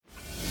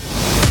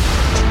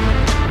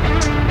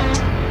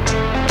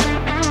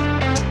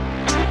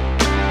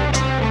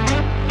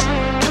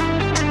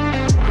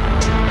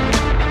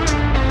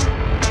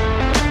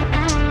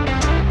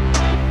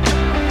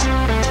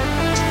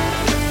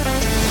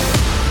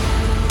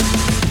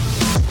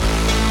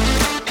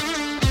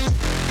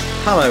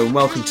Hello and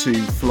welcome to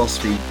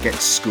Philosophy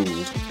Gets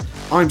Schooled.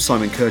 I'm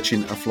Simon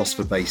Kirchin, a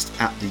philosopher based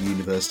at the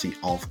University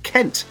of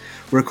Kent.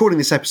 We're recording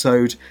this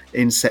episode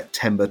in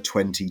September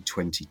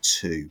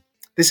 2022.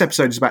 This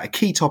episode is about a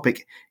key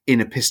topic in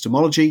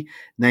epistemology,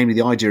 namely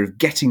the idea of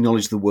getting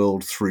knowledge of the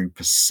world through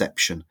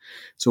perception.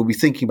 So we'll be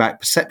thinking about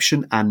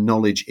perception and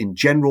knowledge in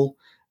general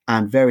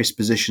and various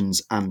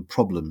positions and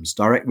problems,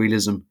 direct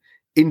realism,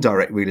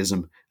 indirect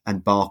realism,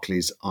 and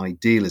Berkeley's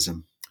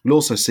idealism. We'll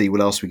also see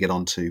what else we get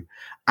onto,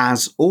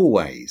 as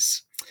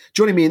always.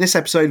 Joining me in this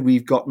episode,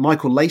 we've got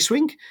Michael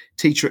Lacewing,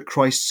 teacher at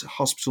Christ's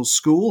Hospital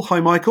School. Hi,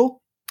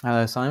 Michael.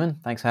 Hello, Simon.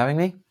 Thanks for having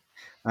me.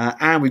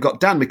 And we've got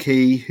Dan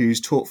McKee,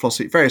 who's taught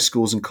philosophy at various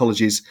schools and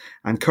colleges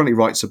and currently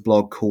writes a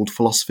blog called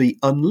Philosophy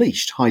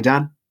Unleashed. Hi,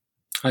 Dan.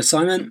 Hi,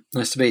 Simon.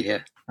 Nice to be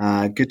here.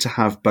 Good to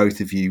have both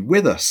of you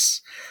with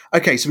us.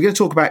 Okay, so we're going to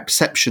talk about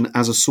perception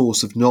as a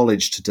source of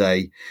knowledge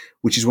today,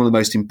 which is one of the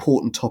most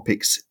important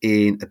topics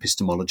in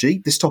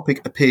epistemology. This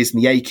topic appears in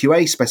the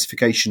AQA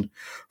specification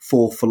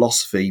for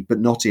philosophy, but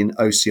not in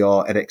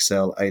OCR,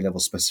 EdXL, A-level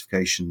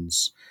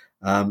specifications.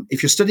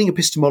 If you're studying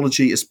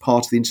epistemology as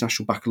part of the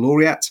International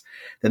Baccalaureate,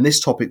 then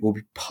this topic will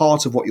be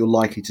part of what you're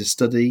likely to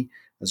study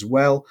as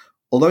well.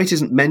 Although it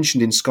isn't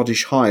mentioned in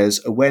Scottish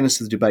Highers,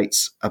 awareness of the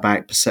debates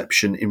about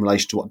perception in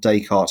relation to what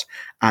Descartes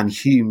and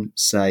Hume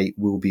say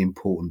will be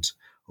important,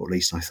 or at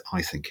least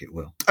I think it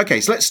will.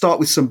 Okay, so let's start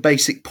with some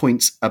basic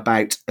points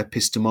about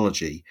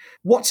epistemology.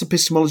 What's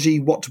epistemology?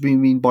 What do we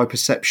mean by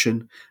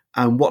perception?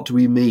 And what do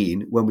we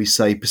mean when we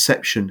say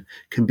perception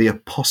can be a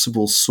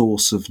possible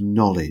source of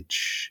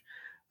knowledge?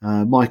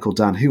 Michael,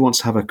 Dan, who wants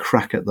to have a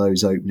crack at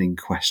those opening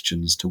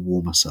questions to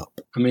warm us up?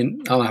 I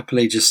mean, I'll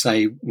happily just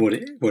say what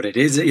it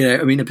is.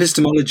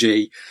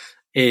 Epistemology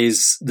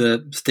is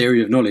the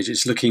theory of knowledge.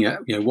 It's looking at,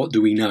 what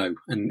do we know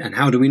and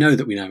how do we know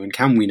that we know and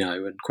can we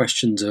know, and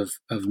questions of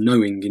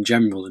knowing in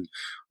general and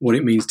what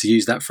it means to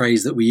use that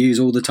phrase that we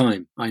use all the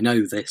time. I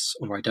know this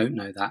or I don't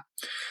know that.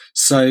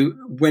 So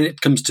when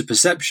it comes to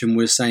perception,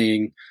 we're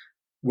saying,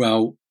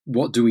 well,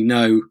 what do we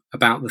know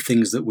about the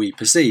things that we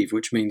perceive,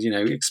 which means,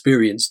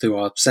 experience through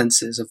our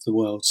senses of the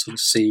world, sort of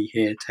see,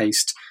 hear,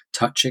 taste,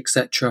 touch,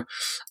 etc.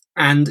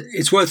 And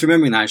it's worth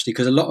remembering that, actually,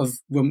 because a lot of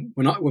when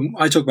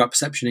I talk about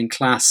perception in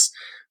class,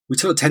 we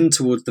sort of tend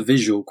towards the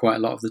visual quite a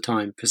lot of the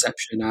time,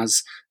 perception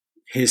as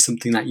here's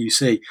something that you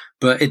see.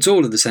 But it's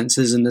all of the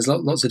senses, and there's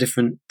lots of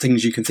different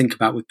things you can think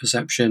about with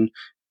perception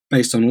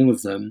based on all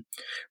of them.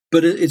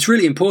 But it's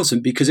really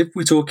important, because if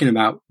we're talking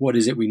about what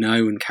is it we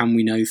know and can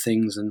we know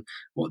things and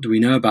what do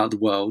we know about the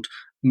world,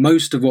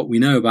 most of what we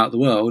know about the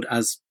world,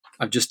 as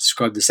I've just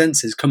described the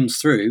senses, comes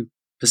through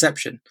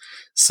perception.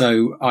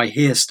 So I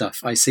hear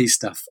stuff, I see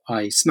stuff,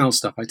 I smell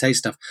stuff, I taste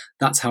stuff.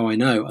 That's how I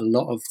know a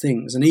lot of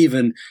things. And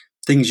even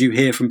things you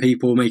hear from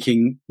people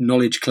making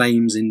knowledge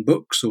claims in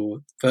books or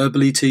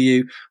verbally to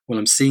you, well,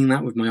 I'm seeing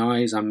that with my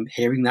eyes, I'm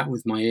hearing that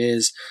with my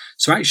ears.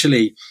 So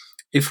actually,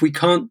 if we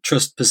can't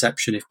trust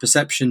perception, if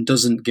perception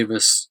doesn't give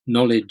us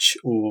knowledge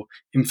or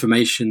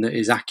information that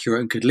is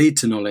accurate and could lead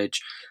to knowledge,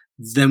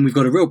 then we've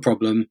got a real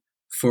problem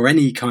for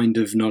any kind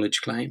of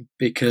knowledge claim,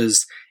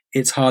 because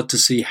it's hard to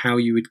see how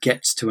you would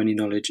get to any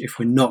knowledge if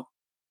we're not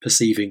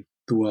perceiving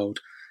the world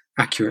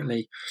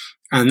accurately.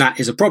 And that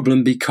is a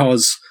problem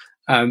because,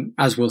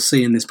 as we'll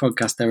see in this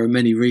podcast, there are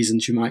many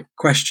reasons you might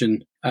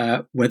question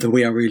whether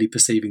we are really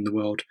perceiving the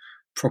world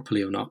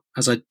properly or not.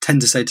 As I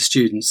tend to say to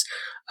students,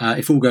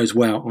 if all goes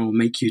well, I'll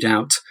make you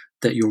doubt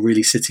that you're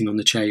really sitting on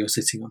the chair you're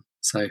sitting on.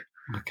 So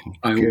okay,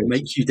 I will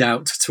make you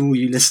doubt to all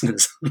you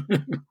listeners.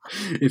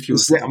 If you're,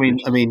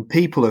 I mean,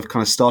 people have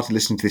kind of started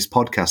listening to this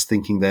podcast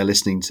thinking they're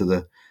listening to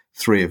the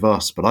three of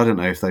us, but I don't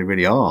know if they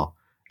really are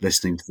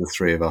listening to the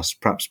three of us.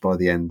 Perhaps by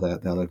the end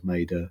they'll have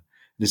made a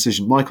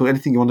decision. Michael,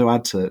 anything you want to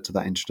add to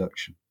that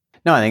introduction?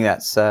 No, I think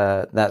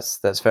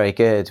that's very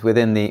good.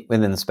 Within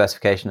the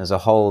specification as a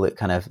whole, it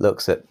kind of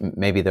looks at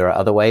maybe there are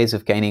other ways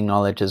of gaining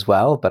knowledge as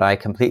well. But I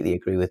completely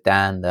agree with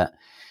Dan that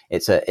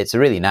it's a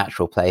really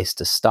natural place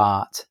to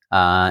start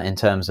in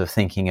terms of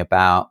thinking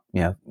about,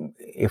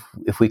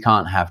 if we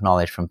can't have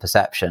knowledge from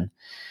perception,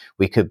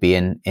 we could be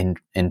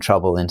in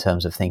trouble in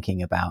terms of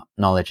thinking about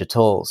knowledge at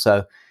all.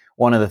 So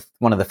one of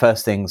the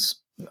first things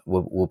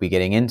we'll be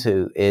getting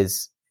into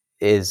is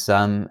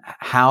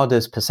how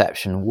does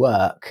perception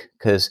work?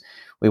 Because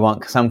we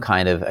want some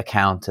kind of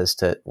account as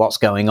to what's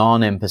going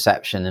on in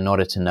perception in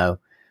order to know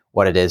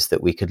what it is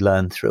that we could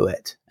learn through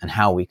it and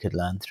how we could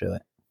learn through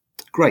it.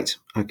 Great.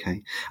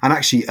 Okay. And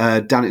actually,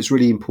 Dan, it's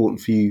really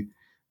important for you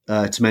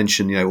to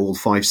mention, all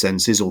five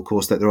senses. Of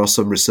course, that there are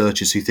some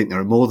researchers who think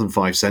there are more than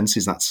five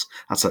senses. That's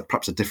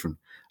perhaps a different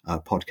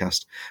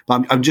podcast.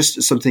 But I'm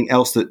just something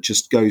else that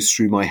just goes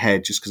through my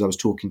head, just because I was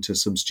talking to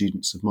some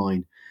students of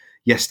mine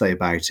yesterday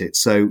about it.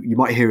 So you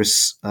might hear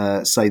us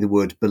say the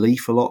word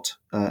belief a lot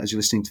as you're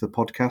listening to the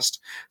podcast.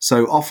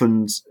 So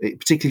often,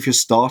 particularly if you're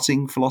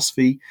starting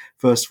philosophy,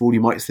 first of all,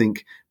 you might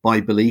think by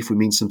belief we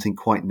mean something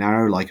quite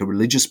narrow, like a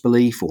religious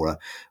belief or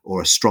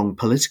a strong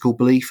political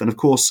belief. And of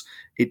course,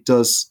 it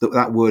does,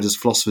 that word as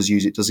philosophers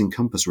use it, does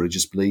encompass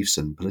religious beliefs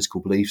and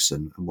political beliefs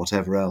and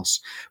whatever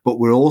else. But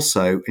we're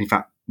also, in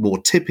fact, more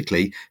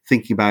typically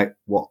thinking about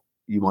what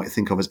you might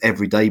think of as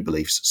everyday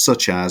beliefs,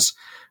 such as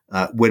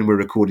when we're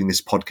recording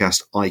this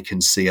podcast, I can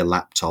see a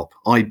laptop.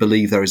 I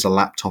believe there is a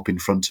laptop in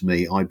front of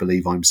me. I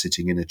believe I'm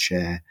sitting in a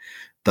chair.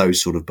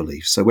 Those sort of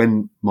beliefs. So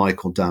when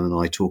Michael, Dan and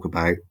I talk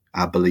about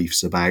our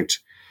beliefs about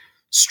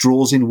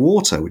straws in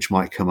water, which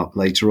might come up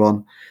later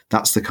on,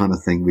 that's the kind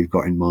of thing we've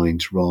got in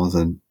mind rather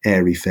than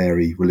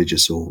airy-fairy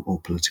religious or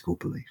political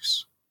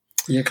beliefs.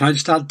 Yeah, can I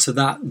just add to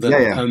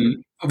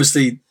that?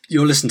 Obviously,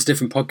 you're listening to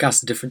different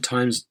podcasts at different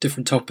times,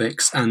 different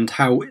topics, and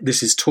how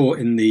this is taught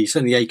in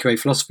certainly the AQA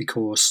philosophy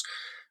course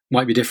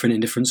might be different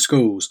in different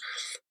schools.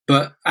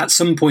 But at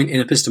some point in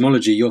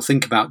epistemology, you'll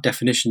think about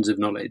definitions of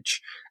knowledge,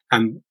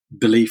 and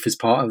belief is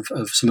part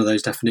of some of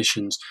those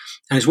definitions.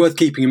 And it's worth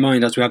keeping in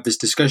mind as we have this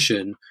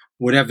discussion,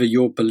 whatever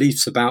your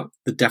beliefs about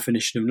the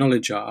definition of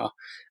knowledge are,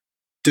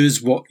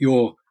 does what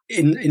your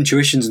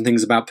intuitions and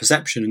things about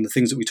perception and the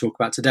things that we talk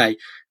about today,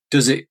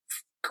 does it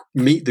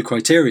meet the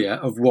criteria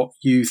of what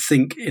you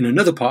think in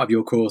another part of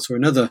your course or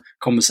another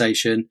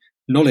conversation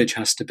knowledge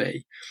has to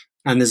be?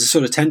 And there's a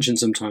sort of tension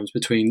sometimes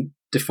between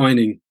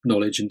defining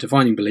knowledge and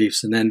defining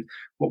beliefs, and then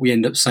what we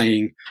end up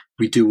saying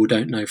we do or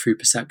don't know through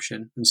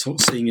perception, and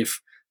sort of seeing if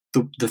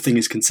the thing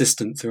is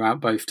consistent throughout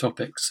both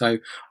topics. So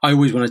I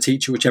always want to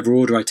teach it, whichever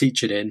order I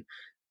teach it in,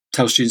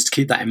 tell students to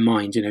keep that in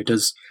mind.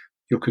 Does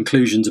your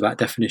conclusions about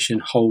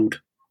definition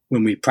hold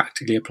when we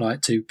practically apply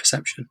it to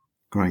perception?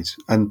 Great.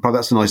 And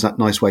that's a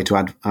nice way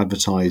to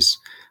advertise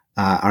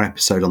our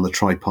episode on the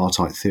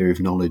tripartite theory of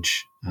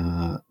knowledge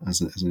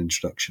as an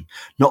introduction.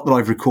 Not that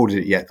I've recorded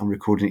it yet. I'm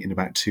recording it in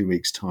about 2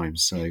 weeks' time.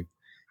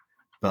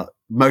 But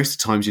most of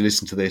the times you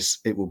listen to this,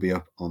 it will be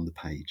up on the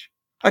page.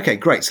 Okay,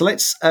 great. So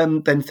let's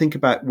then think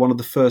about one of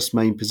the first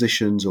main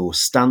positions or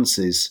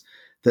stances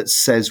that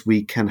says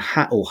we can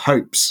or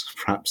hopes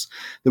perhaps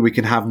that we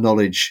can have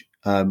knowledge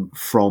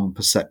from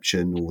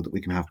perception, or that we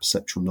can have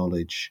perceptual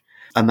knowledge.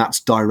 And that's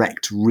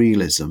direct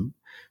realism.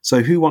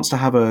 So who wants to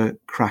have a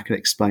crack at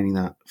explaining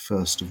that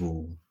first of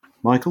all?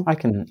 Michael? I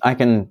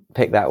can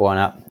pick that one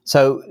up.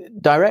 So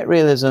direct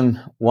realism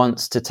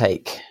wants to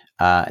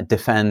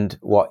defend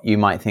what you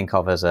might think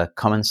of as a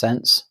common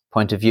sense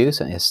point of view,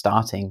 certainly a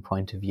starting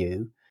point of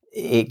view.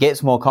 It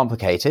gets more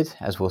complicated,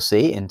 as we'll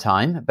see in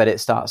time, but it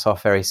starts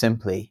off very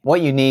simply.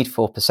 What you need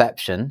for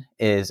perception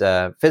is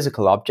a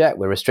physical object.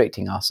 We're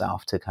restricting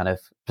ourselves to kind of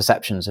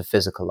perceptions of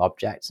physical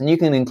objects, and you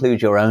can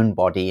include your own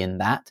body in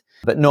that.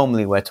 But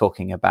normally we're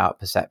talking about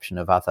perception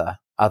of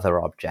other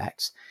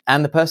objects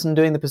and the person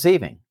doing the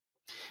perceiving.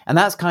 And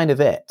that's kind of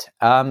it.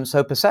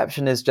 So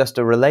perception is just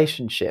a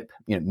relationship,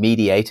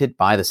 mediated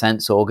by the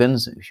sense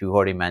organs, which you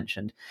already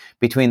mentioned,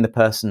 between the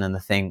person and the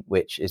thing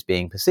which is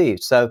being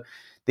perceived. So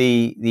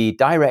the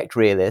direct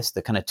realist,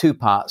 the kind of two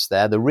parts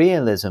there, the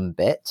realism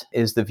bit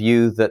is the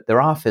view that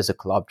there are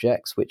physical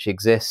objects which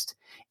exist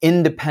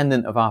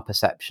independent of our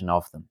perception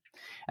of them.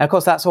 And of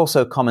course, that's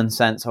also common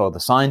sense, or the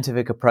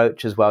scientific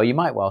approach as well. You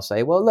might well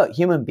say, well, look,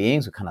 human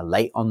beings are kind of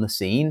late on the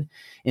scene.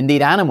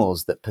 Indeed,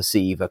 animals that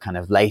perceive are kind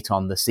of late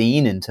on the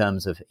scene in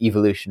terms of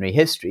evolutionary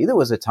history. There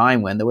was a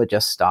time when there were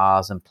just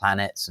stars and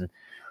planets, and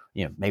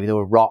maybe there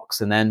were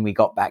rocks, and then we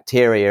got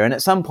bacteria. And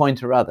at some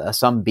point or other,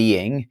 some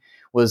being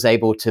was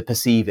able to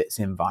perceive its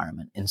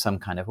environment in some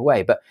kind of a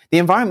way. But the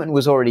environment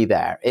was already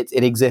there. It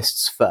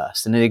exists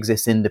first, and it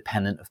exists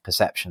independent of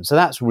perception. So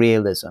that's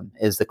realism,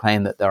 is the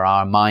claim that there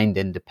are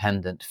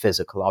mind-independent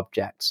physical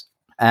objects.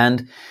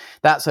 And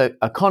that's a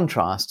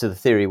contrast to the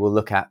theory we'll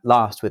look at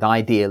last with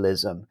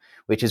idealism,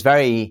 which is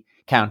very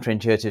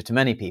counterintuitive to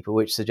many people,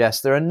 which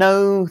suggests there are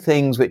no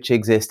things which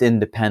exist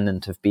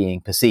independent of being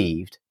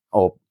perceived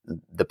or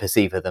the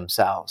perceiver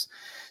themselves.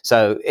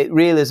 So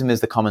realism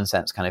is the common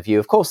sense kind of view.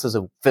 Of course, there's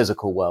a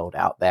physical world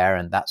out there,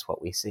 and that's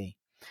what we see.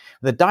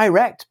 The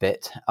direct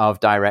bit of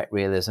direct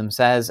realism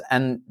says,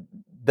 and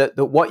that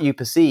what you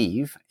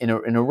perceive in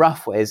a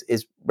rough way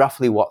is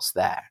roughly what's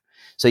there.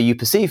 So you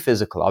perceive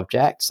physical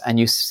objects, and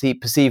you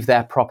perceive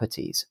their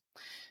properties.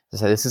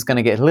 So this is going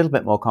to get a little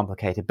bit more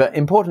complicated, but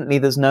importantly,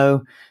 there's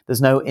no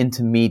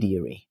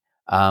intermediary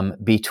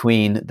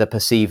between the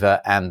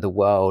perceiver and the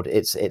world.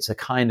 It's a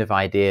kind of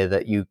idea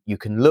that you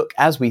can look,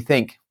 as we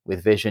think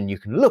with vision, you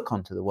can look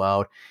onto the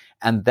world,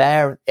 and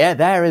there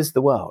is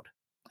the world,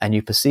 and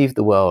you perceive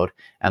the world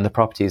and the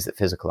properties that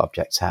physical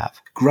objects have.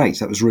 Great,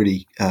 that was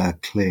really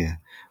clear,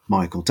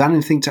 Michael. Dan,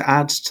 anything to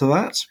add to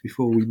that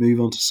before we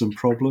move on to some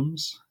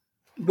problems?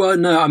 Well,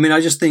 no, I mean,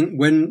 I just think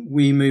when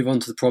we move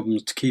on to the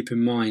problems, to keep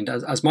in mind,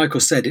 as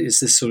Michael said, it is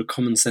this sort of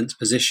common sense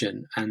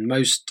position, and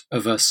most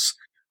of us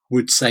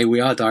would say we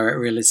are direct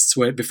realists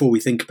before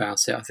we think about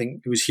it. I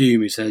think it was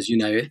Hume who says,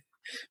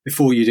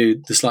 before you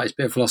do the slightest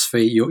bit of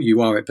philosophy,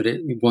 you are it, but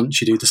once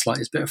you do the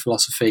slightest bit of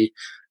philosophy,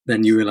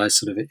 then you realize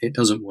sort of it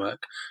doesn't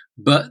work.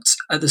 But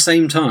at the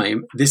same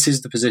time, this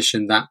is the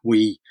position that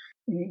we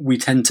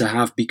tend to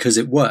have because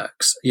it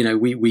works.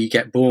 We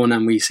get born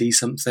and we see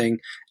something,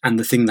 and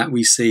the thing that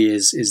we see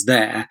is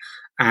there.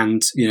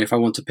 And, if I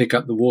want to pick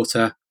up the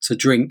water to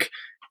drink,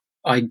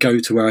 I go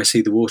to where I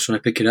see the water and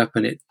I pick it up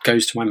and it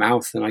goes to my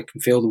mouth and I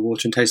can feel the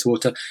water and taste the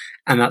water,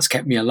 and that's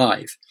kept me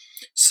alive.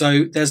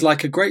 So there's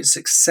like a great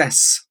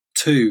success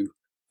to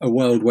a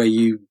world where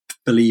you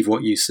believe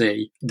what you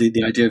see.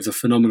 The idea of the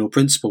phenomenal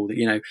principle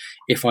that,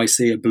 if I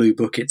see a blue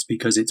book, it's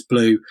because it's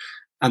blue.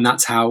 And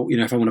that's how,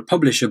 if I want to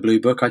publish a blue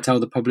book, I tell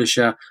the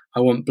publisher I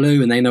want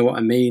blue, and they know what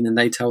I mean, and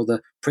they tell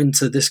the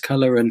printer this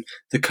color and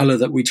the color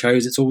that we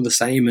chose, it's all the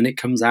same, and it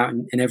comes out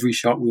in every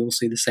shot, we all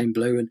see the same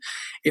blue. And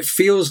it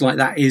feels like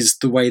that is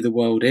the way the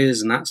world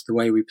is, and that's the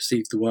way we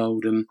perceive the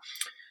world. And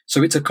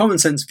so it's a common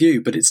sense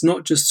view, but it's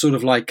not just sort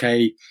of like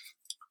a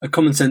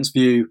common sense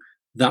view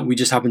that we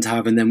just happen to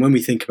have, and then when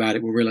we think about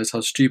it, we'll realize how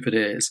stupid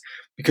it is,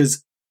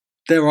 because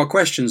there are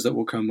questions that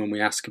will come when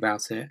we ask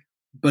about it.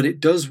 But it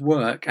does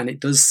work, and it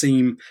does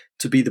seem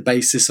to be the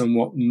basis on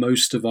what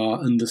most of our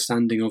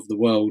understanding of the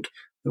world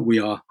that we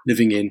are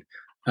living in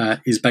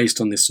is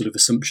based on, this sort of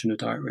assumption of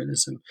direct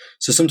realism.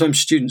 So sometimes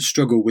students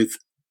struggle with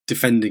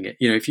defending it.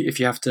 If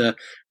you have to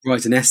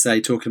write an essay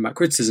talking about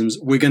criticisms,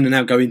 we're going to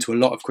now go into a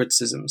lot of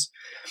criticisms.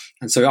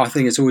 And so I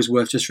think it's always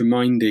worth just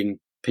reminding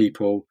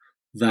people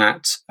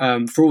that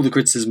for all the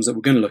criticisms that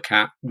we're going to look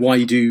at,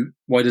 why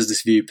does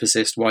this view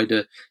persist? Why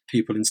do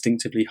people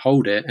instinctively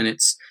hold it? And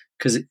it's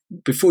because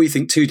before you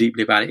think too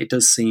deeply about it, it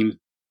does seem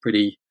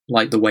pretty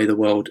like the way the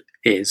world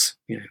is.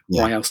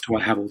 Why else do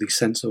I have all these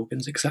sense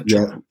organs, etc.?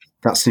 Yeah,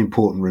 that's an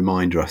important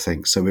reminder, I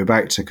think. So we're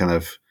about to kind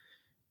of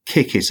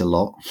kick it a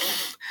lot,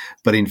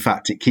 but in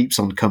fact, it keeps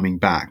on coming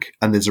back,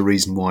 and there's a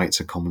reason why it's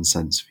a common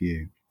sense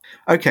view.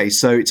 Okay,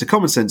 so it's a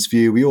common sense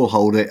view. We all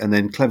hold it, and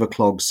then clever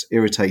clogs,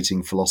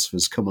 irritating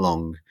philosophers come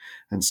along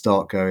and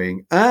start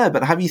going,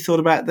 but have you thought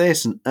about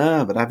this? And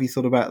but have you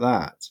thought about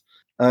that?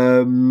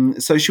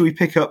 So should we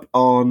pick up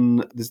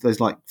on, there's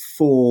like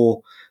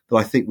 4 that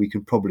I think we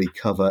can probably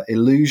cover: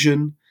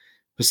 illusion,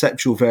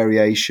 perceptual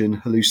variation,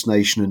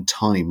 hallucination, and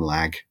time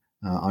lag.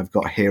 I've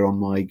got here on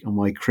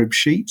my crib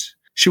sheet.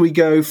 Should we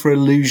go for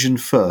illusion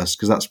first?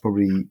 Because that's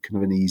probably kind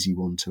of an easy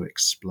one to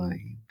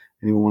explain.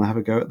 Anyone want to have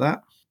a go at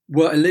that?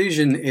 Well,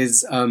 illusion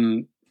is,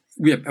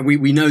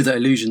 we know that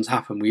illusions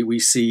happen. We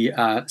see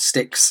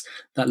sticks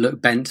that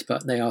look bent,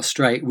 but they are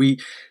straight. We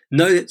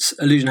know that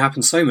illusion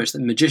happens so much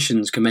that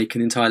magicians can make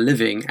an entire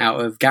living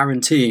out of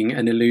guaranteeing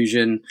an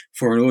illusion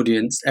for an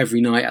audience every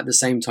night at the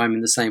same time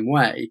in the same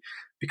way,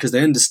 because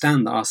they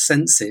understand that our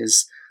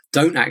senses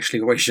don't actually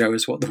always show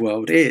us what the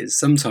world is.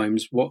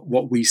 Sometimes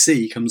what we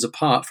see comes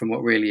apart from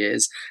what really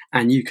is,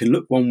 and you can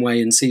look one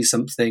way and see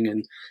something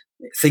and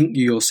think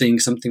you're seeing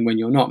something when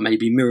you're not.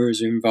 Maybe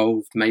mirrors are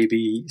involved,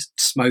 maybe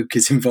smoke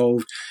is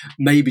involved,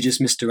 maybe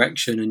just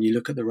misdirection, and you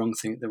look at the wrong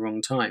thing at the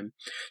wrong time.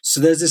 So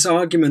there's this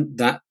argument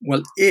that,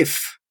 well,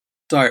 if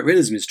direct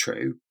realism is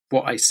true,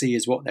 what I see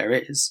is what there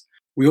is.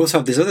 We also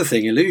have this other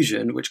thing,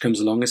 illusion, which comes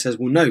along and says,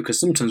 well, no, because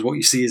sometimes what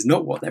you see is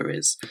not what there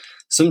is.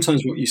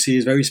 Sometimes what you see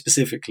is very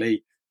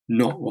specifically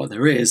not what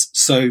there is.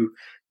 So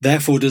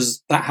therefore,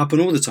 does that happen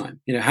all the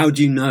time? How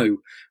do you know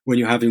when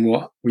you're having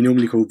what we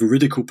normally call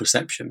veridical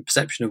perception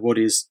of what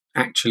is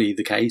actually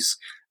the case,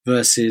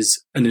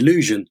 versus an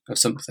illusion of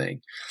something?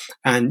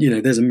 And,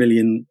 there's a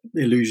million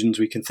illusions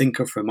we can think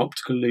of, from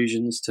optical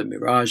illusions to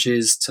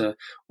mirages to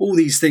all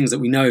these things that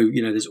we know.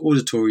 There's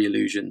auditory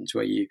illusions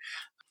where you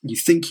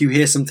think you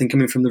hear something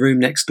coming from the room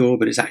next door,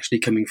 but it's actually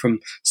coming from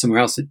somewhere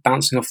else. It's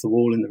bouncing off the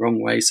wall in the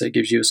wrong way, so it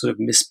gives you a sort of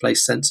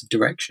misplaced sense of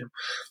direction.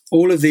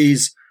 All of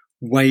these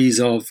ways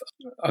of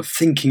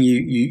thinking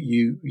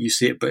you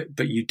see it,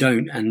 but you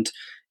don't. And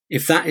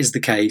if that is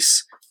the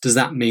case, does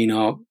that mean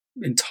our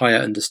entire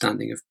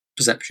understanding of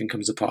perception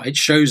comes apart? It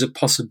shows a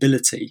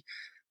possibility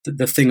that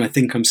the thing I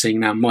think I'm seeing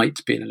now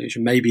might be an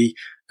illusion. Maybe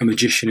a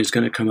magician is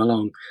going to come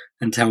along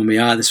and tell me,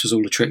 this was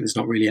all a trick, there's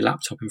not really a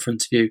laptop in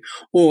front of you.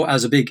 Or,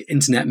 as a big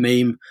internet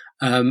meme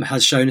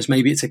has shown us,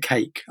 maybe it's a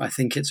cake. I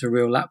think it's a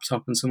real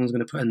laptop and someone's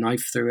going to put a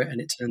knife through it, and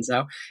it turns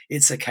out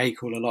it's a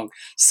cake all along.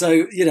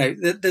 So,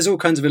 there's all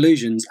kinds of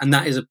illusions, and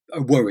that is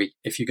a worry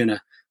if you're going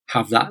to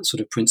have that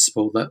sort of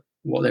principle that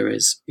what there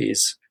is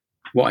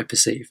what I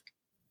perceive.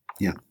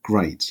 Yeah,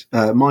 great.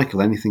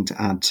 Michael, anything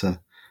to add to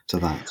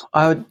that?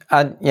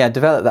 I'd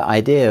develop the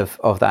idea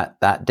of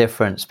that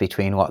difference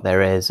between what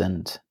there is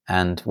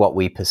and what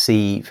we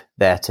perceive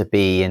there to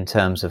be, in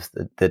terms of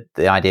the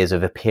ideas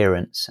of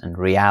appearance and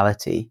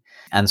reality.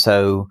 And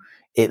so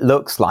it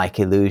looks like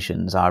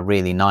illusions are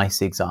really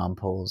nice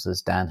examples,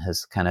 as Dan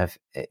has kind of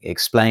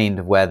explained,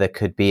 of where there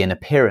could be an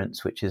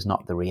appearance which is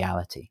not the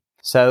reality.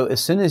 So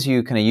as soon as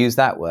you kind of use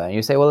that word,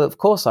 you say, well, of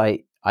course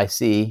I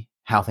see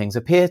how things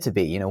appear to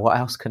be. What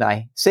else could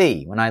I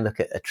see when I look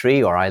at a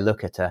tree, or I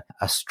look at a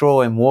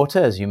straw in water,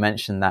 as you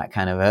mentioned that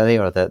kind of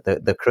earlier, or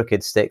the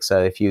crooked stick.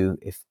 So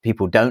if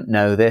people don't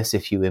know this,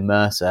 if you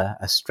immerse a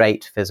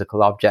straight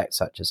physical object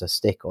such as a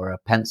stick or a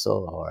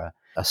pencil or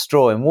a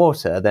straw in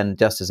water, then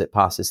just as it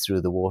passes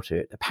through the water,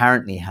 it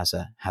apparently has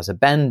a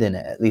bend in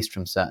it, at least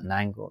from certain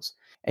angles.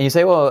 And you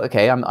say, well,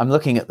 okay, I'm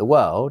looking at the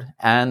world,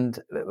 and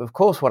of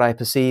course what I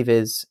perceive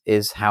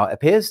is how it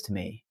appears to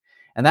me.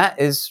 And that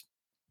is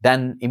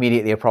then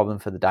immediately a problem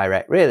for the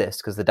direct realist,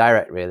 because the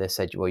direct realist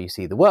said, well, you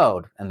see the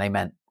world, and they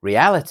meant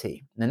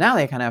reality. And now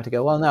they kind of have to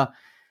go, well, no,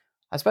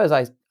 I suppose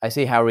I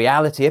see how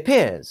reality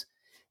appears.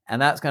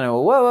 And that's kind of,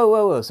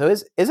 whoa. So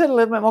is it a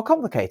little bit more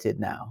complicated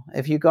now?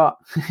 If you got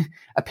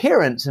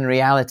appearance and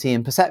reality,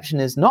 and perception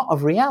is not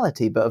of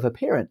reality, but of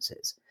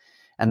appearances.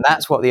 And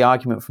that's what the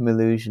argument from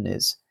illusion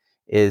is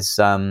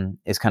kind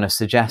of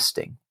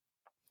suggesting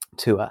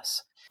to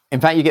us. In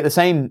fact, you get the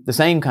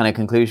same kind of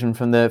conclusion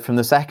from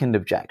the second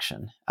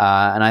objection,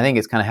 and I think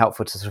it's kind of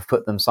helpful to sort of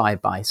put them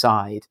side by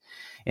side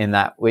in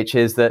that, which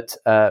is that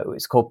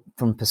it's called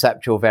from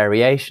perceptual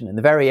variation, and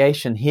the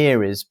variation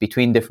here is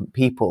between different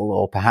people,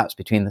 or perhaps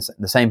between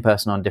the same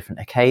person on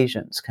different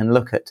occasions, can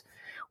look at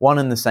one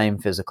and the same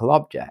physical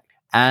object,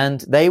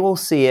 and they will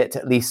see it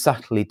at least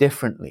subtly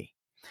differently.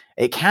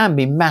 It can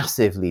be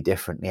massively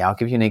differently. I'll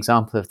give you an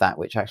example of that,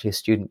 which actually a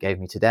student gave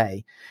me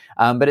today.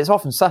 But it's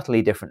often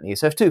subtly differently.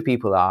 So if two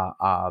people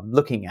are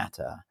looking at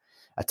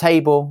a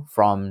table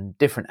from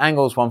different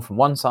angles, one from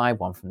one side,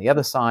 one from the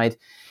other side,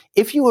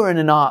 if you were in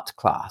an art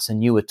class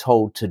and you were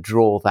told to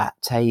draw that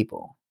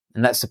table,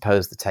 and let's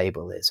suppose the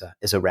table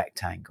is a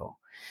rectangle,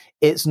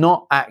 it's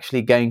not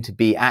actually going to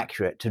be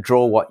accurate to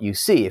draw what you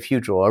see. If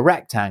you draw a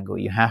rectangle,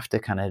 you have to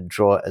kind of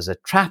draw it as a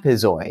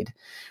trapezoid.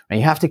 And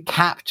you have to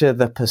capture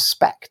the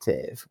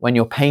perspective. When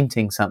you're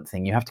painting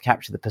something, you have to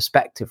capture the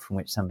perspective from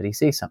which somebody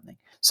sees something.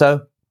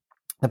 So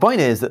the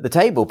point is that the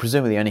table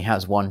presumably only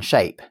has one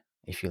shape,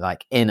 if you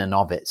like, in and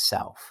of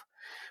itself.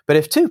 But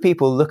if two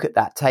people look at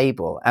that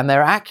table and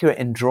they're accurate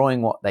in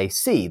drawing what they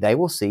see, they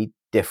will see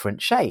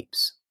different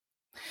shapes.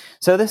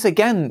 So this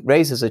again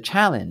raises a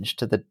challenge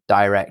to the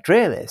direct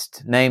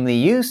realist. Namely,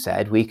 you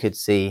said we could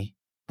see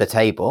the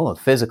table, a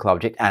physical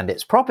object, and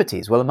its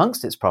properties. Well,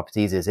 amongst its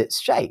properties is its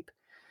shape.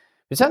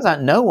 It turns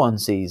out no one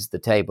sees the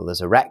table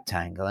as a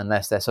rectangle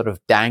unless they're sort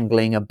of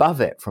dangling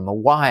above it from a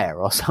wire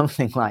or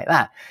something like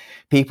that.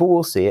 People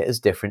will see it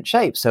as different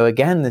shapes. So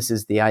again, this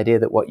is the idea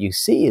that what you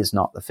see is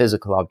not the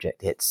physical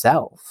object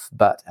itself,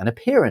 but an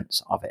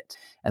appearance of it.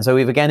 And so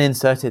we've again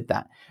inserted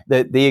that.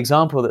 The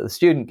example that the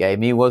student gave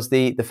me was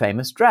the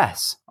famous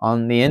dress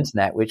on the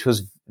internet, which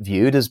was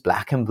viewed as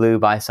black and blue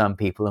by some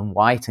people and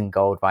white and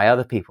gold by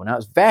other people. Now,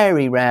 it's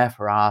very rare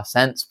for our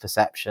sense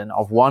perception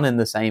of one and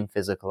the same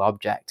physical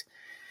object,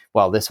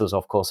 well, this was,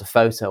 of course, a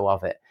photo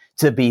of it,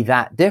 to be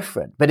that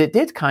different. But it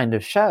did kind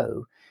of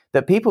show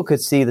that people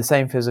could see the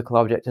same physical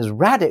object as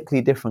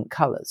radically different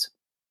colors.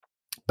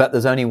 But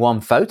there's only one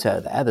photo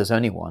there, there's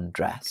only one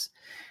dress.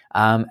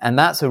 And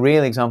that's a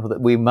real example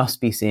that we must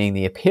be seeing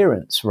the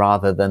appearance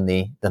rather than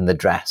the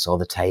dress or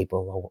the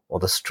table or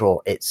the straw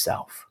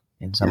itself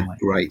in some way.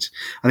 Great.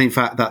 And in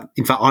fact,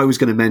 I was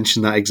going to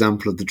mention that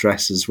example of the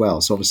dress as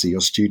well. So obviously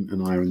your student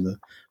and I are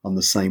on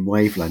the same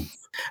wavelength.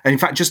 And in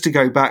fact, just to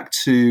go back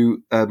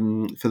to help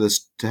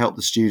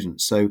the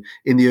students. So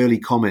in the early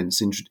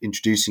comments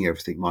introducing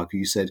everything, Michael,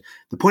 you said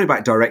the point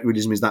about direct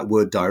realism is that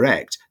word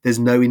direct. There's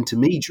no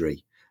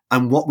intermediary.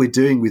 And what we're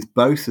doing with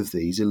both of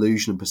these,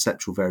 illusion and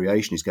perceptual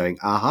variation, is going,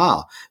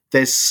 aha,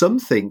 there's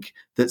something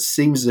that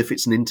seems as if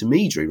it's an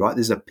intermediary, right?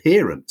 There's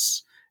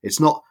appearance.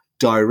 It's not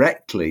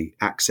directly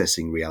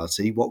accessing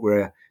reality. What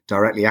we're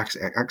directly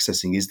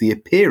accessing is the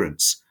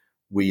appearance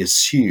we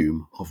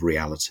assume of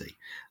reality.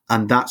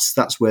 And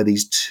that's where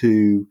these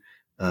two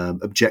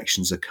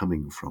objections are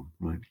coming from,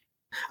 right?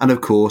 And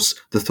of course,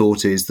 the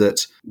thought is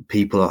that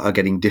people are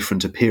getting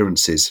different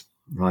appearances,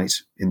 right?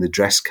 In the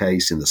dress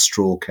case, in the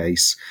straw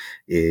case,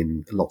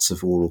 in lots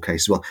of oral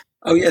cases as well.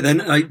 Oh yeah, then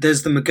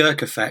there's the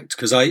McGurk effect,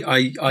 because I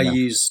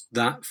use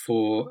that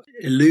for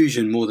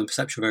illusion more than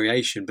perceptual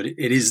variation, but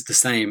it is the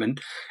same.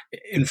 And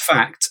in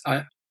fact,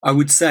 I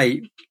would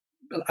say,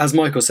 as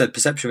Michael said,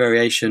 perceptual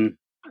variation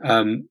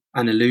and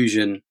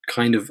illusion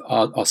kind of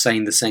are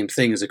saying the same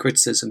thing as a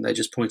criticism. They're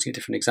just pointing at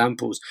different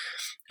examples.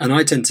 And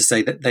I tend to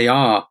say that they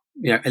are,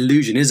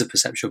 illusion is a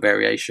perceptual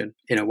variation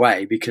in a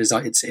way, because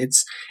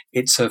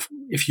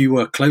if you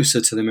were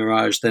closer to the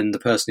mirage than the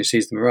person who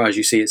sees the mirage,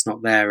 you see it's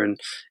not there. And,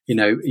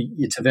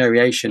 it's a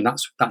variation.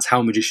 That's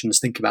how magicians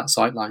think about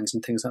sightlines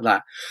and things like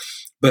that.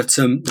 But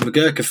the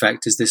McGurk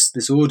effect is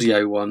this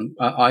audio one.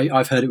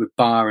 I've heard it with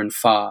bar and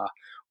far,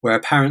 where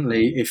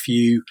apparently if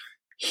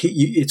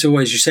it's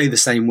always, you say the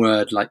same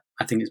word, like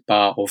I think it's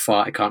bar or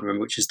far, I can't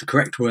remember which is the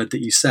correct word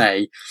that you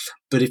say.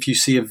 But if you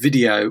see a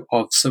video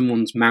of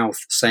someone's mouth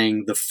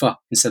saying the f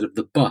instead of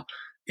the b,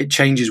 it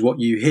changes what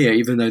you hear,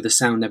 even though the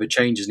sound never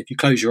changes. And if you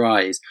close your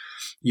eyes,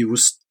 you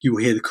will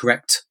hear the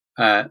correct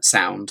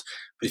sound.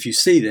 But if you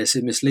see this,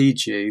 it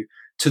misleads you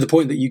to the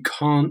point that you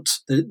can't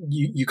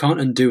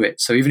undo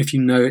it. So even if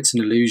you know it's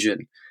an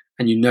illusion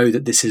and you know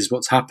that this is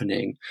what's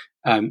happening,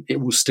 it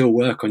will still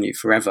work on you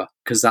forever,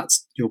 because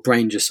that's your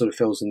brain just sort of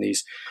fills in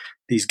these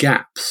these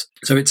gaps.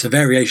 So it's a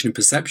variation in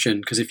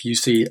perception, because if you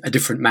see a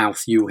different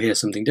mouth, you will hear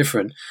something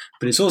different.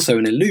 But it's also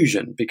an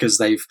illusion, because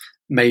they've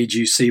made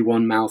you see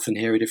one mouth and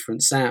hear a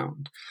different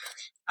sound.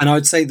 And I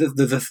would say that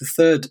the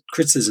third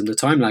criticism, the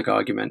time lag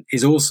argument,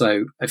 is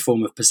also a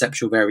form of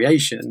perceptual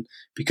variation,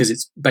 because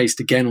it's based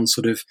again on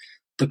sort of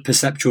the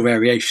perceptual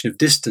variation of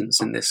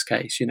distance in this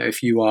case.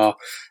 If you are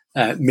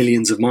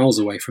millions of miles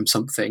away from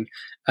something,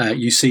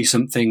 you see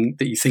something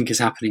that you think is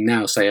happening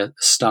now, say a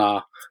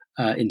star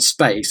in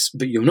space,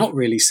 but you're not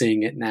really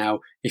seeing it now.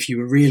 If you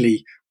were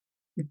really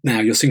now,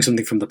 you're seeing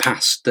something from the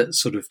past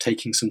that's sort of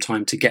taking some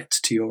time to get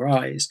to your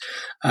eyes.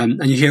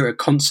 And you hear it at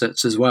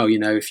concerts as well.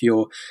 If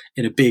you're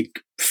in a big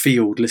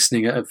field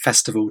listening at a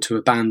festival to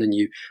a band and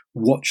you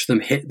watch them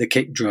hit the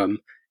kick drum,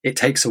 it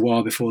takes a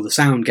while before the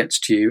sound gets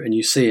to you and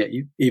you see it.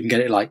 You even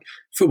get it like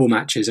football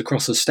matches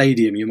across a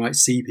stadium. You might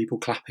see people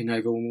clapping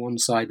over on one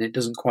side and it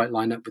doesn't quite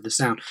line up with the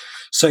sound.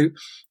 So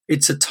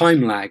it's a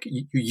time lag.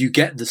 You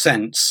get the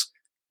sense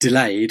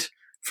delayed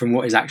from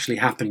what is actually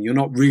happening. You're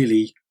not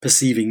really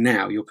perceiving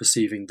now, you're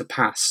perceiving the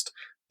past.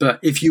 But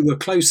if you were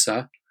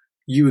closer,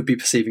 you would be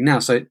perceiving now.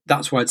 So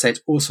that's why I'd say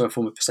it's also a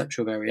form of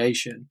perceptual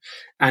variation.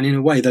 And in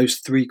a way, those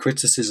three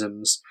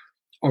criticisms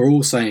are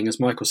all saying, as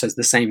Michael says,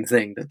 the same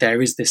thing, that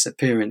there is this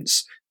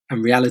appearance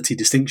and reality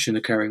distinction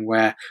occurring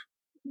where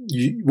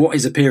what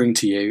is appearing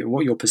to you and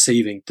what you're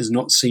perceiving does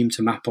not seem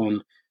to map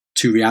on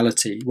to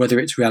reality, whether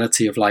it's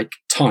reality of like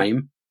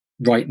time,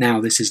 right now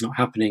this is not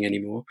happening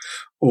anymore,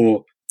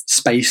 or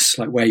space,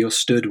 like where you're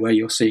stood, where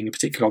you're seeing a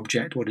particular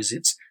object, what is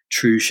its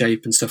true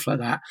shape and stuff like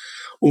that,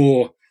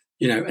 or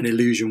an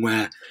illusion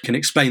where you can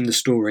explain the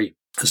story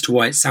as to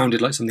why it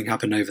sounded like something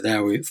happened over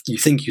there, or you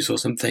think you saw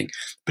something,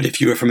 but if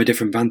you were from a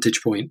different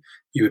vantage point,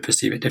 you would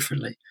perceive it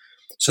differently.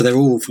 So they're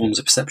all forms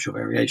of perceptual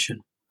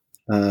variation.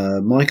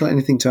 Michael,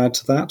 anything to add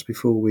to that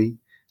before we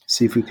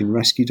see if we can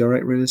rescue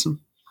direct realism?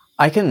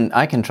 I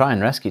can try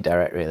and rescue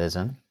direct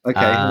realism.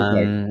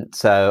 Okay.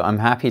 So I'm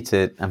happy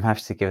to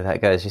give it that a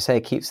go. As you say,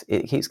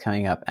 it keeps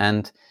coming up,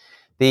 and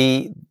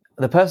the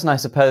person I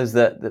suppose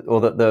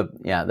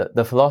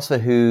the philosopher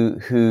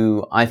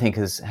who I think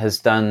has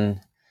done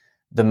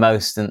the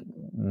most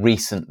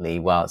recently,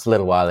 well, it's a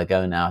little while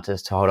ago now, to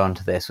hold on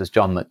to this, was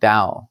John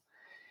McDowell.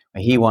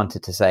 He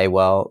wanted to say,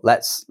 well,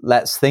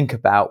 let's think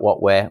about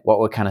what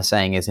we're kind of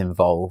saying is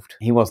involved.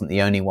 He wasn't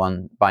the only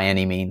one by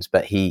any means,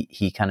 but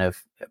he kind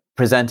of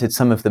presented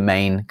some of the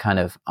main kind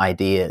of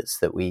ideas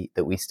that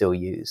we still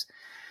use.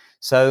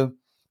 So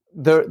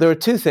there are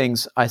two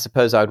things I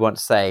suppose I would want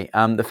to say.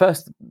 The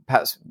first,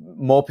 perhaps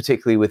more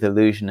particularly with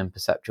illusion and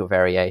perceptual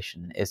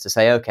variation, is to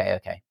say, okay,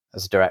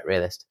 as a direct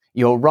realist,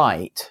 you're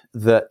right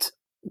that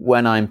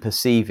when I'm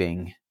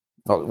perceiving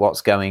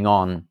what's going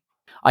on,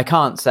 I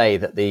can't say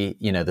that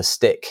the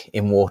stick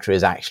in water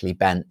is actually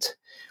bent,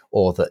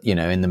 or that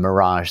in the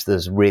mirage there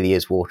really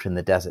is water in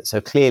the desert.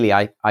 So clearly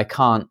I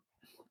can't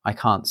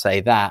say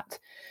that.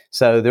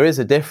 So there is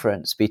a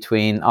difference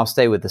between, I'll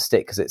stay with the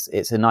stick because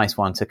it's a nice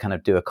one to kind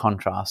of do a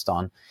contrast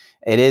on.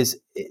 It is,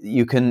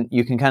 you can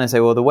kind of say,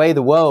 well, the way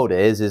the world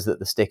is that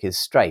the stick is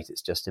straight,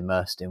 it's just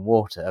immersed in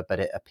water, but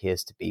it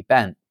appears to be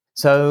bent.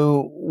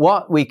 So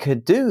what we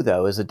could do,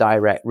 though, as a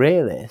direct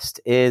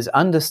realist, is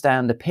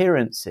understand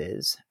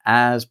appearances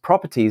as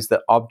properties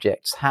that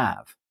objects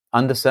have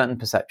under certain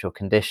perceptual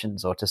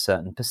conditions or to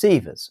certain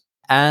perceivers.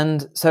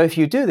 And so if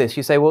you do this,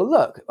 you say, well,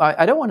 look,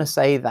 I don't want to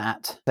say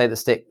the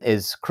stick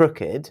is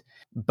crooked,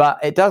 but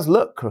it does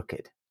look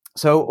crooked.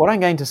 So what I'm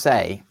going to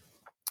say,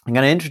 I'm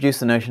going to introduce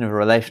the notion of a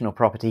relational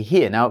property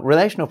here. Now,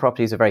 relational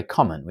properties are very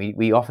common.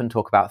 We often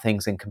talk about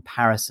things in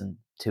comparison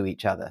to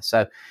each other.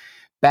 So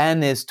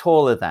Ben is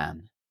taller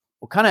than.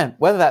 Well, kind of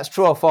whether that's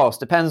true or false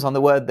depends on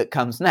the word that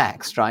comes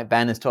next, right?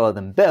 Ben is taller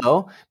than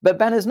Bill, but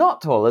Ben is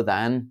not taller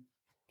than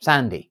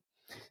Sandy.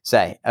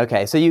 Say,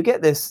 okay, so you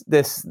get this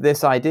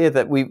idea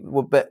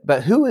that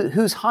but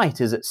whose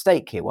height is at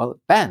stake here? Well,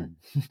 Ben.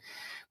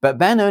 But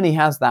Ben only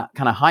has that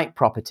kind of height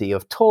property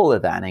of taller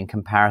than in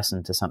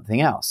comparison to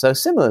something else. So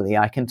similarly,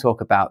 I can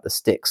talk about the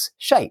stick's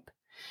shape.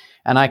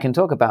 And I can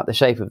talk about the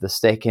shape of the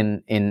stick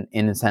in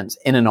a sense,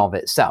 in and of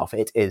itself.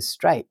 It is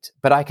straight.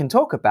 But I can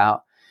talk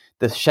about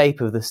the shape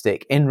of the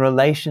stick in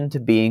relation to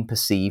being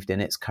perceived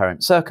in its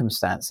current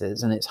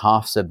circumstances. And it's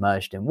half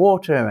submerged in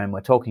water, and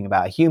we're talking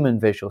about a human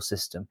visual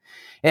system.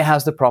 It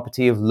has the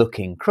property of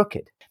looking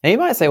crooked. Now you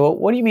might say, well,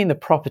 what do you mean the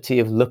property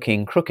of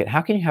looking crooked?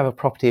 How can you have a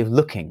property of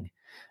looking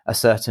a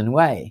certain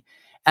way?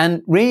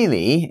 And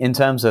really, in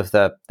terms of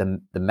the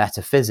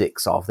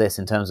metaphysics of this,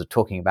 in terms of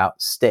talking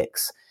about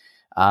sticks,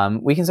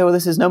 we can say, well,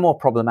 this is no more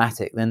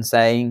problematic than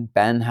saying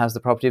Ben has the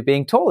property of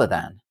being taller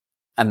than,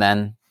 and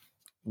then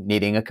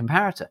needing a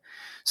comparator.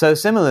 So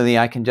similarly,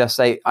 I can just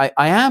say, I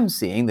am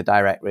seeing, the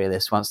direct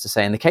realist wants to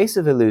say, in the case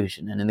of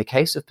illusion and in the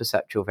case of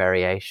perceptual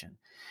variation,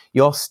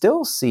 you're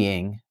still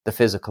seeing the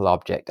physical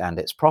object and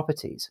its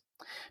properties.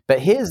 But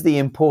here's the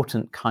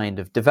important kind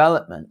of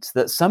development,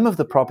 that some of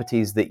the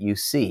properties that you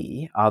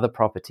see are the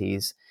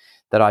properties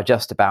that are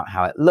just about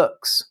how it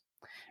looks.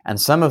 And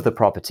some of the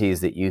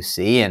properties that you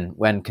see, and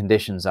when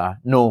conditions are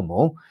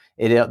normal,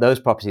 those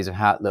properties of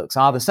how it looks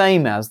are the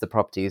same as the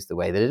properties the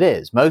way that it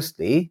is.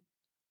 Mostly,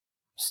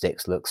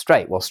 sticks look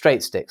straight. Well,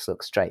 straight sticks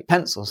look straight.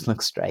 Pencils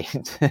look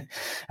straight.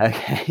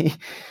 Okay.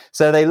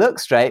 So they look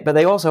straight, but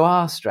they also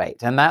are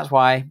straight. And that's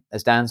why,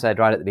 as Dan said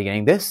right at the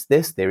beginning, this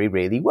theory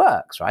really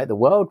works, right? The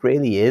world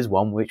really is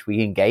one which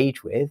we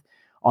engage with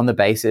on the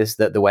basis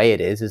that the way it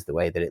is the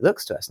way that it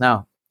looks to us.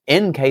 Now,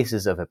 in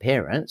cases of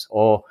appearance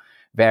or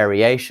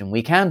variation,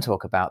 we can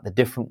talk about the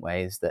different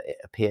ways that it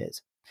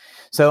appears.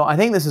 So I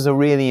think this is a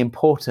really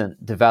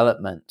important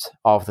development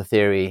of the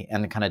theory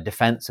and the kind of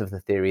defense of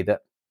the theory,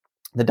 that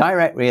the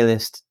direct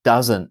realist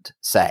doesn't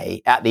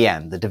say at the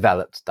end, the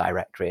developed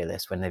direct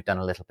realist, when they've done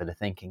a little bit of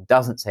thinking,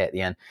 doesn't say at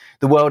the end,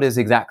 the world is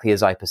exactly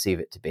as I perceive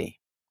it to be.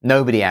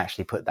 Nobody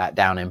actually put that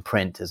down in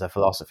print as a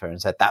philosopher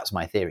and said, that's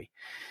my theory.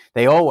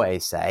 They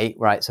always say,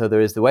 right, so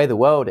there is the way the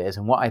world is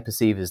and what I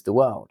perceive is the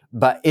world.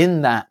 But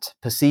in that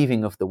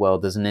perceiving of the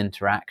world, there's an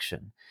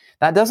interaction.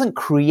 That doesn't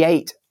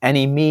create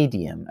any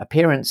medium.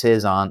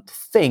 Appearances aren't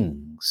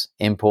things,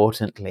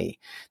 importantly.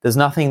 There's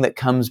nothing that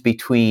comes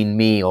between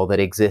me or that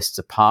exists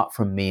apart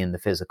from me and the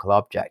physical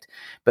object.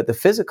 But the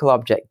physical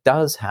object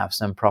does have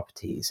some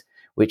properties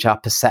which are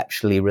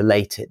perceptually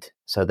related.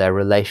 So they're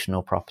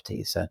relational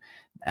properties.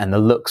 And the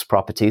looks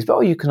properties, but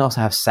you can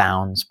also have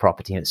sounds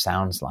property. It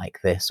sounds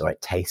like this or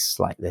it tastes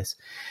like this.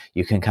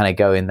 You can kind of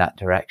go in that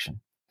direction.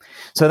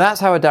 So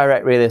that's how a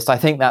direct realist, I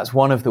think that's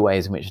one of the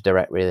ways in which a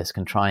direct realist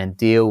can try and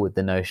deal with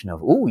the notion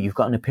of, you've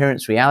got an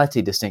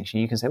appearance-reality distinction.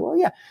 You can say, well,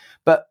 yeah,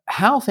 but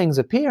how things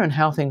appear and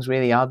how things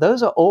really are,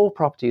 those are all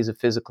properties of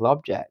physical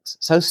objects.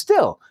 So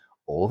still,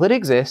 all that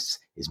exists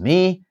is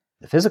me,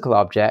 the physical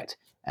object,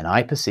 and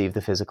I perceive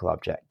the physical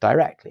object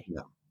directly.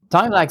 Yeah.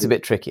 Time lag's a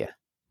bit trickier.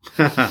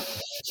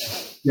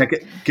 Yeah,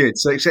 good.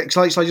 So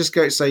shall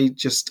I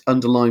just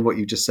underline what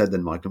you just said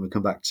then, Michael, and we'll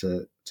come back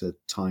to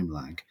time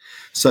lag.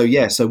 So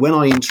when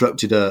I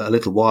interrupted a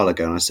little while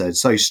ago and I said,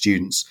 so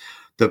students,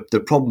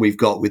 the problem we've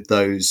got with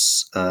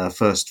those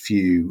first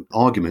few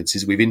arguments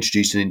is we've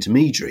introduced an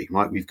intermediary,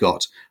 right? We've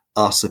got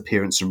us,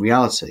 appearance and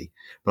reality.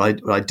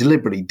 But I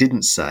deliberately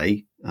didn't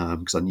say,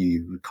 because I knew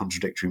you were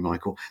contradictory,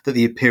 Michael, that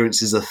the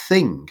appearance is a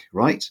thing,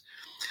 right?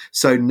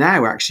 So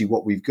now actually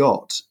what we've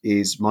got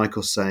is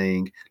Michael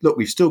saying, look,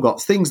 we've still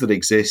got things that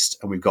exist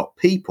and we've got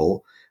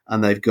people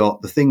and they've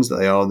got the things that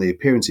they are and the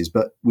appearances,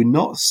 but we're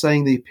not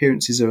saying the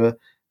appearances are a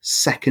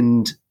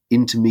second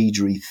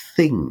intermediary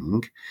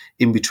thing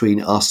in between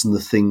us and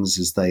the things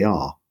as they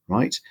are,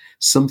 right?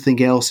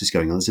 Something else is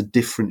going on. There's a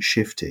different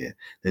shift here.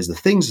 There's the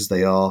things as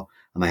they are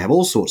and they have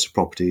all sorts of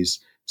properties.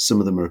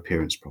 Some of them are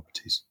appearance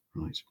properties,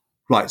 right?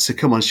 Right, so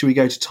come on, should we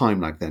go to time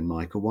lag then,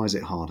 Michael? Why is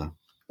it harder?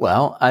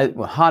 Well,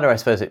 harder, I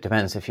suppose it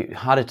depends.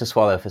 Harder to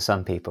swallow for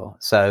some people.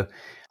 So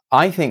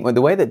I think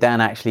the way that Dan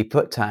actually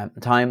put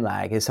time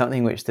lag is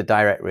something which the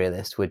direct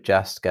realist would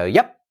just go,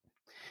 yep.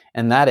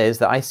 And that is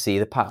that I see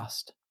the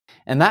past.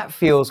 And that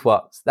feels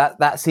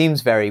that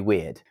seems very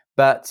weird.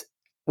 But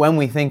when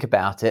we think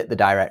about it, the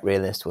direct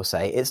realist will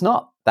say, it's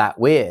not that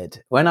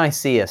weird. When I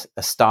see a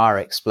star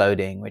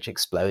exploding, which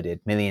exploded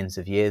millions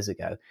of years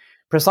ago,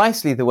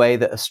 precisely the way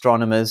that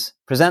astronomers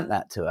present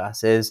that to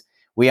us is,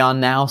 we are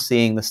now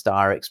seeing the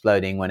star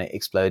exploding when it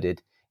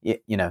exploded,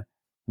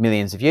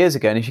 millions of years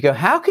ago. And if you go,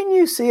 how can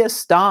you see a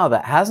star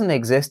that hasn't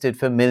existed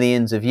for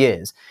millions of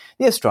years?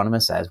 The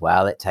astronomer says,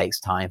 well, it takes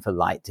time for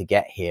light to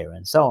get here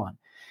and so on.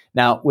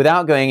 Now,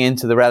 without going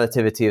into the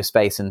relativity of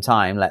space and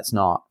time, let's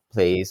not,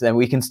 please, then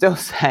we can still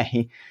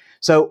say,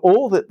 so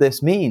all that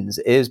this means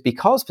is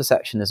because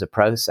perception is a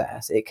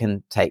process, it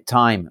can take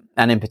time.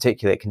 And in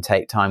particular, it can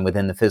take time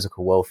within the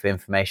physical world for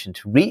information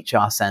to reach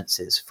our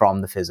senses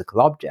from the physical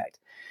object.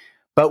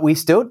 But we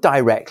still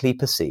directly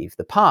perceive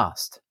the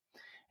past.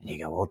 And you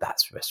go, well,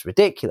 that's just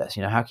ridiculous.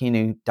 How can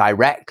you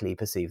directly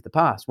perceive the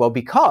past? Well,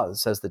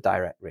 because, says the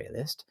direct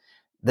realist,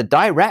 the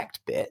direct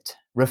bit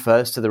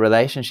refers to the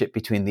relationship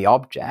between the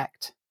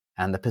object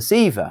and the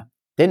perceiver.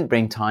 Didn't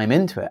bring time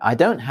into it. I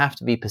don't have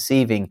to be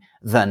perceiving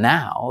the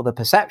now. The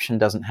perception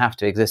doesn't have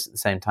to exist at the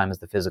same time as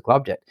the physical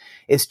object.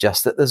 It's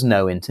just that there's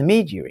no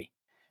intermediary.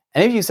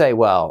 And if you say,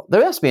 well,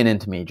 there must be an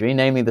intermediary,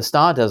 namely the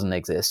star doesn't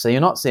exist, so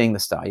you're not seeing the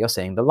star, you're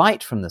seeing the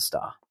light from the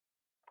star.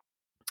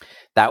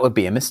 That would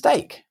be a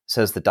mistake,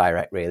 says the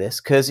direct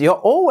realist, because you're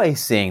always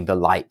seeing the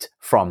light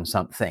from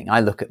something.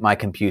 I look at my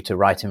computer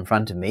right in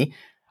front of me.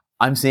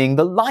 I'm seeing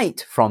the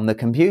light from the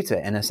computer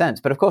in a sense.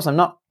 But of course,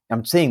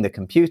 I'm seeing the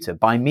computer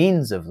by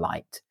means of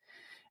light.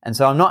 And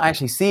so I'm not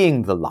actually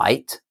seeing the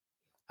light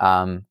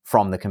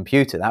from the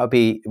computer. That would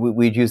be,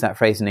 we'd use that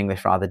phrase in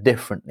English rather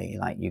differently.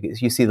 Like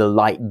you see the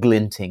light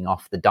glinting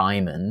off the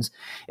diamonds.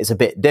 It's a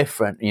bit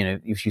different.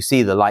 If you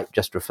see the light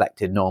just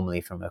reflected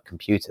normally from a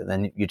computer,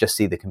 then you just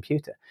see the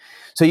computer.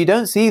 So you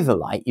don't see the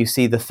light, you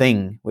see the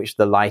thing which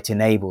the light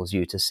enables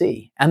you to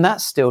see. And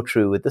that's still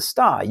true with the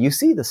star. You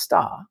see the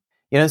star,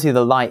 you don't see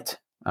the light.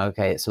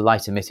 Okay, it's a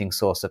light emitting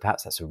source, so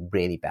perhaps that's a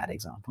really bad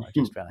example. I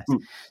just realized.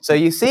 So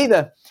you see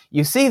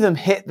them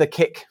hit the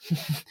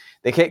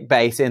kick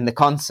bass in the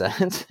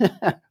concert,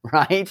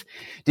 right?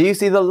 Do you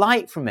see the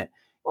light from it?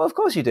 Well, of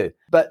course you do,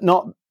 but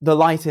not the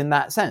light in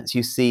that sense.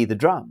 You see the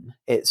drum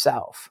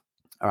itself,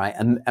 all right,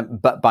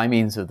 but by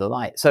means of the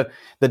light. So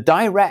the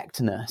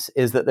directness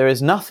is that there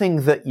is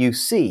nothing that you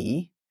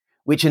see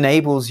which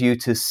enables you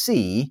to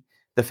see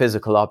the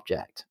physical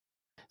object.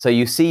 So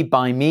you see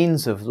by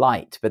means of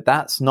light, but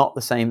that's not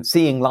the same.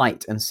 Seeing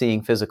light and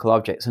seeing physical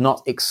objects are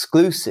not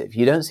exclusive.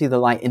 You don't see the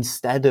light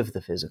instead of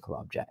the physical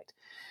object.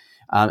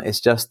 It's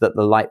just that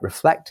the light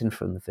reflecting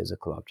from the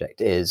physical object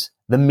is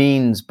the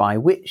means by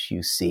which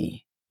you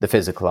see the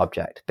physical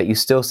object, but you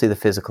still see the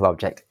physical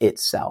object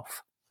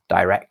itself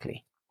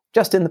directly,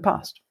 just in the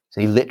past.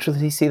 So you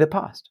literally see the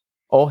past,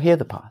 or hear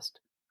the past,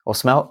 or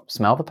smell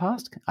the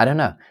past. I don't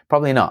know.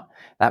 Probably not.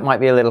 That might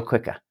be a little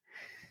quicker.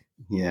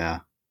 Yeah.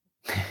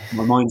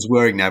 My mind's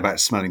worrying now about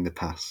smelling the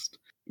past.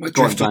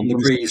 Drift on the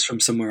breeze from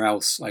somewhere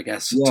else, I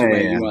guess, to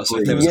where you are. So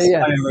if there was a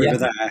fire over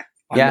there,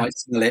 I might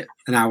smell it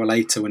an hour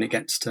later when it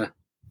gets to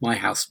my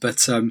house.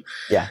 But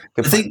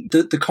I think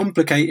that the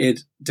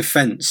complicated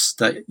defense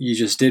that you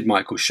just did,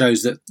 Michael,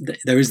 shows that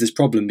there is this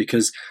problem,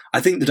 because I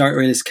think the direct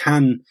realist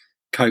can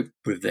cope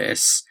with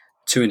this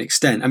to an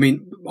extent. I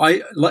mean,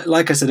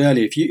 like I said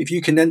earlier, if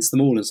you condense them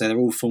all and say they're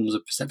all forms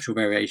of perceptual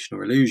variation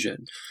or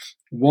illusion,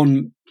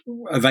 one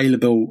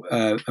available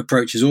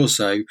approach is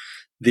also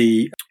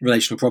the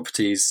relational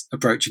properties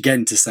approach,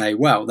 again, to say,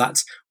 well,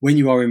 that's when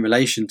you are in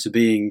relation to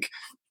being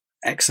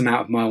X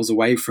amount of miles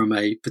away from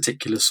a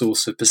particular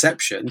source of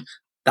perception,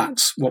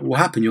 that's what will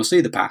happen. You'll see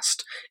the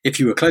past. If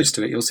you were close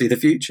to it, you'll see the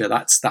future.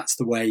 That's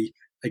the way,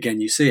 again,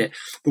 you see it.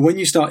 But when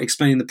you start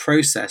explaining the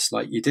process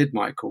like you did,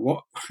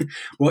 Michael,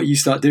 what you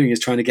start doing is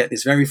trying to get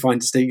this very fine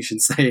distinction,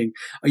 saying,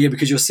 oh yeah,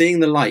 because you're seeing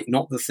the light,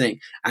 not the thing.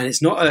 And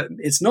it's not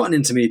an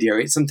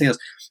intermediary, it's something else.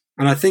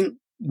 And I think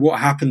what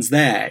happens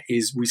there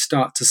is we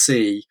start to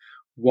see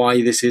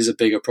why this is a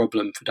bigger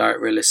problem for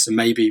direct realists. And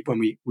maybe when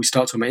we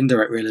start talking about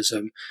indirect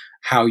realism,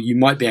 how you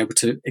might be able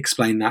to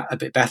explain that a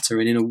bit better.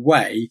 And in a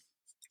way,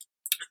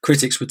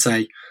 critics would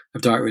say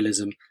of direct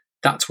realism,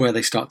 that's where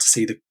they start to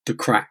see the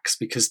cracks,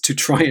 because to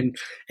try and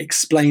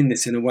explain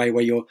this in a way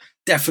where you're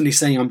definitely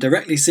saying, I'm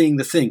directly seeing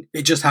the thing,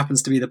 it just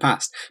happens to be the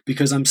past,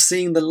 because I'm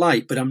seeing the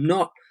light, but I'm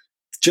not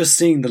just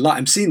seeing the light,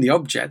 I'm seeing the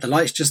object. The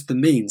light's just the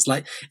means.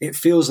 Like, it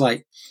feels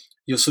like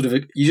you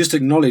just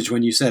acknowledge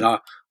when you said,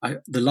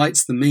 the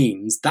light's the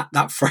means,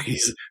 that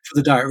phrase for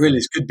the direct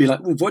realist could be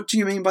like, well, what do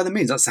you mean by the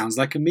means? That sounds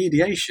like a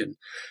mediation.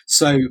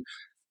 So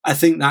I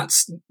think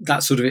that's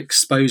sort of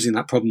exposing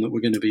that problem that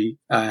we're going to be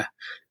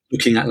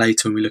looking at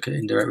later when we look at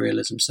indirect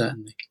realism,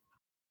 certainly.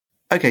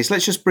 Okay, so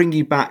let's just bring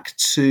you back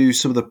to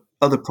some of the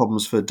other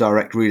problems for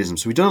direct realism.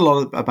 So we've done a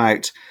lot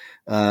about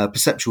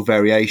perceptual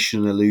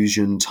variation,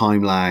 illusion,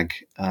 time lag.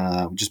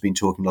 We've just been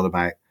talking a lot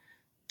about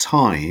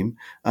time.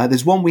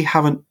 There's one we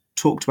haven't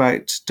talked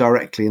about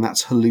directly, and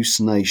that's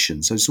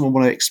hallucination. So does someone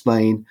want to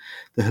explain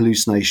the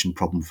hallucination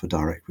problem for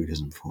direct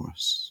realism for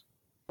us?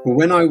 Well,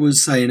 when I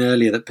was saying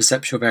earlier that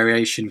perceptual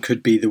variation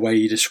could be the way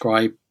you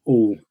describe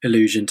all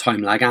illusion,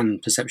 time lag,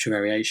 and perceptual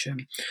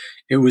variation,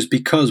 it was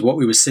because what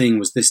we were seeing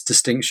was this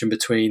distinction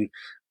between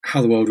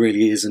how the world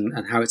really is and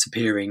how it's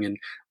appearing. And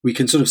we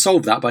can sort of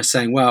solve that by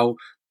saying, well,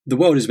 the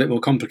world is a bit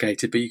more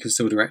complicated, but you can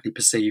still directly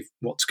perceive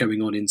what's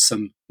going on in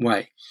some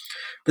way.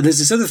 But there's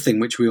this other thing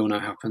which we all know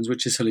happens,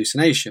 which is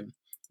hallucination,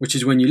 which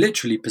is when you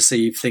literally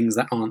perceive things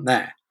that aren't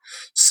there.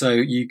 So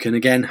you can,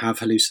 again, have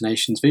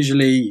hallucinations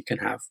visually, you can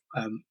have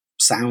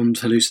sound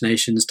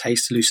hallucinations,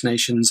 taste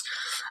hallucinations,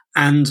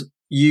 and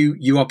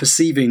you are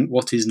perceiving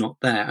what is not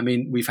there. I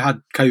mean, we've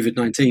had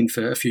COVID-19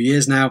 for a few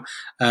years now.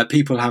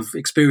 People have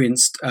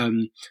experienced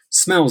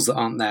smells that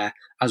aren't there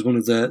as one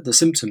of the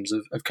symptoms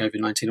of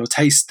COVID-19, or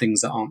taste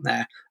things that aren't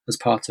there as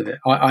part of it.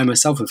 I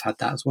myself have had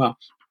that as well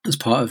as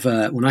part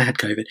of when I had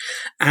COVID.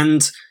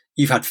 And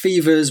you've had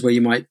fevers where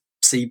you might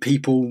see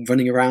people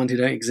running around who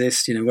don't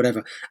exist,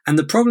 whatever. And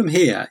the problem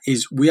here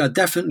is we are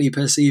definitely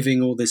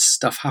perceiving all this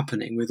stuff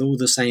happening with all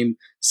the same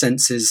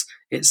senses,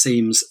 it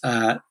seems,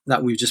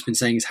 that we've just been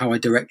saying is how I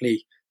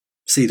directly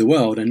see the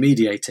world and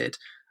mediate it.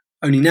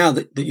 Only now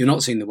that you're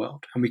not seeing the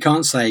world. And we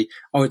can't say,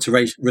 oh, it's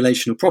a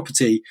relational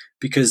property,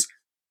 because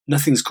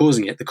nothing's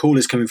causing it. The call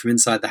is coming from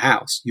inside the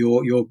house.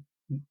 Your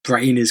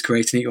brain is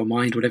creating it, your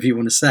mind, whatever you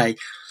want to say,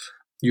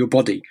 your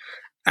body.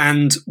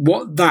 And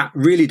what that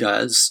really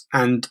does,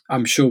 and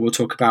I'm sure we'll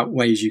talk about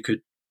ways you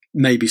could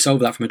maybe solve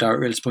that from a direct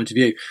realist point of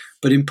view,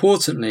 but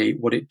importantly,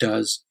 what it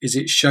does is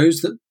it shows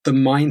that the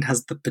mind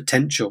has the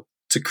potential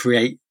to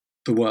create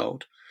the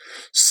world.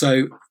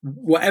 So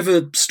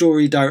whatever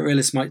story direct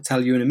realists might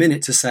tell you in a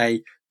minute to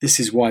say, this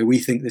is why we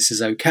think this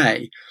is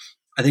okay,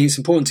 I think it's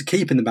important to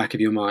keep in the back of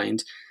your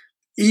mind,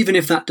 even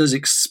if that does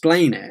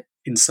explain it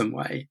in some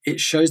way, it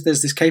shows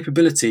there's this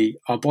capability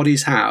our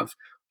bodies have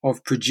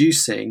of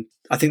producing,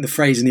 I think the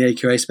phrase in the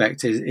AQA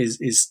spec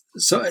is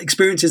so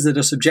experiences that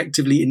are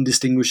subjectively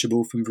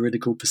indistinguishable from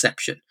veridical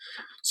perception.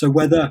 So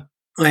whether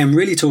I am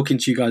really talking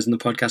to you guys on the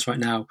podcast right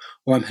now,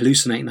 or I'm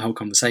hallucinating the whole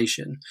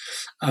conversation,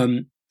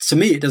 to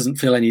me, it doesn't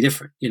feel any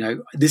different.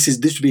 This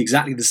would be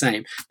exactly the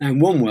same. Now, in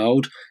one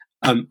world,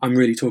 I'm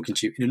really talking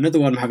to you. In another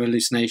one, I'm having a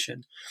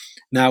hallucination.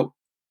 Now,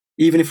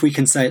 even if we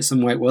can say it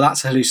some way, well,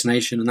 that's a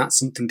hallucination and that's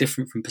something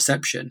different from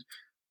perception,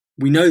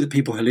 we know that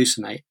people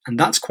hallucinate. And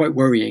that's quite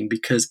worrying,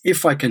 because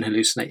if I can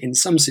hallucinate in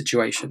some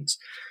situations,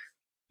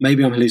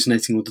 maybe I'm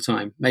hallucinating all the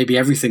time. Maybe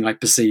everything I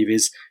perceive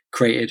is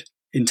created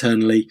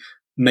internally.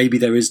 Maybe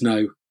there is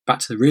no, back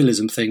to the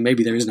realism thing,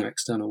 maybe there is no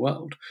external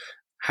world.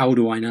 How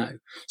do I know?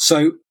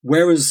 So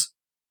whereas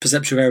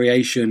perceptual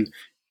variation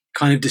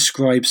kind of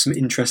describes some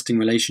interesting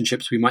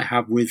relationships we might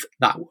have with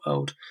that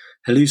world,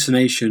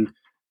 hallucination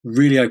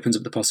really opens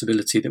up the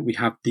possibility that we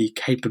have the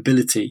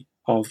capability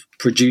of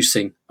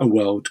producing a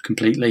world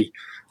completely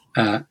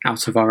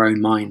out of our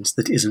own minds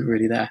that isn't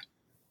really there.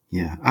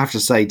 Yeah, I have to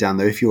say, Dan,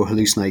 though, if you're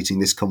hallucinating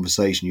this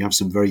conversation, you have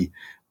some very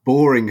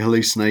boring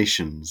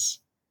hallucinations.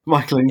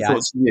 Michael, any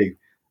thoughts from you?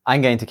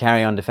 I'm going to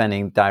carry on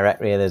defending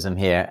direct realism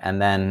here,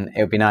 and then it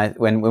would be nice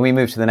when we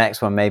move to the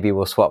next one. Maybe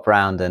we'll swap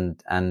around,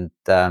 and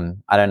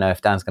I don't know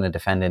if Dan's going to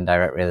defend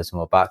indirect realism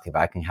or Barclay,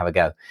 but I can have a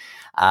go,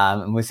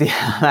 and we'll see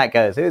how that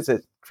goes.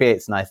 It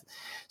creates nice.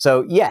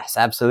 So yes,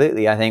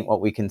 absolutely. I think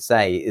what we can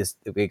say is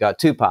that we got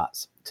two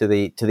parts to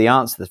the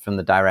answer from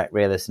the direct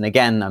realist, and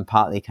again, I'm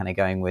partly kind of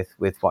going with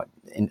what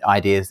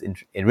ideas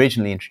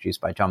originally introduced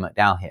by John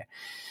McDowell here.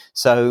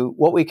 So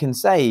what we can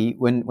say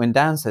when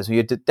Dan says, well,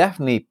 you're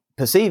definitely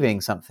perceiving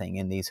something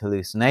in these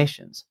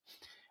hallucinations,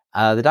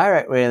 the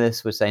direct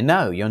realist would say,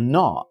 no, you're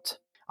not.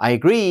 I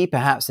agree,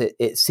 perhaps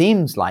it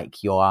seems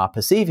like you are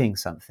perceiving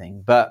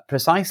something, but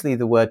precisely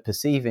the word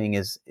perceiving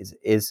is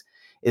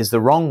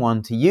the wrong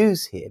one to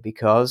use here,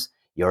 because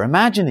you're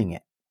imagining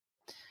it.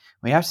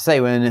 We have to say,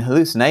 when in a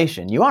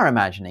hallucination, you are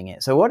imagining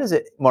it. So what is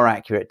it more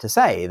accurate to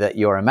say, that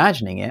you're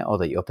imagining it or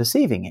that you're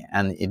perceiving it?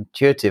 And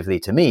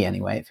intuitively, to me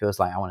anyway, it feels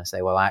like I want to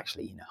say, well,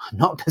 actually, I'm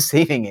not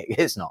perceiving it.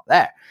 It's not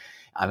there.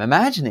 I'm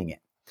imagining it.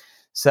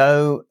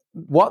 So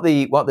what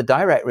the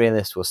direct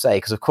realist will say,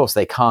 because of course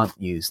they can't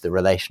use the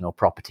relational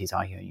properties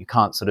argument. You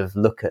can't sort of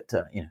look at,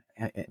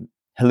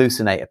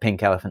 hallucinate a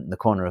pink elephant in the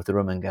corner of the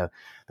room and go,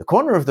 the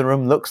corner of the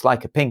room looks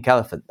like a pink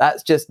elephant.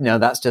 That's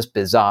just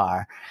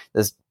bizarre.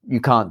 You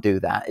can't do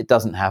that. It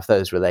doesn't have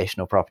those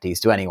relational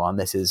properties to anyone.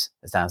 This is,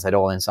 as Dan said,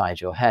 all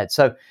inside your head.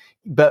 So,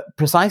 but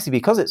precisely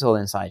because it's all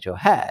inside your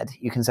head,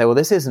 you can say, well,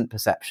 this isn't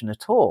perception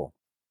at all.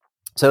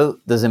 So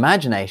there's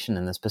imagination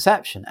and there's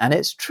perception. And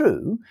it's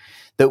true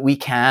that we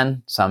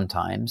can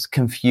sometimes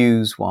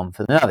confuse one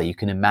for another. You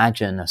can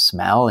imagine a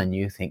smell and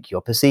you think you're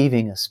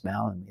perceiving a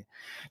smell. And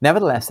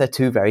nevertheless, they're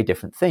two very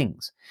different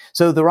things.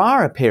 So there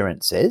are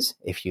appearances,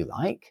 if you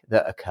like,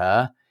 that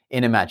occur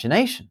in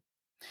imagination.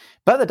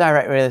 But the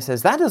direct realist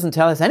says that doesn't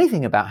tell us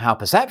anything about how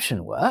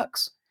perception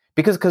works,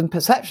 because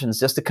perception is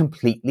just a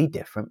completely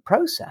different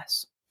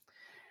process.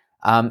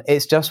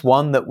 It's just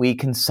one that we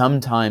can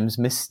sometimes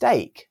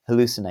mistake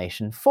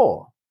hallucination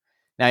for.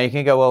 Now you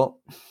can go,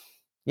 well,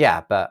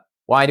 yeah, but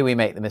why do we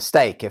make the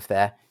mistake if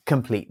they're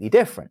completely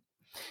different?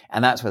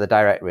 And that's where the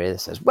direct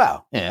realist says,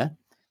 well, yeah,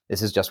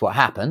 this is just what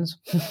happens,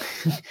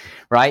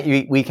 right?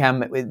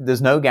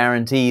 There's no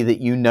guarantee that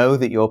you know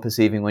that you're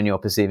perceiving when you're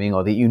perceiving,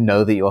 or that you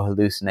know that you're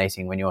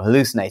hallucinating when you're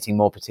hallucinating,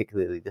 more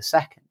particularly the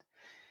second.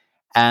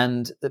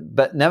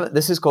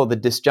 This is called the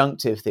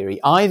disjunctive theory.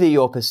 Either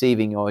you're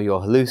perceiving or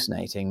you're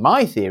hallucinating.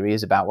 My theory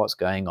is about what's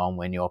going on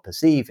when you're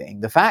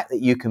perceiving. The fact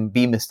that you can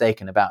be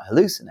mistaken about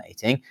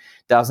hallucinating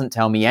doesn't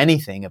tell me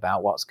anything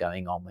about what's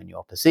going on when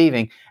you're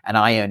perceiving, and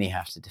I only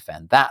have to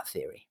defend that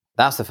theory.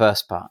 That's the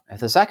first part.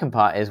 If the second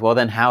part is, well,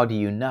 then how do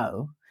you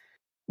know?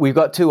 We've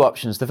got two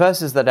options. The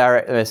first is the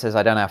direct realist says,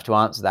 I don't have to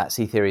answer that.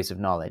 See Theories of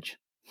Knowledge.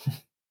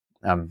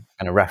 And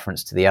a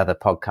reference to the other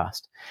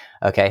podcast.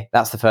 Okay,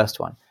 that's the first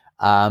one.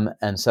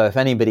 And so if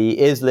anybody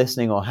is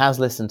listening or has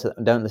listened to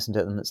them, don't listen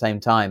to them at the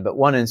same time, but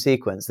one in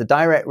sequence, the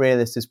direct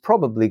realist is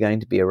probably going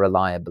to be a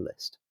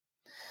reliabilist.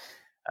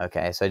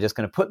 Okay, so just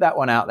going to put that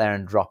one out there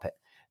and drop it.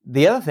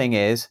 The other thing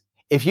is,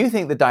 if you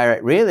think the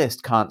direct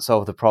realist can't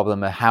solve the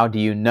problem of how do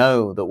you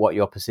know that what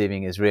you're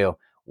perceiving is real,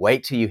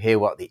 wait till you hear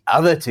what the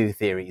other two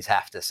theories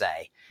have to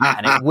say.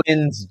 And it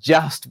wins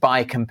just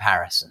by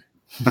comparison.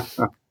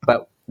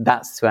 But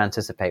that's to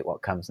anticipate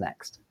what comes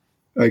next.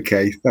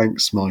 Okay,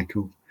 thanks,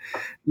 Michael.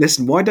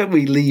 Listen, why don't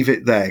we leave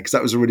it there? Because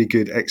that was a really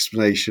good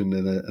explanation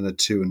and a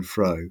to and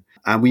fro.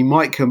 And we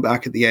might come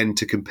back at the end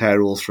to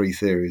compare all three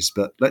theories.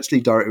 But let's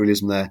leave direct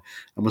realism there.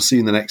 And we'll see you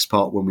in the next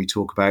part when we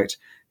talk about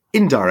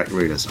indirect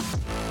realism.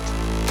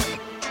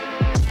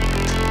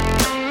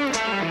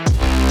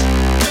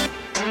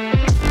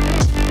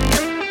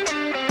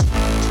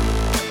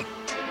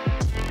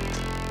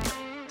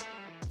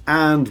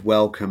 And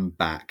welcome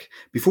back.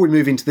 Before we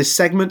move into this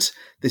segment,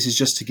 this is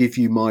just to give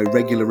you my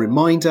regular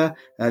reminder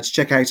to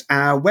check out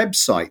our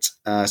website.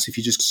 So if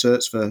you just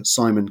search for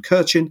Simon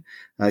Kirchin,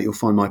 you'll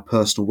find my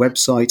personal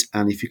website.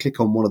 And if you click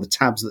on one of the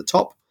tabs at the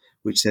top,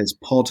 which says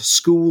Pod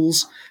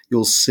Schools,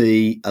 you'll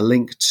see a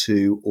link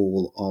to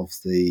all of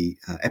the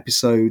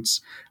episodes,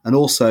 and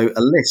also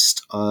a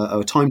list,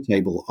 a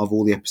timetable of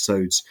all the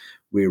episodes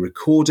we're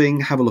recording.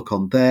 Have a look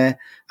on there.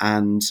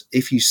 And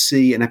if you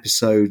see an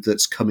episode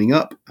that's coming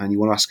up and you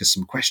want to ask us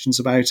some questions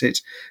about it,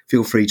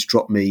 feel free to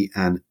drop me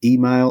an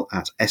email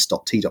at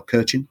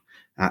s.t.kirchin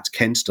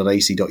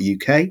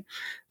kent.ac.uk.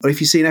 Or if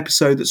you see an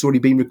episode that's already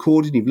been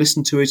recorded and you've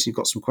listened to it and you've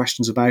got some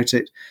questions about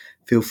it,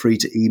 feel free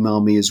to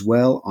email me as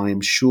well. I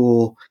am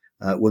sure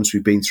once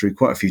we've been through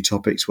quite a few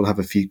topics, we'll have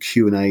a few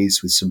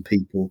Q&As with some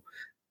people.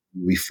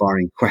 We'll be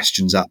firing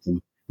questions at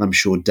them. I'm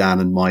sure Dan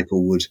and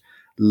Michael would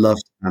love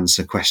to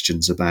answer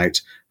questions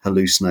about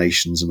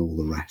hallucinations and all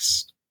the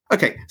rest.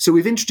 Okay, so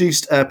we've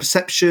introduced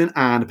perception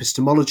and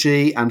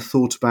epistemology and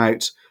thought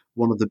about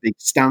one of the big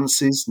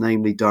stances,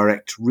 namely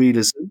direct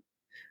realism.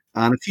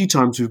 And a few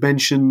times we've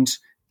mentioned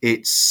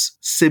its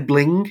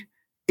sibling,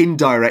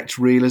 indirect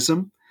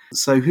realism.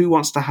 So who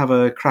wants to have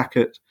a crack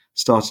at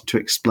starting to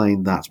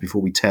explain that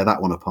before we tear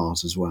that one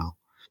apart as well?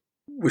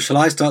 Well, shall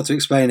I start to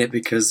explain it,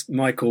 because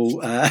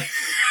Michael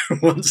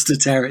wants to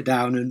tear it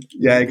down? And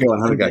yeah, go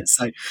on, have a go.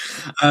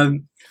 So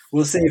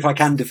we'll see if I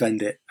can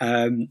defend it.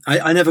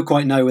 I never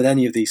quite know with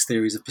any of these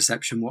theories of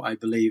perception what I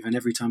believe, and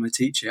every time I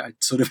teach it, I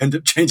sort of end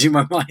up changing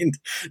my mind,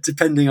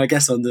 depending, I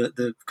guess, on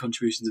the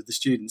contributions of the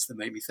students that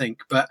make me think.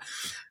 But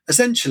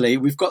essentially,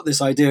 we've got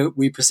this idea,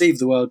 we perceive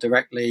the world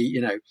directly,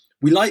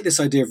 we like this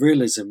idea of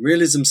realism.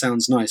 Realism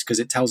sounds nice because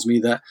it tells me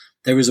that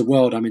there is a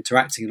world I'm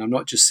interacting in. I'm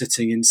not just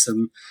sitting in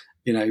some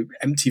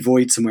empty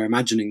void somewhere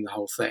imagining the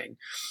whole thing.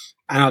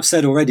 And I've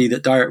said already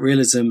that direct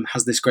realism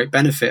has this great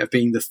benefit of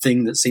being the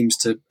thing that seems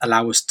to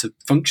allow us to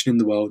function in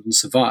the world and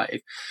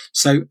survive.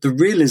 So the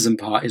realism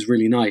part is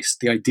really nice.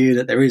 The idea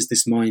that there is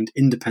this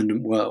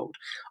mind-independent world.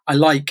 I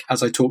like,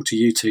 as I talk to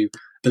you two,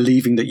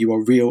 believing that you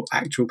are real,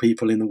 actual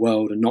people in the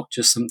world and not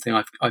just something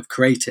I've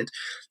created.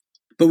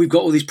 But we've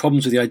got all these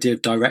problems with the idea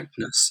of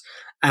directness.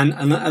 And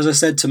as I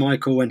said to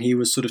Michael when he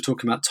was sort of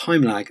talking about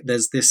time lag,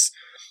 there's this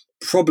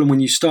problem when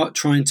you start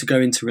trying to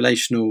go into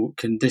relational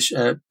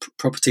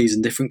properties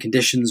and different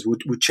conditions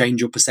would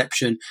change your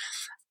perception.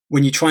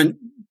 When you try and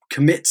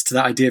commit to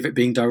that idea of it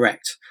being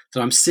direct,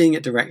 that I'm seeing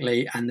it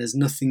directly and there's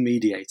nothing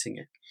mediating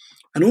it.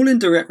 And all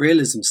indirect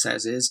realism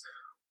says is,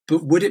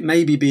 but would it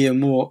maybe be a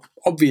more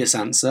obvious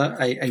answer,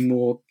 a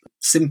more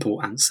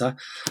simple answer,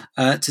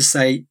 to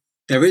say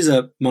there is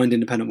a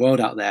mind-independent world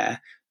out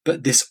there,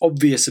 but this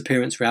obvious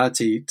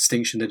appearance-reality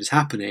distinction that is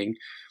happening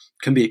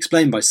can be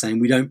explained by saying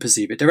we don't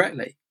perceive it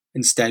directly.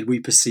 Instead, we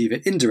perceive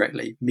it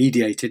indirectly,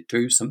 mediated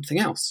through something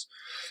else.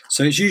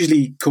 So it's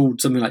usually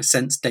called something like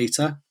sense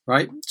data,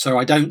 right? So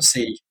I don't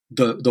see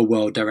the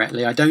world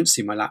directly. I don't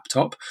see my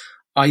laptop.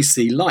 I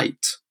see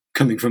light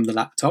coming from the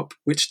laptop,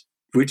 which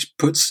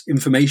puts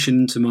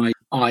information into my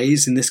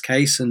eyes in this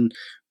case and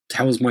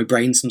tells my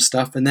brain some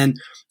stuff. And then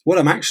what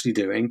I'm actually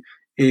doing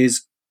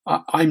is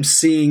I'm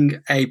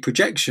seeing a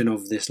projection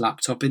of this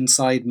laptop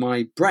inside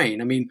my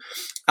brain. I mean,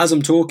 as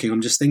I'm talking,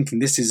 I'm just thinking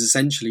this is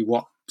essentially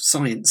what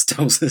science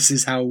tells us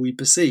is how we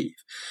perceive.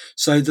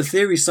 So the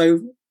theory,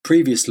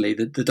 previously,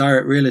 the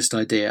direct realist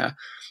idea,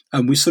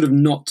 we sort of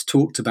not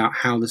talked about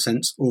how the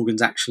sense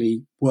organs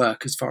actually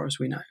work as far as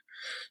we know.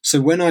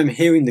 So when I'm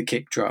hearing the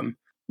kick drum,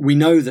 we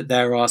know that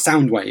there are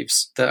sound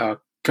waves that are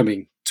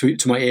coming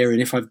to my ear,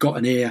 and if I've got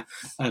an ear,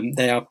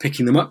 they are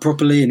picking them up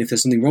properly, and if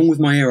there's something wrong with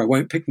my ear, I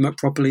won't pick them up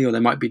properly, or they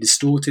might be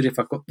distorted if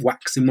I've got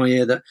wax in my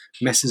ear that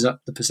messes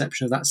up the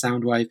perception of that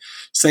sound wave.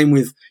 Same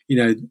with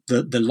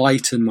the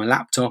light and my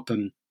laptop,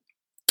 and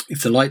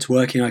if the light's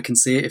working, I can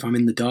see it. If I'm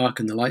in the dark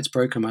and the light's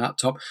broken on my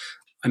laptop,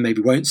 I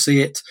maybe won't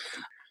see it.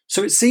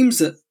 So it seems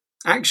that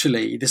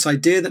actually this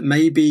idea that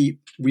maybe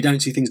we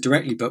don't see things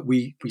directly, but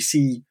we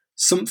see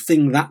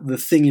something that the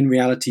thing in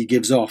reality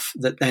gives off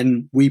that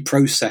then we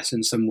process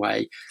in some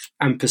way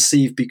and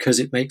perceive because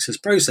it makes us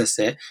process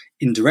it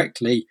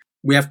indirectly.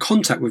 We have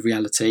contact with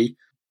reality,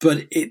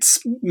 but it's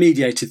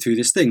mediated through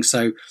this thing.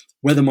 So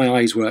whether my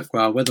eyes work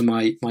well, whether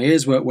my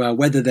ears work well,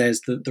 whether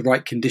there's the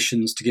right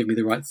conditions to give me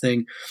the right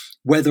thing,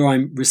 whether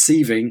I'm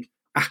receiving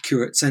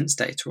accurate sense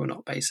data or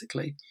not,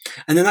 basically.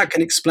 And then that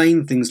can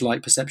explain things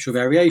like perceptual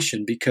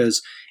variation,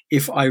 because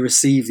if I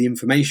receive the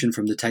information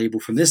from the table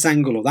from this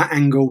angle or that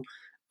angle,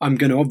 I'm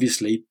going to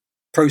obviously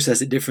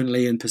process it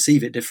differently and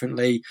perceive it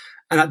differently.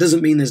 And that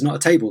doesn't mean there's not a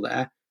table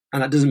there.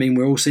 And that doesn't mean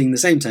we're all seeing the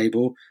same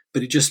table,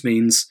 but it just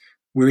means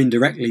we're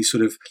indirectly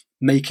sort of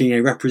making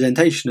a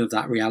representation of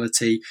that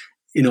reality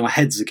in our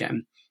heads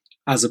again,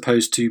 as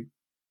opposed to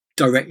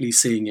directly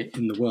seeing it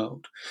in the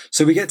world.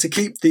 So we get to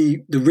keep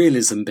the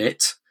realism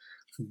bit,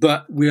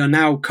 but we are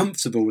now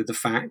comfortable with the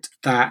fact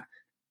that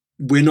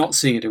we're not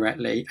seeing it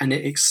directly, and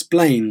it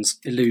explains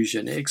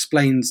illusion, it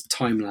explains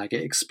time lag,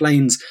 it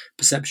explains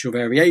perceptual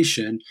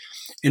variation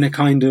in a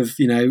kind of,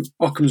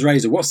 Occam's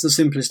razor. What's the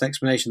simplest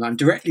explanation? That I'm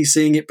directly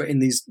seeing it, but in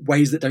these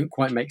ways that don't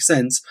quite make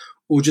sense,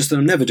 or just that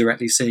I'm never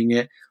directly seeing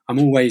it. I'm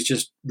always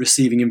just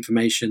receiving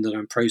information that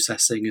I'm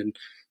processing and,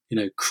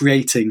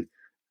 creating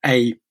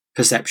a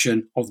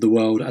perception of the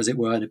world, as it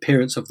were, an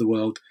appearance of the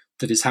world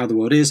that is how the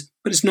world is,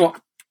 but it's not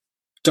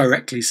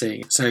directly seeing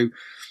it. So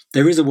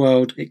there is a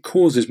world, it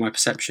causes my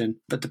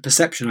perception, but the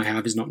perception I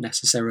have is not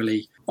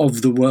necessarily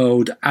of the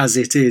world as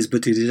it is,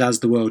 but it is as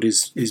the world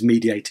is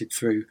mediated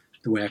through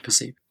the way I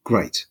perceive.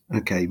 Great.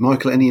 Okay,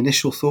 Michael, any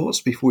initial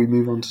thoughts before we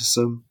move on to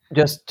some?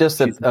 Just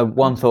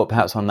one thought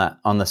perhaps on that,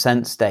 on the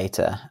sense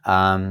data.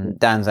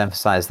 Dan's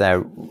emphasized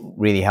there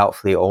really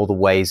helpfully all the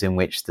ways in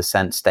which the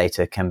sense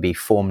data can be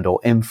formed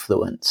or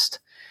influenced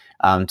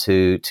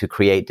to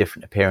create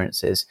different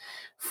appearances.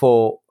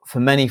 For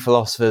many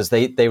philosophers,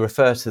 they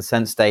refer to the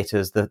sense data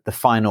as the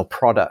final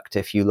product,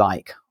 if you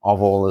like,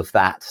 of all of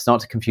that. It's not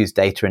to confuse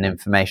data and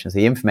information. So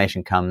the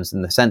information comes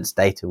and the sense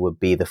data would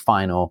be the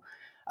final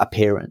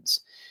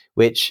appearance,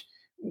 which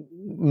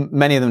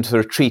many of them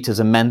sort of treat as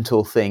a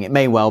mental thing. It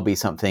may well be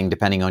something,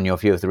 depending on your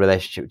view of the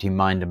relationship between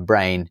mind and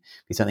brain,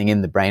 be something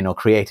in the brain or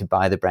created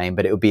by the brain,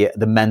 but it would be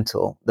the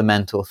mental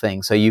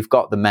thing. So you've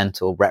got the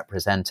mental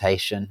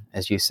representation,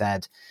 as you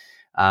said,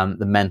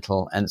 the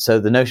mental. And so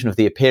the notion of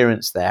the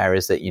appearance there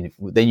is that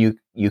then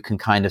you can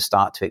kind of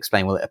start to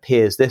explain, well, it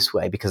appears this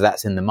way because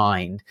that's in the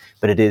mind,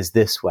 but it is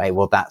this way.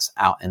 Well, that's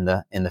out in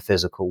the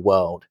physical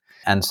world.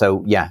 And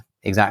so, yeah,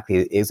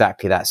 exactly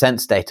that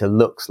sense data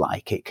looks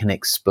like it can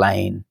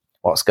explain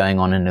what's going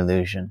on in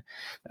illusion,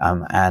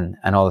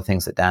 and all the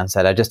things that Dan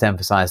said. I just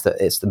emphasize that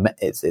it's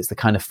the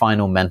kind of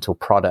final mental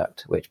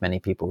product which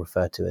many people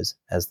refer to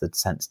as the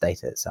sense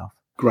data itself.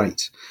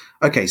 Great.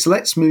 Okay, so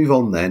let's move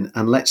on then,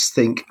 and let's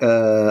think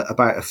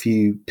about a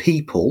few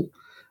people.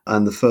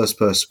 And the first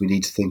person we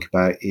need to think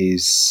about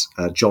is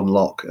John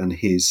Locke and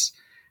his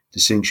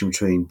distinction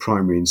between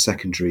primary and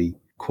secondary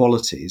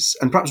qualities.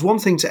 And perhaps one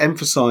thing to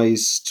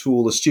emphasize to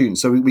all the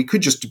students, so we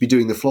could just be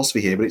doing the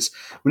philosophy here, but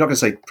we're not going to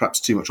say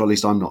perhaps too much, or at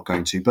least I'm not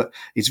going to, but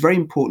it's very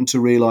important to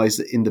realize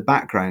that in the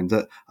background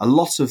that a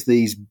lot of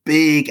these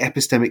big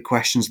epistemic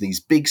questions, these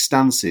big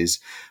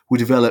stances were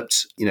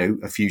developed,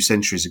 a few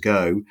centuries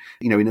ago,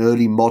 in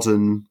early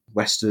modern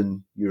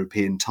Western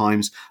European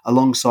times,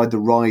 alongside the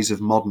rise of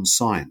modern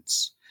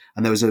science.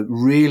 And there was a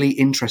really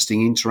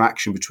interesting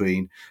interaction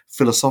between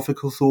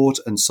philosophical thought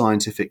and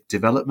scientific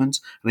development.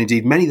 And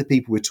indeed, many of the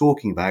people we're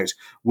talking about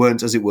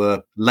weren't, as it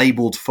were,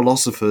 labelled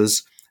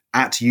philosophers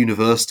at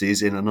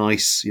universities in a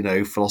nice,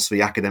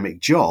 philosophy academic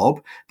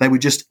job. They were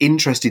just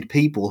interested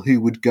people who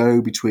would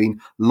go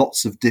between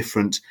lots of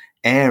different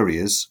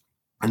areas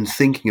and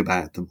thinking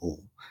about them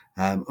all.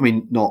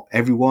 Not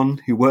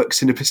everyone who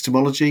works in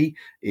epistemology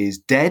is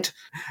dead.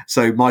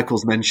 So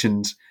Michael's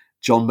mentioned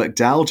John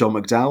McDowell. John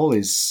McDowell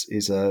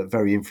is a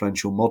very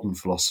influential modern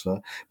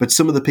philosopher, but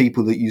some of the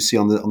people that you see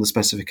on the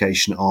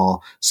specification are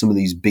some of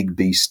these big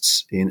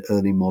beasts in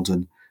early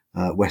modern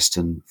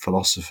Western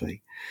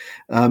philosophy.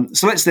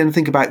 So let's then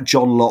think about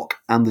John Locke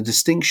and the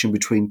distinction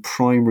between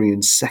primary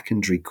and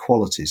secondary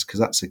qualities,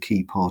 because that's a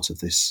key part of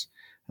this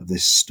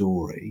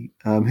story.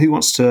 Who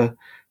wants to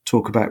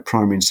talk about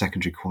primary and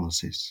secondary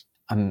qualities?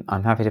 I'm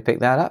happy to pick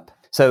that up.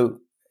 So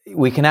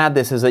we can add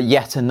this as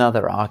yet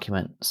another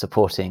argument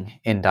supporting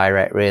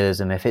indirect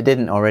realism if it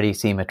didn't already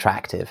seem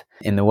attractive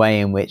in the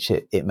way in which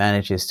it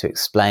manages to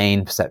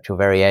explain perceptual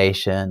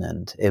variation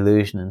and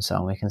illusion and so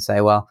on. We can say,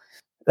 well,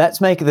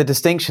 let's make the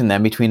distinction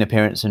then between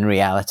appearance and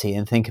reality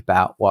and think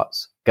about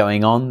what's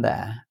going on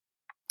there.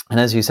 And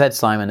as you said,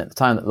 Simon, at the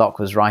time that Locke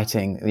was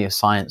writing,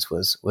 science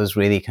was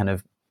really kind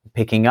of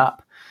picking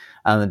up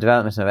and the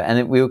development of it.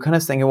 And we were kind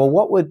of thinking, well,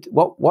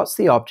 what's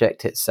the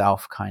object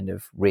itself kind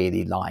of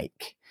really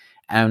like?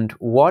 And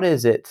what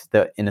is it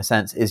that, in a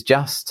sense, is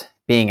just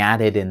being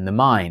added in the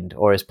mind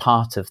or is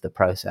part of the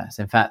process?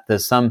 In fact,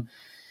 there's some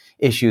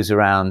issues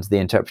around the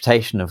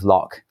interpretation of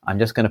Locke. I'm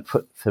just going to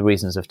put, for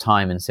reasons of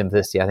time and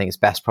simplicity, I think it's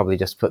best probably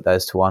just put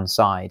those to one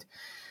side.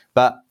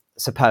 But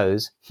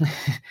suppose,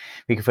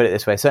 we could put it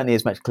this way, certainly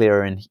it's much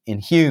clearer in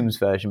Hume's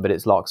version, but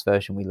it's Locke's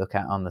version we look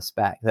at on the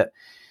spec, that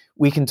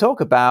we can talk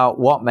about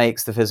what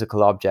makes the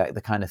physical object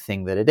the kind of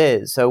thing that it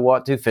is. So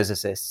what do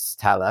physicists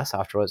tell us?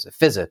 After all, it's a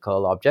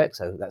physical object,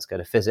 so let's go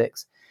to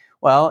physics.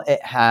 Well,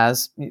 it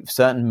has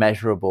certain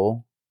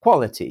measurable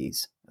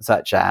qualities,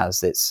 such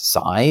as its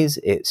size,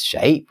 its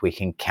shape. We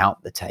can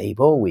count the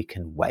table, we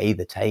can weigh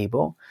the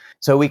table.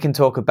 So we can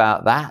talk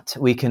about that.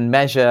 We can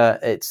measure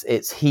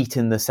its heat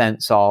in the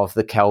sense of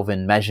the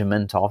Kelvin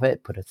measurement of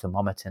it, put a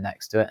thermometer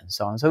next to it and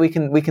so on. So we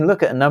can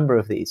look at a number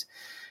of these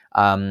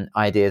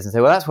ideas and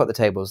say, well, that's what the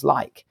table's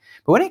like.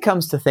 But when it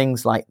comes to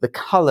things like the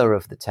color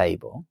of the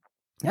table,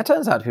 that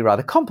turns out to be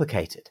rather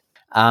complicated.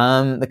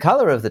 The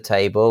color of the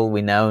table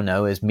we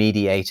know is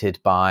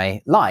mediated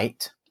by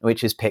light,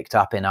 which is picked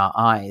up in our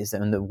eyes,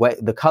 and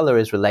the color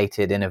is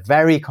related in a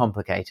very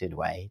complicated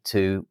way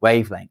to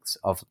wavelengths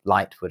of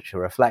light which are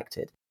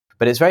reflected.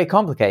 But it's very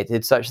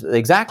complicated such that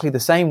exactly the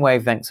same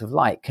wavelengths of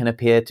light can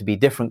appear to be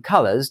different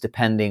colors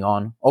depending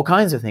on all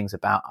kinds of things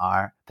about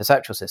our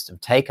perceptual system.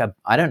 Take a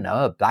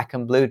black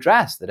and blue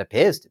dress that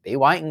appears to be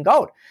white and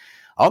gold.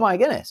 Oh my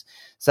goodness.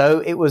 So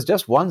it was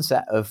just one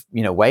set of,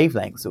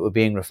 wavelengths that were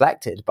being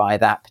reflected by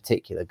that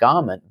particular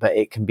garment, but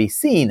it can be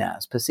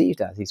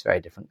perceived as these very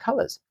different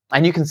colors.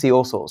 And you can see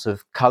all sorts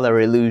of color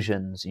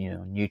illusions,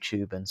 on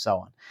YouTube and so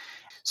on.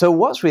 So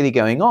what's really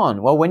going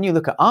on? Well, when you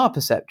look at our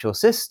perceptual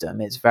system,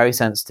 it's very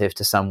sensitive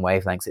to some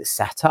wavelengths. It's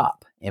set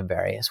up in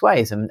various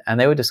ways. And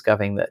they were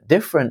discovering that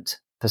different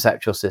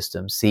perceptual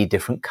systems see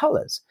different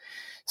colors.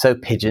 So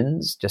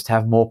pigeons just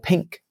have more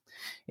pink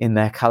in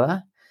their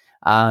color.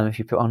 If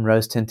you put on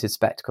rose-tinted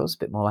spectacles, a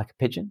bit more like a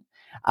pigeon.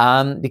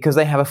 Because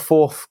they have a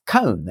fourth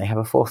cone. They have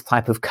a fourth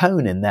type of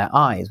cone in their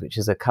eyes, which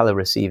is a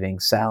color-receiving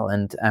cell.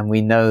 And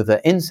we know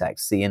that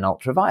insects see in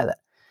ultraviolet.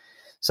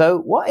 So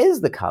what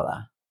is the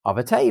color of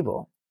a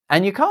table?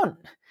 And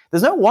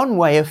there's no one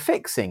way of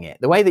fixing it.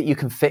 The way that you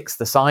can fix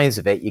the size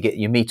of it, you get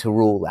your meter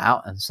rule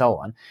out and so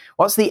on.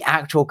 What's the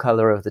actual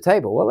color of the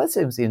table? Well, it's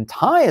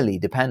entirely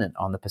dependent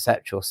on the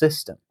perceptual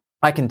system.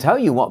 I can tell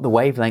you what the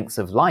wavelengths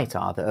of light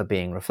are that are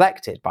being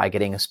reflected by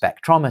getting a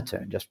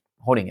spectrometer and just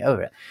holding it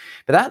over it.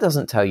 But that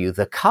doesn't tell you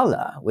the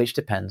color, which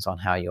depends on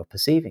how you're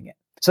perceiving it.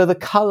 So the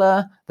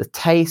color, the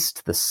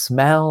taste, the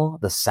smell,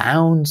 the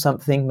sound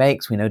something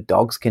makes. We know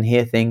dogs can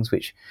hear things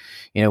which,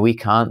 we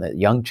can't, that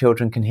young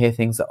children can hear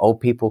things that old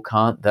people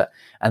can't,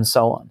 and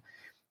so on.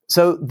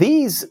 So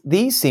these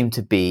seem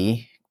to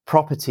be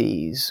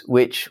properties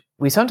which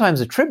we sometimes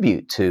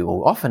attribute to,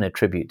 or often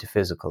attribute to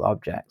physical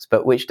objects,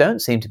 but which don't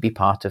seem to be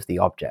part of the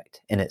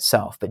object in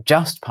itself, but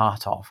just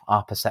part of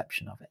our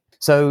perception of it.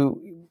 So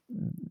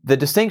the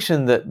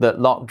distinction that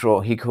Locke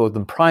drew, he called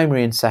them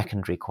primary and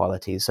secondary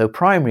qualities. So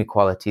primary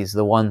qualities are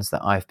the ones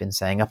that I've been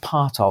saying are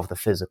part of the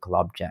physical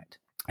object.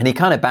 And he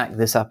kind of backed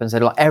this up and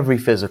said, well, every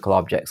physical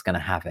object's going to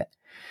have it.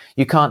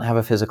 You can't have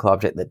a physical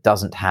object that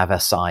doesn't have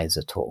a size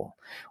at all,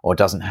 or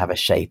doesn't have a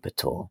shape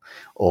at all,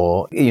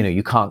 or,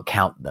 you can't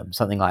count them,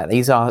 something like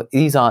that.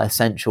 These are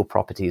essential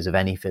properties of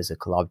any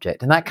physical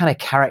object. And that kind of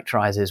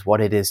characterizes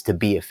what it is to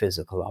be a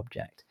physical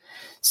object.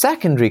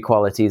 Secondary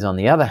qualities, on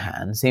the other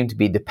hand, seem to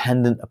be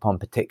dependent upon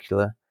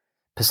particular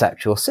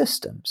perceptual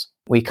systems.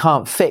 We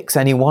can't fix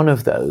any one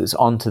of those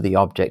onto the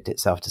object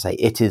itself to say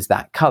it is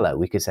that color.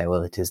 We could say,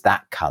 well, it is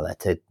that color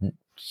to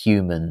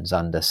humans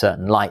under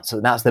certain light. So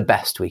that's the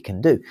best we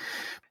can do.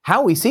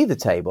 How we see the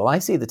table, I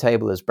see the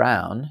table as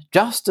brown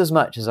just as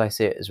much as I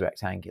see it as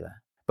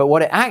rectangular. But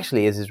what it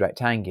actually is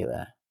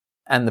rectangular.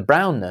 And the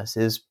brownness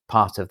is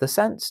part of the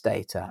sense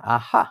data.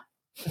 Aha.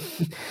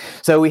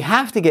 So we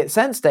have to get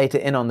sense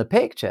data in on the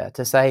picture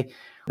to say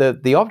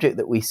the object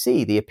that we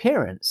see, the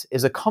appearance,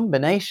 is a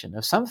combination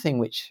of something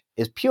which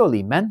is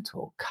purely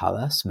mental,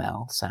 color,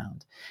 smell,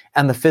 sound,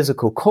 and the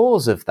physical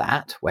cause of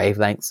that,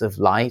 wavelengths of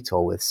light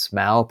or with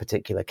smell,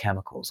 particular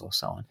chemicals or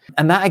so on.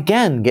 And that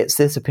again gets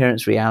this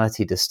appearance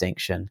reality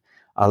distinction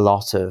a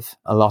lot of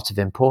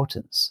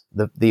importance.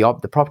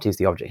 The properties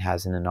the object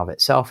has in and of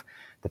itself,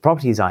 the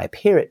properties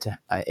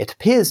it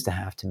appears to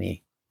have to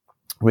me,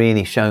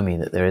 really show me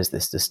that there is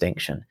this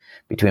distinction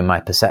between my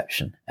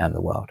perception and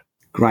the world.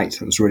 Great.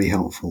 That was really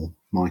helpful,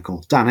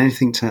 Michael. Dan,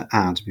 anything to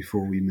add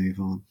before we move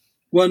on?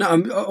 Well,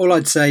 no, all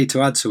I'd say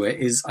to add to it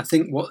is I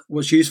think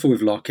what's useful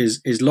with Locke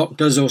is Locke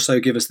does also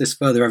give us this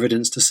further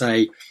evidence to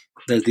say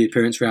there's the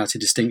appearance reality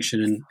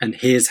distinction and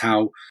here's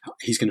how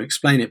he's going to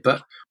explain it.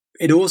 But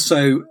it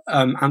also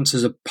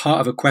answers a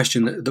part of a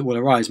question that will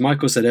arise.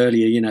 Michael said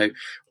earlier,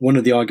 one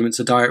of the arguments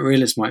a direct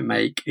realist might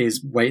make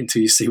is wait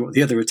until you see what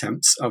the other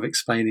attempts of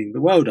explaining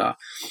the world are.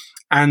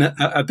 And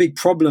a big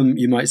problem,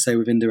 you might say,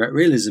 with indirect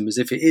realism is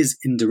if it is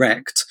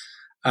indirect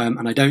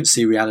and I don't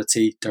see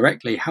reality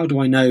directly, how do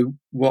I know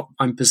what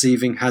I'm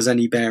perceiving has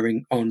any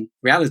bearing on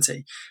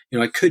reality?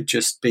 I could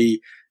just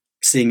be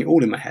seeing it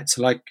all in my head.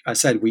 So like I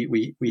said,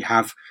 we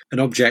have an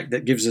object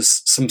that gives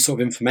us some sort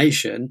of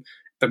information,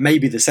 but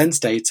maybe the sense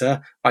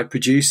data I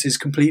produce is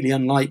completely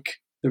unlike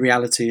the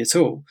reality at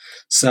all.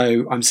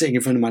 So I'm sitting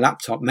in front of my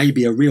laptop,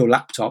 maybe a real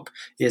laptop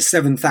is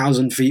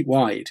 7,000 feet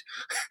wide.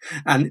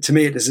 And to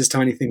me, it is this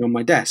tiny thing on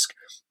my desk.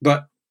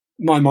 But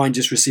my mind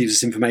just receives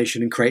this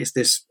information and creates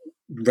this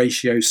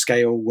ratio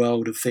scale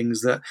world of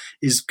things that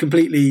is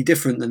completely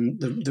different than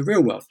the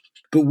real world.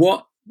 But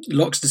what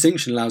Locke's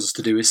distinction allows us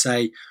to do is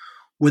say,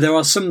 well, there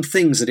are some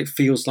things that it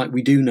feels like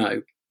we do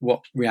know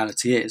what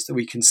reality is, that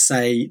we can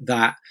say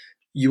that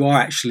you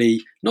are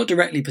actually not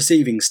directly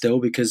perceiving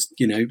still because,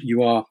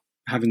 you are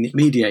having it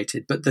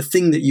mediated, but the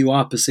thing that you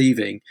are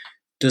perceiving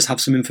does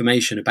have some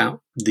information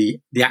about the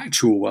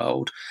actual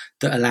world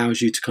that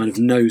allows you to kind of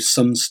know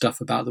some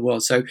stuff about the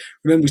world. So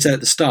remember we said at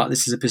the start,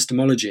 this is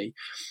epistemology.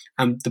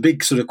 And the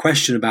big sort of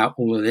question about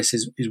all of this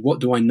is what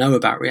do I know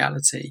about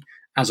reality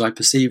as I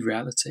perceive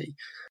reality?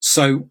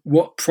 So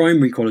what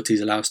primary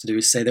qualities allow us to do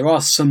is say there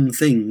are some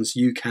things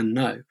you can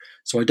know.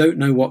 So I don't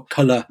know what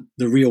colour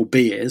the real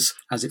bee is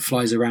as it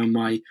flies around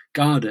my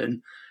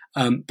garden,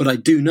 but I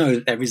do know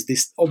that there is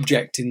this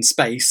object in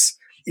space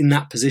in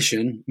that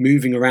position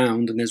moving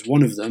around, and there's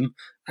one of them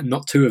and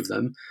not two of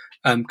them,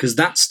 because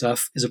that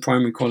stuff is a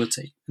primary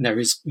quality. And there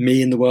is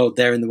me in the world,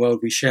 there in the world,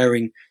 we're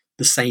sharing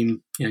the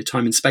same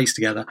time and space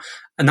together.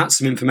 And that's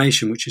some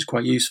information which is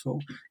quite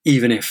useful,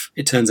 even if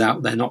it turns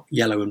out they're not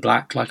yellow and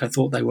black like I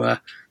thought they were.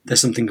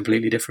 There's something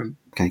completely different.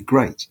 Okay,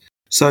 great.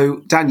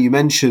 So, Dan, you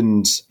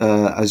mentioned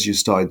as you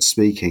started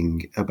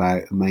speaking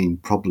about a main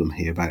problem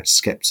here about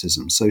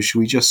skepticism. So should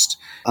we just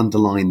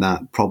underline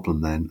that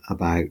problem then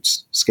about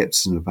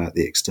skepticism about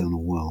the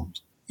external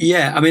world?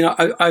 Yeah, I mean,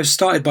 I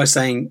started by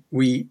saying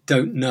we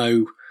don't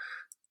know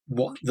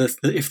what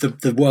if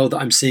the world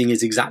that I'm seeing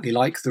is exactly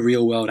like the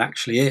real world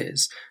actually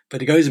is.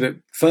 But it goes a bit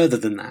further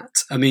than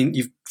that. I mean,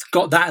 you've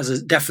got that as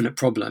a definite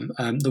problem.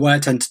 The way I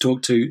tend to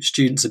talk to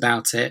students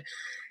about it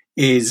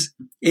is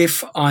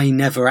if I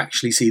never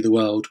actually see the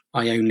world,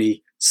 I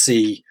only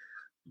see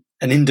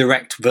an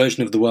indirect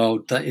version of the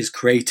world that is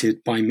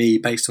created by me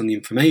based on the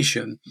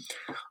information,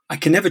 I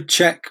can never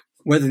check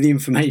whether the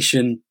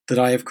information that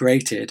I have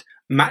created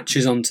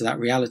matches onto that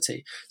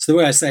reality. So the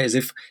way I say is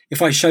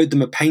if I showed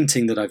them a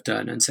painting that I've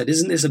done and said,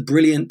 isn't this a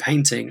brilliant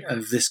painting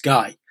of this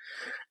guy?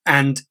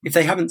 And if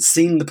they haven't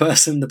seen the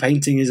person the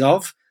painting is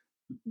of,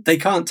 they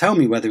can't tell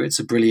me whether it's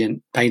a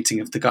brilliant painting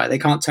of the guy. They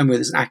can't tell me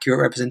whether it's an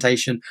accurate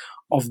representation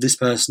of this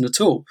person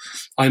at all.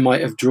 I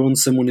might have drawn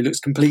someone who looks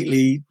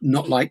completely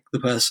not like the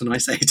person I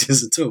say it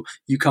is at all.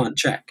 You can't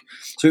check.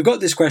 So we've got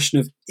this question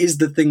of, is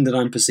the thing that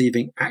I'm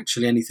perceiving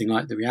actually anything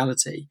like the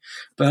reality?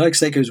 But like I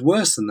say, it goes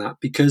worse than that,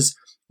 because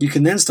you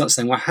can then start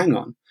saying, well, hang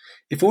on.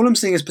 If all I'm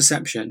seeing is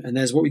perception, and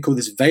there's what we call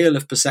this veil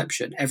of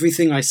perception,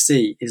 everything I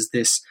see is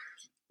this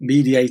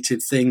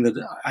mediated thing that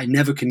I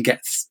never can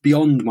get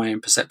beyond my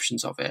own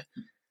perceptions of it.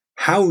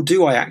 How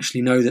do I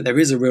actually know that there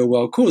is a real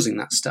world causing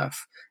that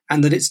stuff,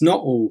 and that it's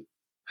not all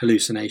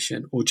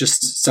hallucination or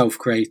just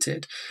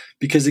self-created?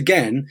 Because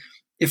again,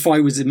 if I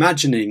was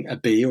imagining a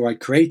bee or I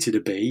created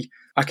a bee,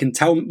 I can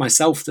tell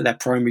myself that they're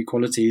primary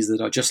qualities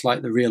that are just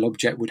like the real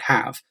object would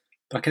have,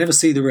 but I can never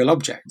see the real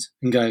object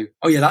and go,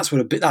 oh yeah, that's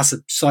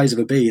the size of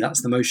a bee,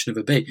 that's the motion of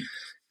a bee,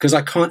 because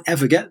I can't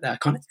ever get there. I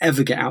can't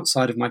ever get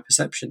outside of my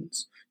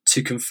perceptions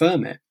to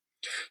confirm it.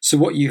 So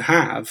what you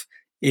have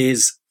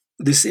is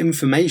this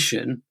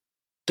information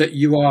that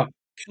you are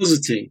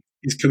positing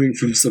is coming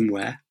from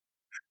somewhere,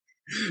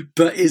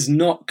 but is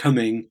not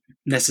coming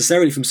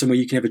necessarily from somewhere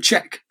you can ever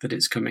check that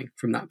it's coming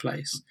from that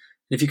place.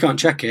 And if you can't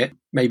check it,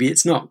 maybe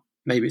it's not.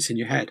 Maybe it's in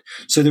your head.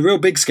 So the real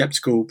big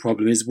skeptical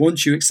problem is,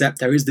 once you accept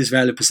there is this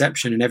veil of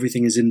perception and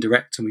everything is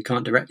indirect and we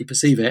can't directly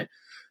perceive it,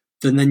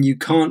 then you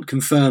can't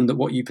confirm that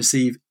what you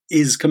perceive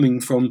is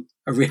coming from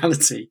a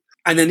reality.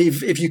 And then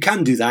if you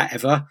can do that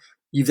ever,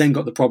 you've then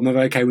got the problem of,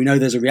 okay, we know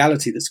there's a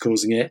reality that's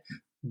causing it,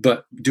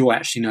 but do I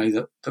actually know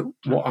that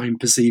what I'm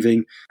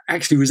perceiving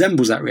actually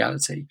resembles that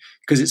reality?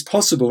 Because it's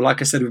possible,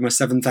 like I said, with my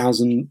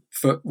 7,000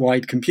 foot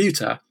wide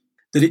computer,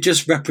 that it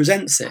just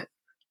represents it,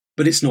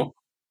 but it's not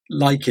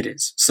like it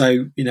is.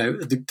 So,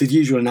 the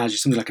usual analogy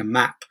is something like a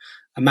map.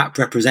 A map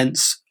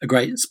represents a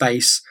great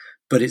space,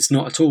 but it's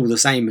not at all the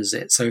same as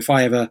it. So if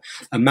I have a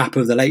map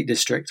of the Lake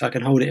District, I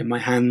can hold it in my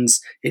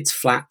hands, it's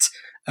flat.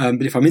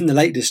 But if I'm in the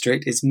Lake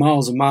District, it's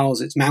miles and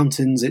miles, it's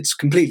mountains, it's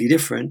completely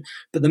different.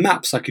 But the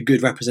map's like a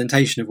good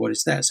representation of what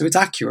is there. So it's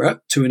accurate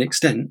to an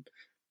extent,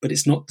 but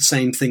it's not the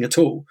same thing at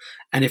all.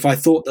 And if I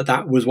thought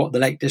that was what the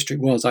Lake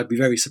District was, I'd be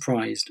very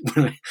surprised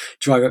when I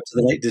drive up to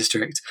the Lake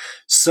District.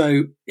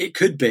 So it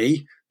could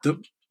be that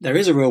there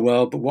is a real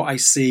world, but what I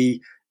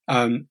see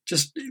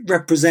just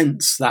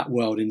represents that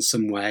world in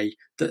some way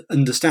that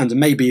understands. And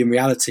maybe in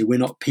reality, we're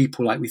not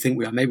people like we think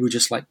we are. Maybe we're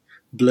just like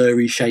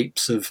blurry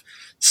shapes of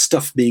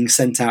stuff being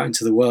sent out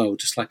into the world,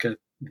 just like a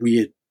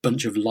weird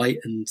bunch of light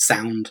and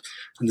sound,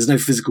 and there's no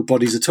physical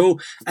bodies at all.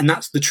 And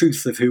that's the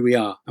truth of who we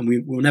are, and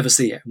we'll never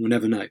see it and we'll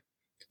never know.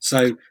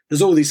 So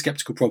there's all these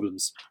skeptical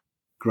problems.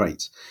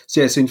 Great.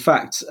 So in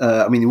fact,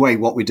 the way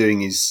what we're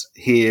doing is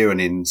here,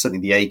 and in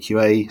certainly the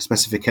AQA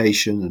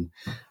specification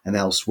and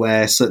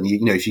elsewhere, certainly,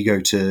 if you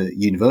go to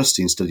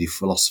university and study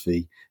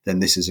philosophy, then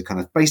this is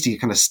basically a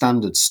kind of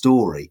standard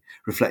story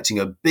reflecting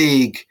a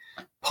big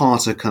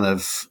part of kind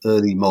of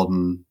early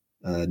modern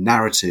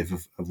narrative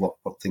of what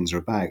things are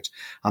about.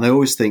 And I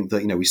always think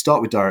that, we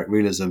start with direct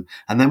realism,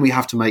 and then we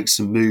have to make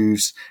some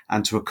moves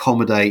and to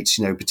accommodate,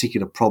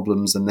 particular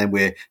problems, and then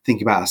we're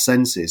thinking about our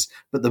senses.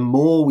 But the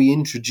more we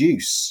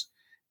introduce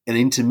an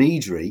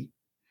intermediary,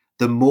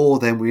 the more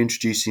then we're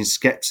introducing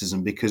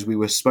skepticism, because we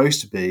were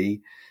supposed to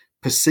be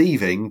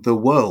perceiving the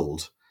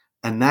world.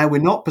 And now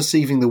we're not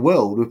perceiving the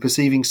world, we're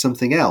perceiving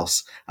something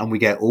else. And we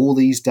get all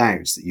these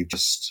doubts that you've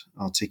just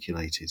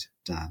articulated,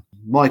 Dan.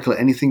 Michael,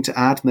 anything to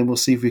add? And then we'll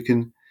see if we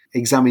can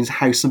examine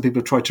how some people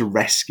have tried to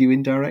rescue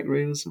indirect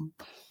realism.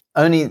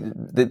 Only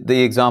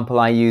the example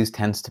I use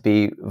tends to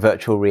be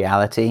virtual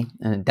reality.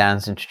 And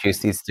Dan's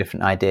introduced these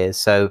different ideas.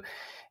 So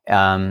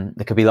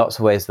there could be lots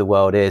of ways the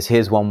world is.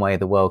 Here's one way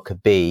the world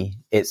could be.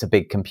 It's a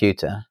big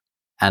computer,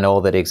 and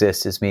all that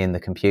exists is me and the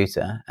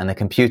computer. And the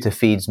computer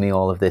feeds me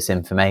all of this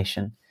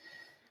information.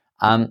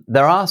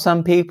 There are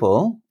some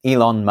people,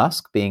 Elon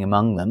Musk being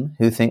among them,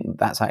 who think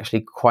that's actually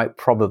quite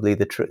probably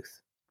the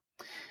truth,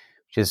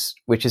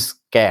 which is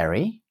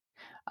scary.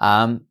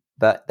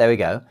 But there we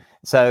go.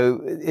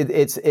 So it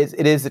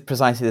is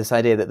precisely this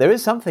idea that there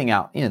is something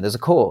out. There's a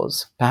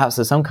cause. Perhaps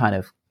there's some kind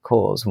of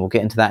cause, and we'll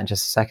get into that in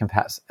just a second.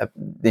 Perhaps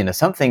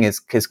something is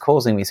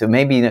causing me. So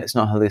maybe it's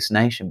not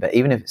hallucination. But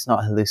even if it's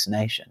not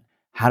hallucination,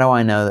 how do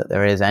I know that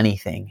there is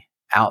anything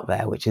out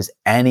there which is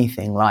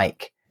anything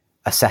like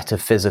a set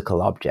of physical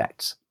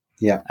objects,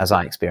 as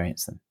I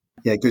experience them?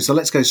 Yeah, good. So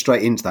let's go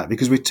straight into that,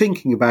 because we're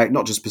thinking about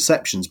not just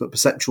perceptions, but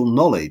perceptual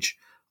knowledge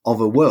of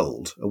a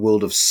world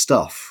of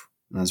stuff.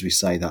 And as we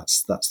say,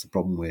 that's the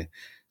problem we're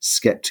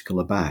skeptical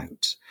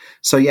about.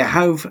 So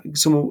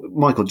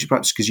Michael,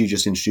 perhaps because you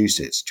just introduced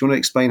it, do you want to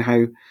explain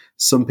how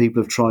some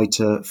people have tried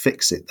to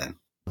fix it then?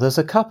 There's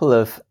a couple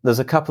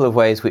of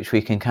ways which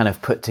we can kind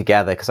of put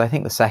together, because I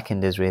think the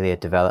second is really a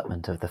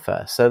development of the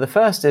first. So the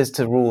first is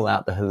to rule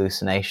out the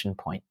hallucination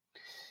point,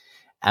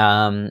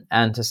 and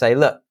to say,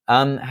 look,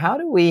 how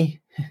do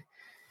we,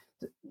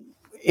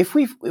 if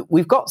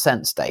we've got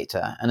sense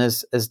data, and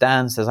as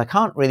Dan says, I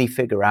can't really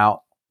figure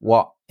out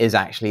what is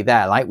actually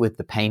there. Like with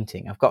the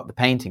painting, I've got the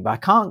painting, but I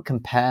can't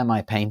compare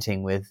my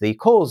painting with the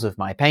cause of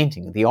my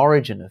painting, with the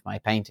origin of my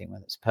painting,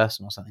 whether it's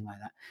personal or something like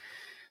that.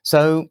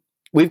 So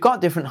we've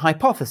got different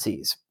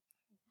hypotheses.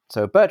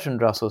 So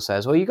Bertrand Russell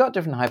says, well, you've got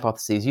different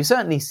hypotheses. You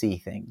certainly see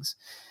things.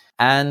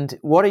 And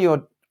what are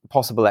your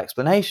possible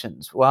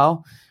explanations?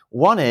 Well,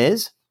 one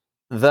is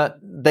that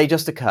they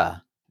just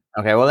occur.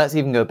 Okay, well, let's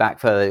even go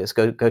back further. Let's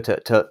go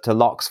to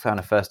Locke's kind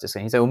of first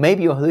discussion. He said, well,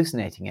 maybe you're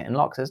hallucinating it. And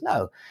Locke says,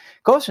 no,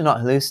 of course you're not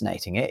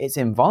hallucinating it. It's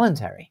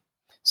involuntary.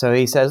 So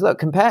he says,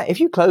 look, if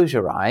you close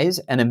your eyes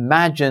and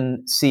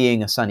imagine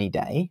seeing a sunny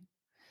day,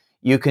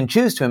 you can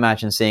choose to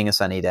imagine seeing a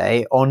sunny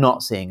day or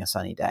not seeing a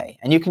sunny day.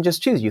 And you can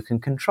just choose. You can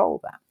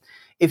control that.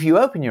 If you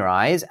open your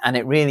eyes and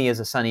it really is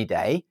a sunny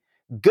day,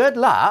 good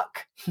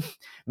luck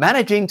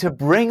managing to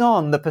bring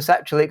on the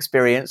perceptual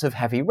experience of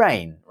heavy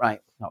rain, right?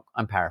 No,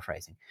 I'm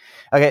paraphrasing.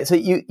 Okay, so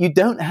you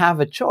don't have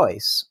a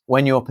choice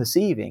when you're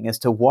perceiving as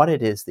to what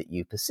it is that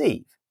you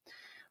perceive.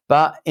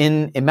 But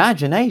in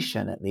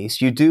imagination, at least,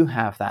 you do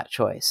have that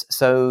choice.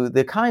 So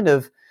the kind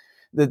of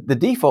the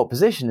default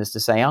position is to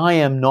say, I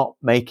am not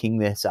making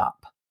this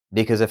up.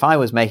 Because if I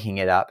was making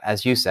it up,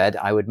 as you said,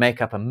 I would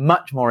make up a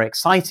much more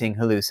exciting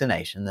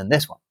hallucination than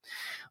this one.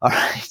 All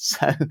right,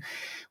 so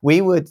we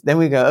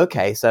go,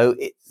 okay, so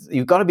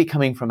you've got to be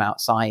coming from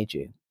outside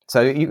you.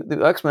 So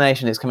the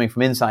explanation is coming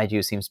from inside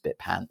you seems a bit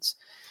pants.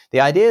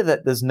 The idea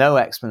that there's no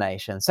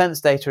explanation,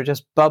 sense data are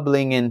just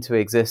bubbling into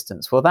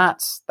existence, well,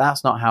 that's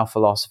not how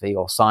philosophy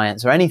or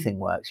science or anything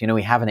works. You know,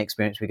 we have an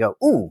experience, we go,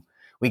 ooh,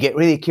 we get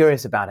really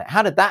curious about it.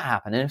 How did that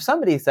happen? And if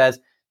somebody says,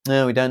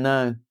 no, we don't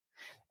know,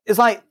 it's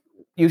like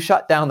you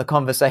shut down the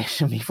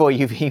conversation before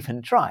you've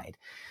even tried.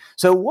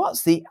 So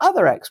what's the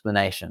other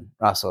explanation,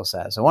 Russell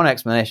says? So one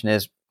explanation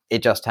is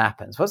it just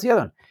happens. What's the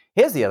other one?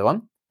 Here's the other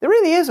one. There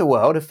really is a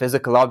world of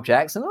physical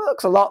objects, and it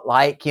looks a lot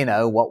like,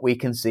 what we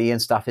can see, and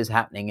stuff is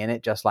happening in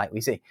it just like we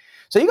see.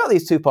 So you've got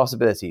these two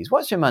possibilities.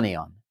 What's your money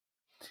on?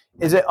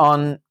 Is it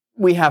on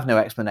we have no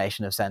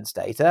explanation of sense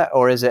data,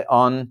 or is it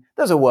on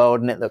there's a world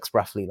and it looks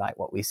roughly like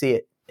what we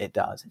see it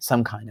does in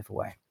some kind of a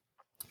way?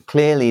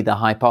 Clearly, the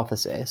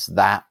hypothesis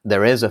that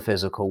there is a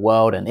physical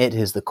world and it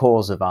is the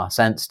cause of our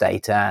sense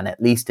data, and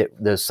at least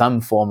there's some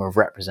form of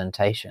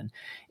representation,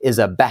 is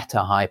a better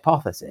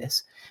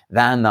hypothesis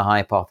than the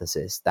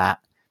hypothesis that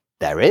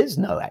there is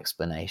no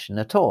explanation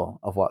at all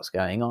of what's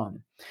going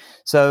on.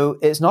 So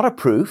it's not a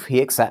proof. He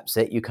accepts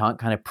it. You can't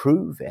kind of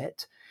prove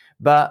it.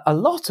 But a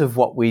lot of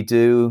what we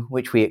do,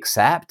 which we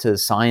accept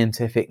as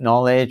scientific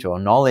knowledge or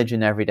knowledge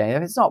in everyday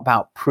life, it's not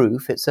about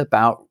proof. It's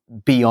about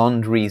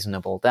beyond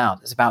reasonable doubt.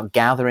 It's about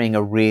gathering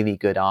a really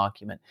good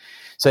argument.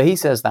 So he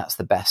says that's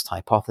the best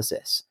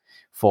hypothesis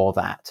for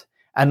that.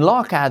 And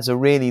Locke adds a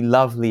really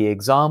lovely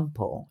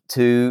example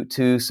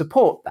to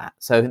support that.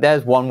 So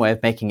there's one way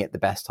of making it the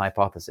best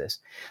hypothesis.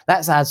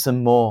 Let's add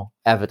some more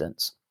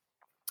evidence.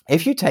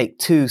 If you take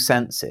two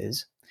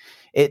senses,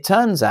 it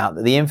turns out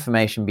that the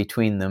information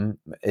between them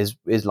is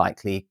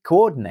likely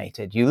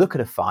coordinated. You look at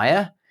a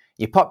fire,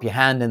 you pop your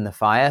hand in the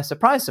fire,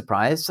 surprise,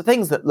 surprise, so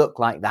things that look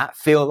like that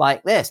feel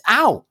like this.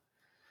 Ow!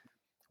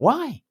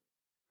 Why?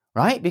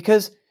 Right?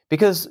 Because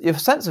your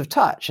sense of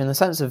touch and the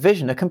sense of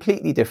vision are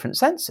completely different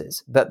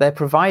senses, but they're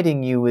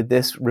providing you with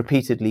this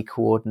repeatedly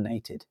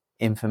coordinated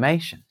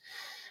information.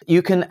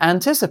 You can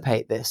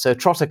anticipate this. So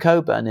Trotter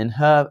Coburn in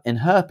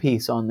her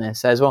piece on this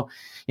says, well,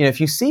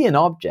 if you see an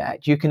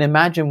object, you can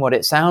imagine what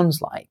it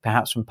sounds like,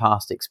 perhaps from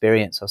past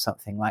experience or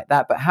something like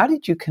that. But how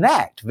did you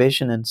connect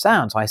vision and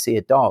sound? So I see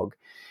a dog.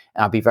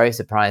 I'll be very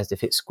surprised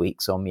if it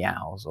squeaks or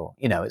meows or,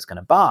 it's going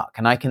to bark.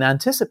 And I can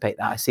anticipate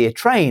that. I see a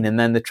train and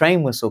then the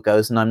train whistle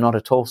goes and I'm not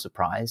at all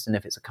surprised. And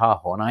if it's a car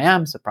horn, I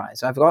am surprised.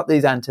 So I've got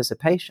these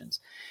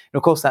anticipations. And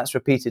of course, that's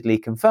repeatedly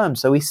confirmed.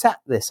 So we set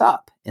this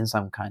up in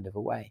some kind of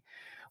a way.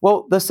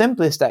 Well, the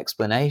simplest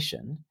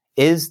explanation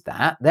is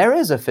that there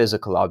is a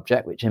physical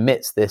object which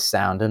emits this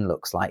sound and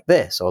looks like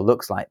this, or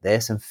looks like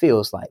this and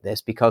feels like this,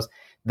 because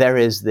there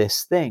is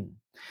this thing.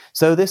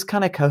 So this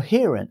kind of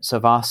coherence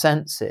of our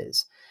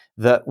senses,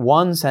 that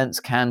one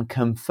sense can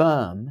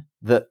confirm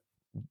that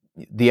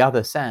the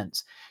other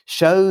sense,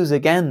 shows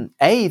again,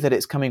 A, that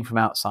it's coming from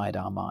outside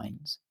our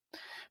minds,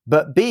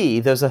 but B,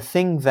 there's a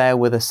thing there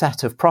with a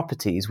set of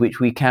properties which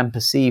we can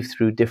perceive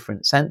through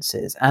different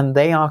senses, and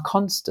they are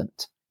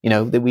constant.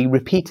 That we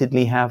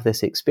repeatedly have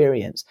this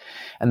experience,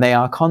 and they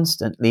are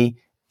constantly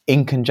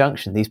in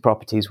conjunction, these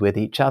properties, with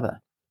each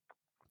other.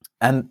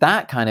 And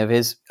that kind of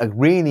is a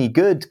really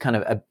good kind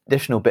of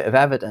additional bit of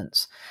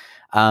evidence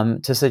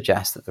to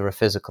suggest that there are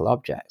physical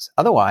objects.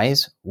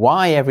 Otherwise,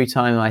 why every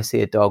time I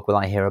see a dog will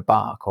I hear a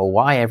bark? Or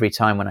why every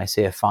time when I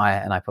see a fire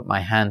and I put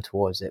my hand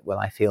towards it will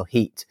I feel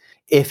heat?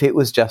 If it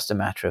was just a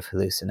matter of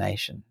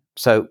hallucination.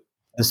 So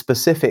the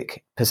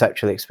specific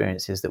perceptual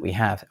experiences that we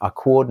have are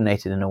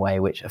coordinated in a way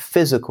which a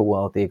physical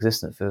world, the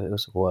existence of a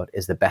physical world,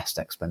 is the best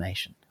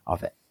explanation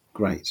of it.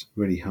 Great,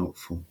 really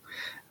helpful.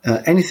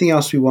 Anything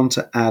else we want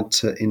to add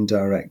to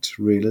indirect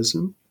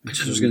realism? I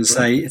just was going to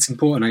say it's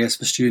important, I guess,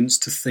 for students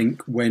to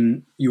think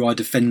when you are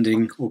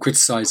defending or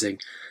criticising,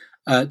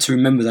 to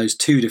remember those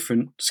two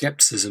different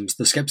skepticisms,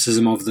 the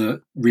skepticism of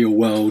the real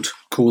world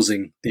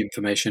causing the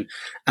information,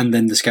 and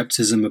then the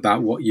skepticism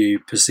about what you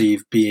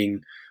perceive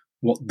being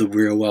what the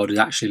real world is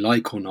actually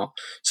like or not.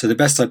 So the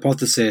best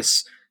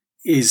hypothesis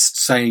is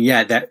saying,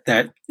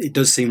 that it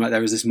does seem like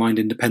there is this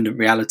mind-independent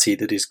reality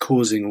that is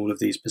causing all of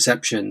these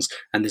perceptions,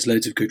 and there's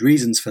loads of good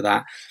reasons for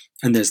that.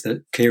 And there's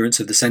the clearance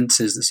of the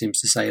senses that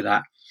seems to say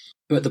that.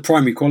 But the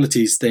primary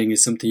qualities thing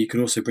is something you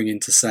can also bring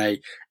in to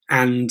say,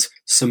 and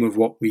some of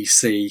what we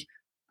see,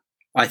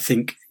 I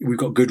think we've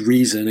got good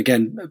reason.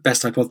 Again,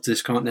 best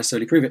hypothesis can't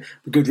necessarily prove it,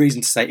 but good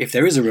reason to say if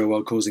there is a real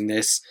world causing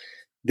this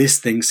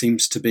thing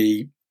seems to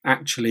be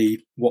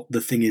actually what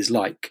the thing is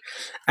like.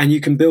 And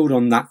you can build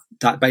on that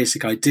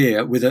basic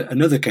idea with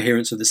another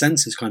coherence of the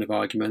senses kind of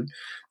argument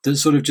that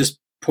sort of just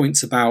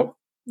points about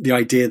the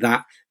idea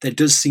that there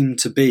does seem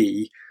to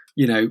be,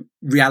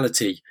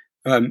 reality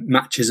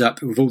matches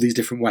up with all these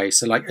different ways.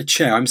 So like a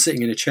chair, I'm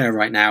sitting in a chair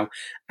right now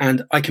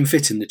and I can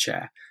fit in the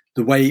chair.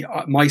 The way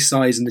my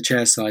size and the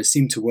chair size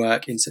seem to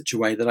work in such a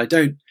way that I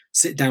don't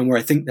sit down where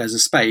I think there's a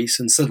space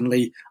and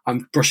suddenly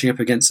I'm brushing up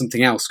against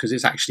something else because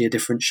it's actually a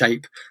different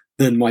shape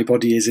than my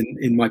body is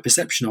in my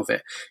perception of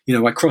it.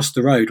 I cross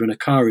the road when a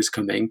car is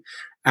coming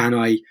and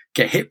I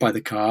get hit by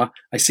the car.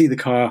 I see the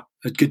car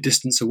a good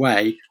distance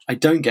away. I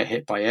don't get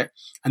hit by it.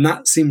 And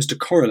that seems to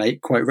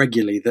correlate quite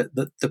regularly, that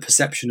the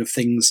perception of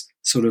things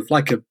sort of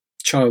like a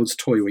child's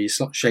toy where you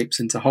slot shapes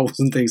into holes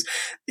and things,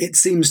 it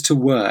seems to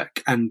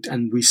work, and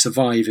we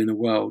survive in a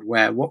world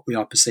where what we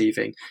are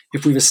perceiving,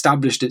 if we've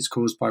established it's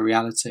caused by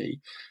reality,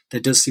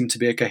 there does seem to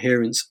be a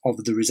coherence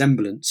of the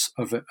resemblance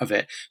of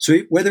it. So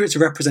whether it's a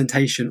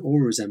representation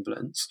or a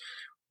resemblance,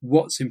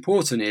 what's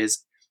important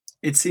is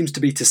it seems to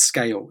be to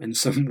scale in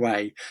some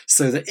way,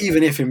 so that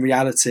even if in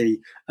reality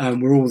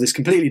we're all this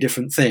completely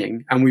different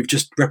thing and we've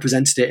just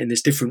represented it in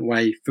this different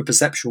way for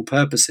perceptual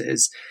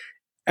purposes,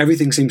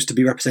 everything seems to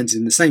be represented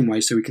in the same way,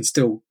 so we can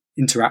still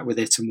interact with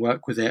it and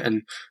work with it,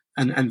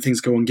 and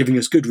things go on, giving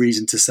us good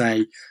reason to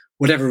say,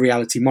 whatever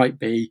reality might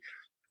be,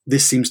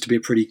 this seems to be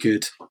a pretty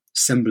good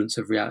semblance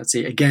of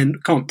reality. Again,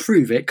 can't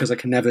prove it because I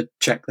can never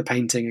check the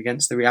painting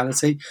against the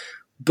reality,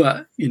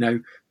 but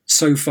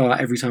so far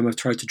every time I've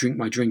tried to drink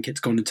my drink, it's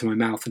gone into my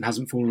mouth and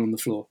hasn't fallen on the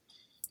floor.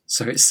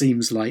 So it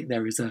seems like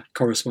there is a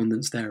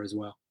correspondence there as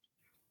well.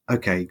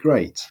 Okay,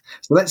 great.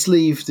 So let's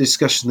leave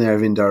discussion there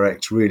of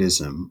indirect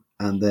realism,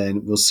 and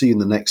then we'll see in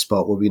the next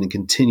part where we're going to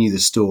continue the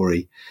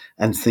story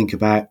and think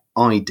about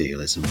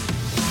idealism.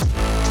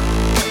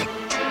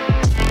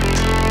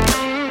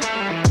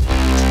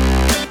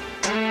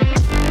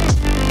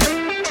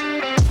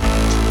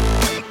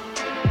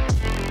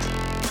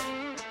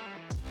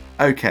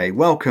 Okay,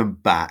 welcome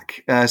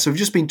back. So we've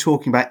just been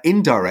talking about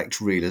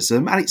indirect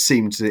realism, and it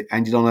seemed to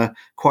ended on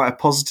quite a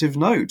positive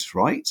note,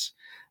 right?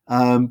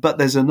 But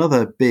there's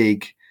another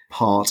big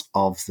part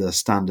of the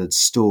standard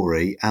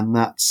story, and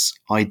that's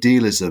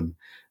idealism,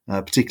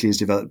 particularly as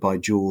developed by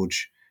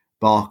George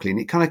Berkeley. And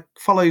it kind of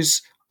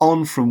follows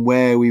on from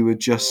where we were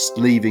just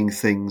leaving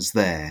things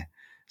there.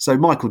 So,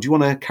 Michael, do you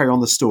want to carry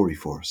on the story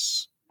for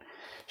us?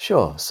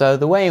 Sure. So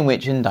the way in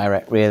which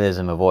indirect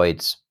realism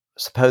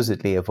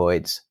supposedly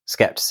avoids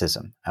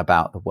skepticism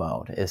about the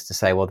world is to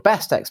say, well, the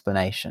best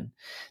explanation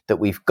that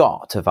we've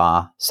got of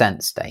our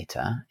sense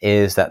data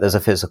is that there's a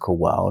physical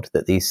world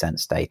that these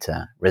sense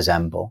data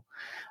resemble,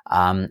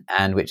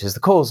 and which is the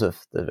cause of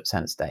the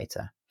sense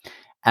data.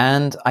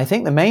 And I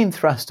think the main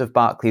thrust of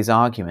Berkeley's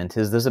argument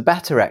is there's a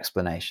better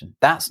explanation.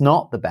 That's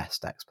not the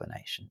best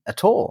explanation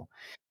at all.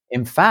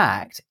 In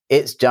fact,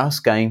 it's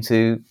just going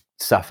to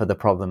suffer the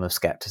problem of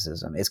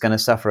skepticism. It's going to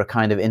suffer a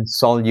kind of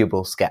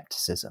insoluble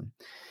skepticism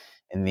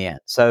in the end.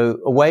 So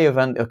a way of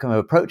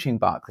approaching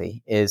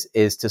Berkeley is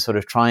to sort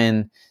of try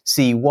and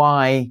see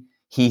why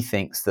he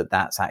thinks that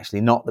that's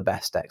actually not the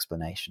best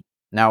explanation.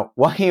 Now,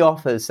 what he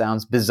offers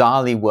sounds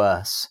bizarrely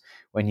worse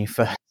when you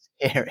first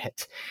hear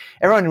it.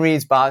 Everyone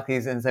reads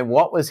Berkeley's and says,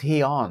 what was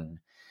he on?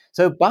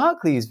 So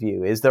Berkeley's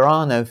view is there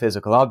are no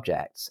physical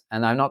objects.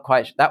 And I'm not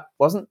quite sure,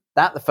 wasn't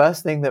that the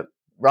first thing that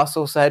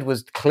Russell said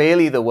was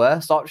clearly the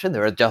worst option?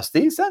 There are just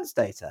these sense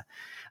data.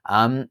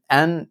 And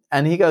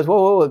he goes,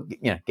 whoa,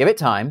 give it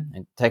time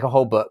and take a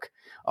whole book.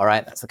 All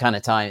right, that's the kind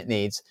of time it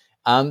needs.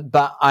 And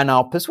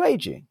I'll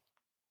persuade you.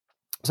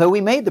 So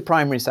we made the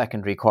primary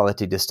secondary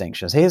quality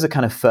distinction. So here's a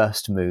kind of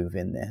first move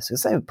in this.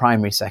 It's the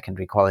primary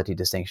secondary quality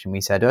distinction.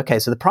 We said, okay,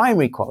 so the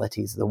primary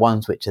qualities are the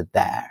ones which are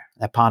there.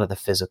 They're part of the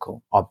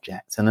physical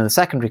objects. And then the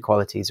secondary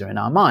qualities are in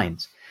our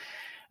minds.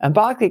 And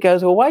Berkeley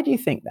goes, well, why do you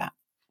think that?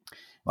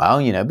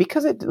 Well,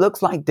 because it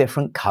looks like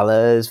different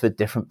colors for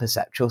different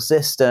perceptual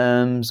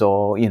systems,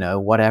 or,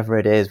 whatever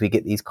it is, we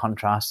get these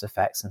contrast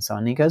effects and so on.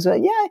 And he goes,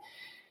 yeah,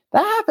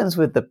 that happens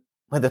with the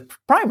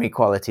primary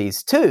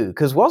qualities too,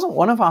 because wasn't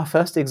one of our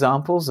first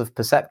examples of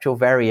perceptual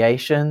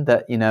variation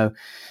that,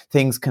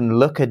 things can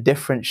look a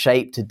different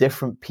shape to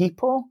different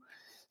people?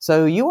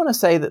 So you want to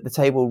say that the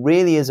table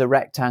really is a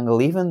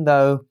rectangle, even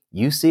though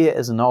you see it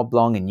as an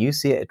oblong and you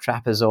see it a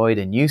trapezoid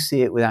and you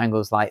see it with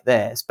angles like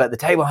this, but the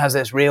table has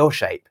this real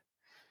shape.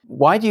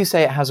 Why do you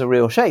say it has a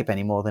real shape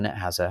any more than it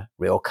has a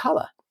real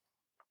color?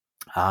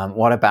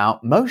 What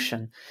about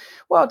motion?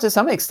 Well, to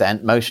some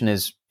extent, motion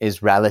is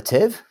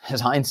relative,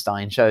 as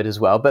Einstein showed as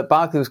well. But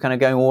Berkeley was kind of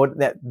going, well,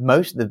 that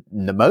motion,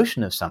 the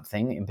motion of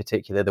something in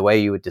particular, the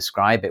way you would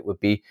describe it would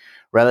be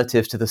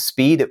relative to the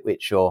speed at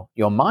which your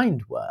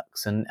mind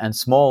works. And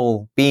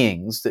small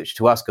beings that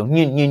to us go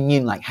nyun, nyun,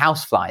 nyun, like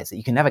houseflies that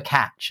you can never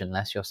catch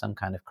unless you're some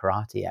kind of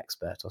karate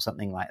expert or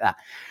something like that,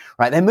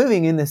 right? They're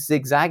moving in this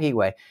zigzaggy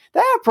way.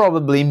 They're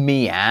probably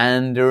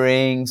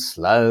meandering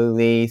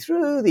slowly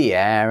through the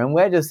air, and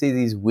we're just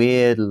these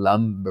weird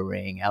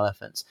lumbering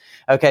elephants.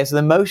 Okay, so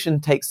the motion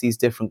takes these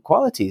different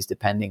qualities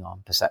depending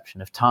on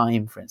perception of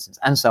time, for instance,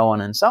 and so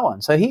on and so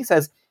on. So he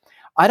says,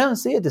 I don't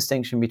see a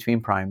distinction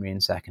between primary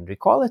and secondary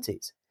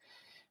qualities.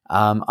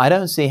 I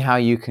don't see how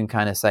you can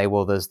kind of say,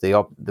 well, there's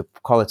the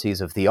qualities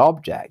of the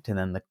object and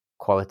then the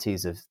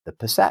qualities of the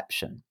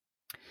perception.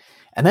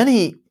 And then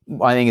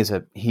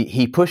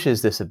he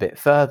pushes this a bit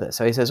further.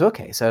 So he says,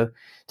 okay, so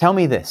tell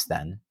me this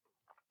then.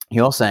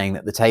 You're saying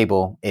that the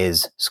table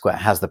is square,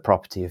 has the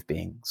property of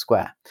being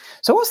square.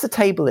 So what's the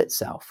table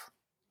itself?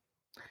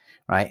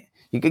 Right?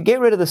 You could get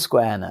rid of the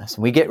squareness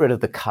and we get rid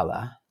of the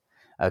color.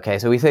 Okay,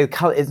 so we say the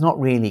color is not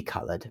really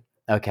colored.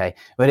 Okay,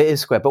 but it is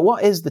square. But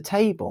what is the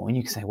table? And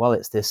you can say, well,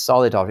 it's this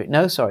solid object.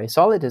 No, sorry,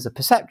 solid is a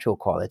perceptual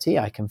quality.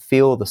 I can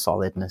feel the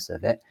solidness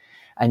of it.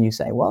 And you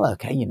say, well,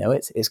 okay,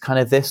 it's kind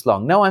of this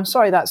long. No, I'm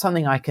sorry, that's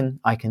something I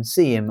can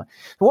see. But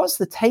what's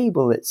the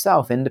table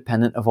itself,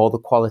 independent of all the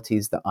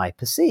qualities that I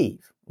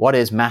perceive? What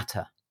is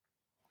matter?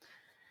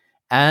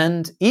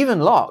 And even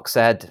Locke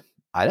said,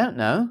 I don't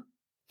know.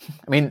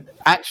 I mean,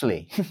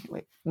 actually,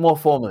 more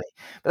formally,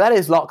 but that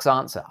is Locke's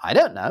answer. I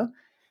don't know.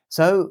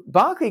 So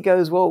Berkeley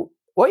goes, well,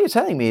 what you're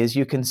telling me is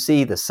you can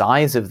see the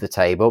size of the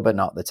table, but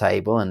not the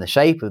table, and the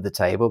shape of the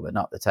table, but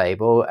not the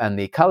table, and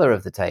the color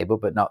of the table,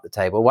 but not the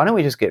table. Why don't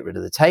we just get rid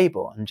of the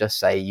table and just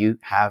say you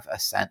have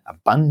a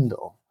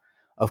bundle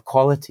of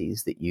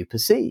qualities that you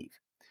perceive?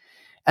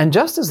 And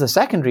just as the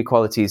secondary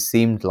qualities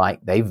seemed like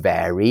they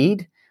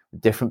varied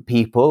with different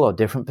people or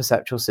different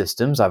perceptual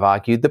systems, I've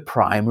argued the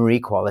primary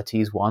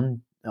qualities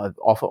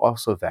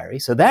also vary.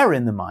 So they're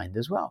in the mind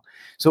as well.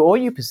 So all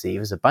you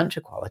perceive is a bunch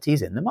of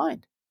qualities in the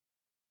mind.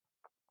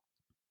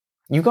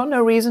 You've got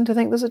no reason to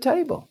think there's a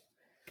table.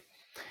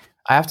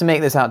 I have to make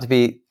this out to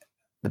be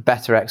the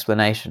better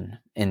explanation,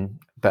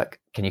 but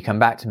can you come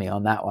back to me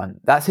on that one?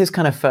 That's his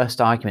kind of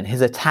first argument.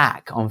 His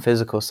attack on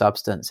physical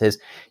substance is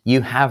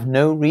you have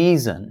no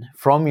reason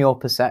from your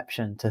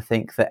perception to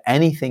think that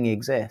anything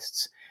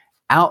exists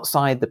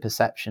outside the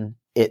perception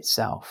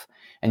itself.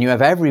 And you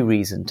have every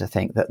reason to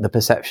think that the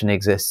perception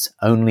exists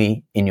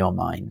only in your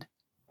mind.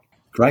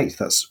 Great.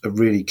 That's a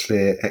really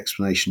clear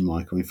explanation,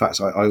 Michael. In fact,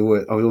 I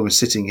was almost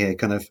sitting here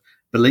kind of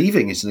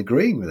believing it and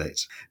agreeing with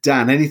it.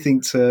 Dan,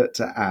 anything to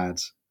add?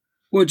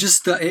 Well,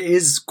 just that it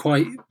is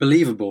quite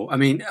believable. I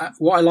mean,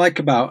 what I like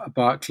about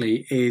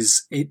Berkeley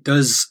is it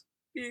does,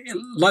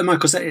 like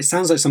Michael said, it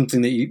sounds like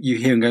something that you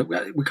hear and go,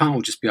 well, we can't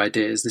all just be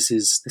ideas. This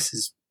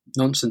is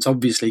nonsense,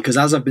 obviously, because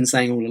as I've been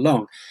saying all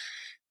along,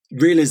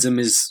 realism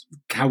is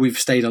how we've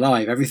stayed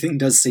alive. Everything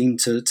does seem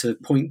to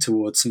point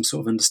towards some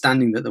sort of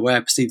understanding that the way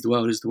I perceive the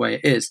world is the way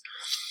it is.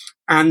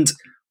 And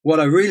what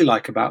I really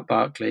like about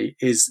Berkeley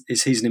is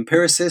he's an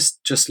empiricist,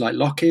 just like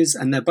Locke is,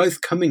 and they're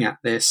both coming at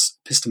this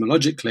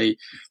epistemologically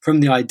from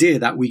the idea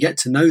that we get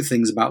to know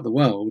things about the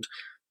world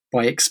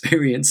by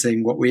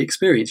experiencing what we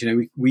experience.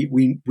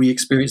 We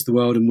experience the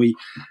world and we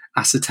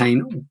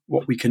ascertain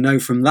what we can know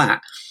from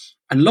that.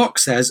 And Locke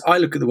says, I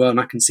look at the world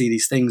and I can see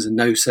these things and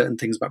know certain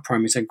things about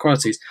primary and secondary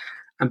qualities.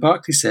 And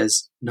Berkeley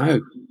says,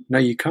 no,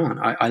 you can't.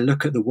 I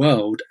look at the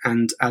world,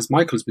 and as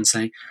Michael has been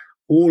saying,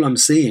 all I'm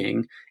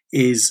seeing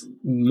is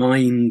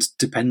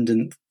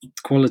mind-dependent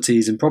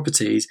qualities and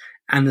properties,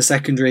 and the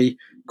secondary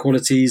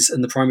qualities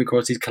and the primary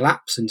qualities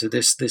collapse into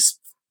this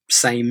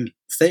same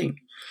thing.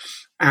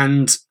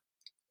 And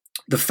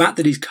the fact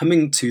that he's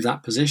coming to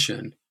that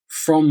position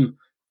from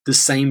the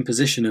same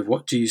position of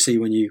what do you see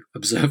when you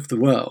observe the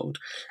world,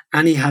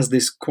 and he has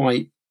this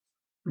quite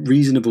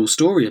reasonable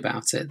story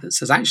about it that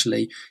says,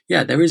 actually,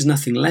 yeah, there is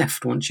nothing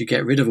left once you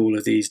get rid of all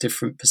of these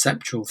different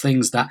perceptual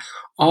things that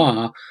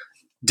are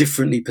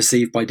differently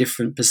perceived by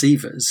different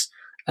perceivers,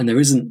 and there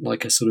isn't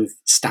like a sort of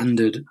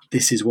standard,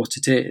 this is what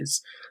it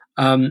is.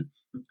 And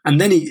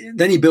then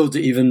he builds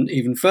it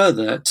even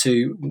further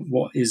to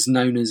what is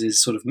known as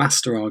his sort of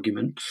master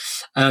argument,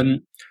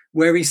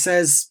 where he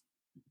says,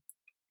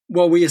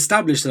 well, we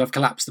established that I've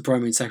collapsed the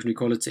primary and secondary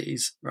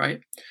qualities,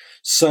 right?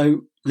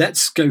 So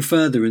let's go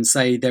further and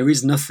say there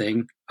is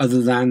nothing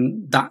other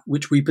than that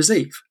which we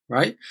perceive,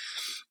 right?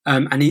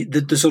 And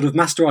the sort of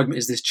master argument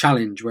is this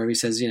challenge where he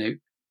says,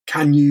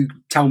 can you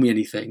tell me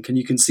anything? Can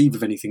you conceive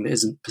of anything that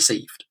isn't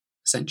perceived,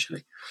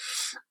 essentially?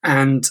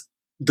 And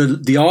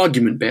the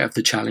argument bit of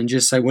the challenge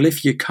is say, well,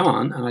 if you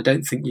can't, and I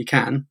don't think you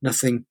can,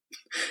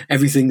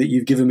 everything that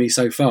you've given me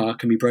so far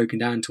can be broken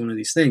down to one of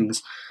these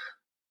things.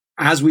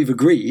 As we've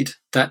agreed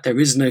that there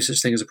is no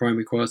such thing as a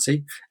primary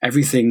quality,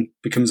 everything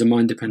becomes a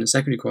mind-dependent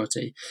secondary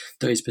quality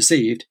that is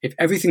perceived. If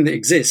everything that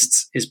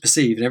exists is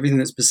perceived and everything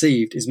that's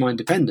perceived is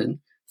mind-dependent,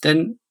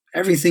 then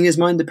everything is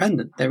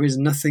mind-dependent. There is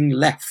nothing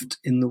left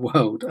in the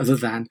world other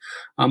than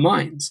our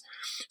minds.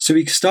 So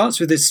he starts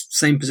with this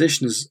same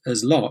position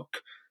as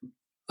Locke,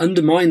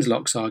 undermines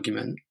Locke's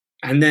argument,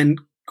 and then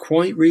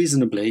quite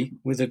reasonably,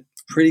 with a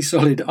pretty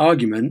solid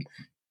argument,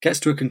 gets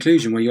to a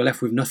conclusion where you're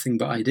left with nothing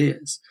but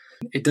ideas.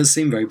 It does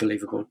seem very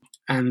believable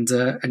and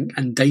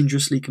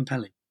dangerously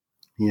compelling.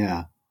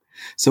 Yeah.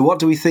 So what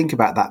do we think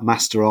about that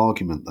master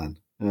argument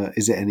then?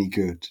 Is it any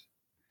good?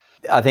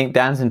 I think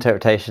Dan's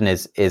interpretation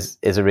is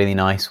a really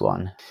nice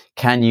one.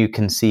 Can you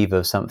conceive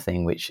of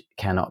something which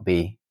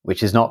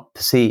is not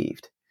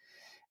perceived?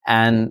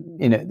 And,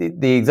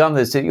 the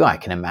example is, I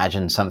can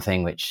imagine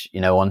something which,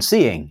 on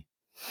seeing.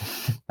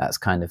 That's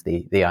kind of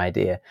the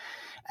idea.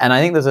 And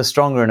I think there's a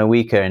stronger and a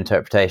weaker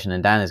interpretation,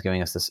 and Dan is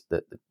giving us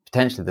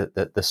potentially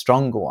the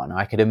stronger one.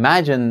 I could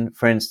imagine,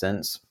 for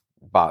instance,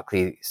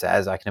 Berkeley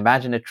says, I can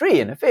imagine a tree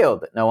in a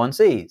field that no one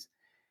sees.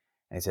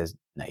 And he says,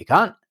 no, you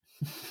can't.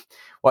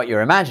 What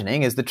you're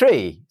imagining is the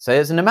tree. So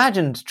it's an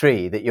imagined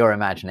tree that you're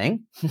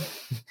imagining.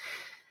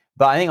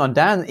 But I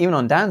think even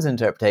on Dan's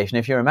interpretation,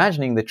 if you're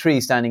imagining the tree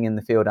standing in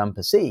the field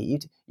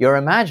unperceived, you're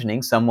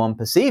imagining someone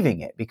perceiving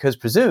it, because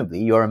presumably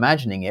you're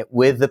imagining it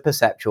with the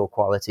perceptual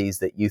qualities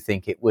that you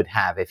think it would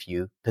have if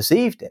you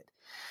perceived it.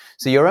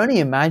 So you're only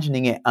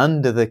imagining it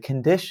under the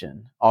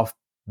condition of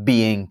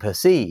being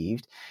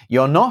perceived.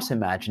 You're not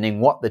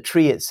imagining what the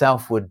tree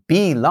itself would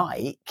be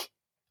like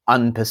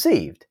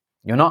unperceived.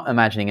 You're not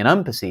imagining an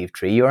unperceived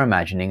tree, you're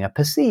imagining a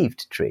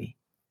perceived tree.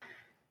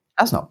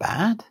 That's not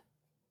bad.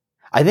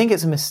 I think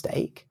it's a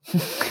mistake.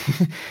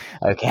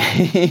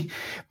 Okay.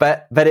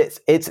 but it's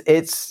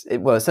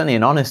certainly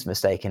an honest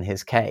mistake in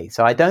his case.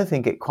 So I don't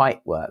think it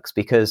quite works,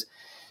 because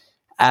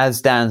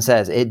as Dan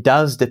says, it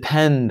does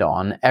depend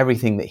on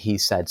everything that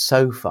he's said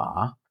so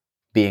far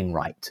being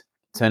right.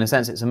 So in a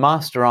sense, it's a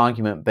master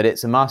argument, but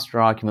it's a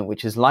master argument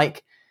which is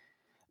like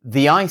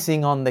the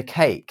icing on the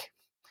cake,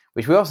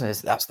 which we also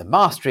say that's the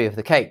mastery of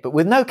the cake, but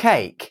with no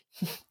cake,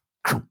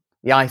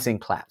 the icing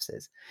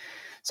collapses.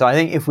 So I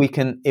think if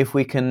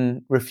we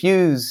can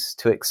refuse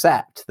to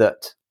accept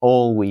that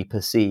all we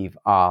perceive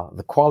are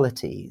the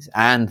qualities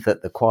and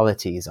that the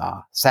qualities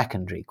are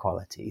secondary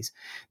qualities,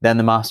 then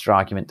the master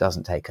argument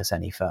doesn't take us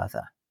any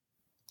further.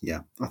 Yeah,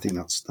 I think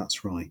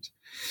that's right.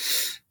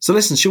 So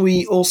listen, shall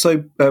we also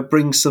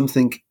bring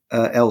something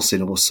else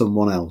in, or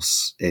someone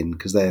else in,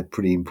 because they're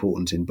pretty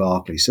important in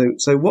Berkeley.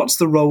 So what's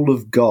the role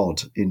of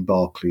God in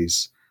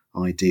Berkeley's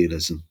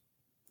idealism?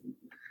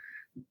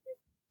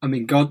 I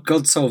mean,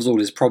 God solves all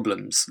his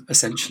problems,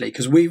 essentially,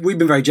 because we've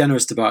been very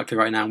generous to Berkeley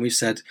right now, and we've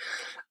said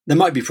there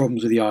might be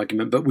problems with the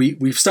argument, but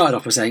we've started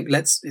off by saying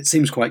it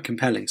seems quite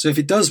compelling. So if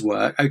it does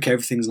work, okay,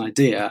 everything's an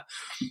idea.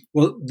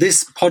 Well,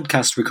 this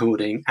podcast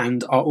recording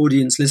and our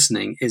audience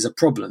listening is a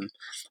problem,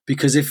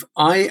 because if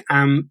I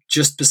am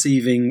just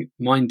perceiving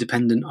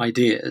mind-dependent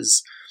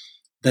ideas,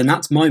 then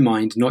that's my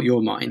mind, not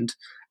your mind.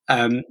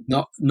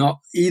 Not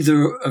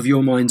either of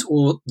your minds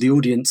or the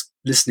audience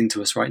listening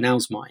to us right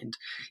now's mind.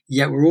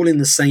 Yet we're all in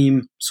the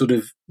same sort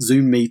of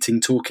Zoom meeting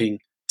talking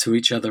to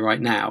each other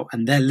right now,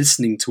 and they're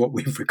listening to what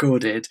we've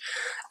recorded.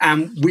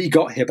 And we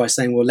got here by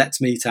saying, well, let's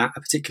meet at a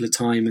particular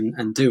time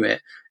and do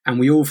it. And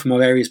we all from our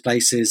various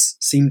places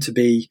seem to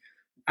be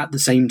at the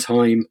same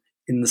time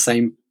in the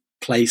same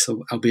place,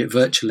 albeit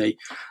virtually.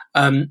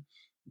 But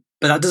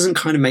that doesn't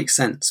kind of make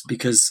sense,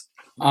 because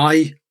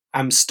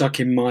I'm stuck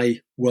in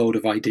my world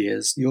of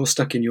ideas. You're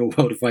stuck in your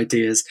world of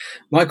ideas.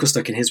 Michael's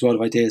stuck in his world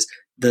of ideas.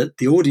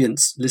 The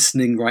audience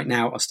listening right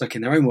now are stuck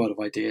in their own world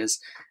of ideas.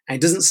 And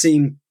it doesn't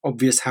seem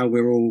obvious how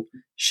we're all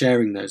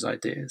sharing those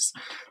ideas.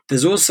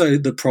 There's also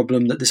the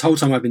problem that this whole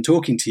time I've been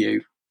talking to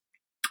you,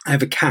 I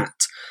have a cat.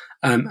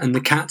 And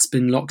the cat's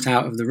been locked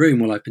out of the room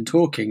while I've been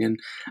talking.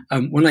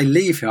 And when I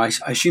leave here, I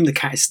assume the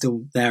cat is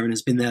still there and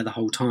has been there the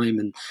whole time.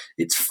 And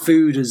its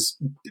food has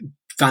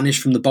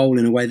vanished from the bowl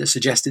in a way that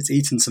suggests it's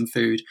eaten some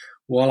food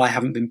while I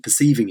haven't been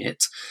perceiving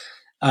it.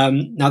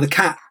 Now, the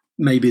cat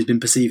maybe has been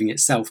perceiving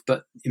itself,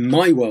 but in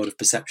my world of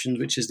perceptions,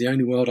 which is the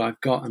only world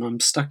I've got and I'm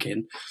stuck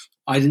in,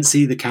 I didn't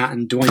see the cat.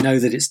 And do I know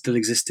that it still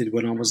existed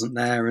when I wasn't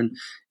there? And,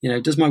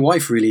 does my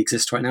wife really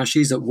exist right now?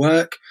 She's at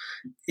work.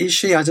 Is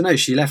she? I don't know.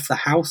 She left the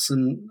house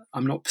and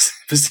I'm not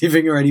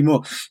perceiving her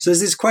anymore. So there's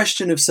this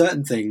question of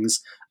certain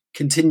things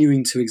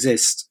continuing to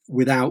exist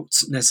without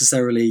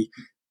necessarily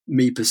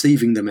me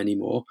perceiving them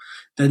anymore.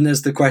 Then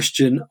there's the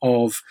question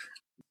of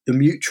the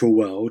mutual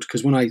world,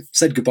 because when I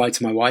said goodbye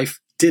to my wife,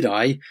 did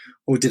I?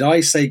 Or did I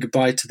say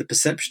goodbye to the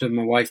perception of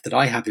my wife that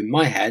I have in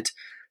my head?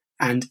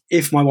 And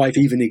if my wife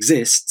even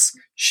exists,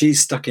 she's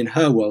stuck in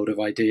her world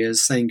of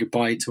ideas, saying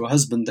goodbye to a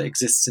husband that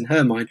exists in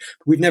her mind.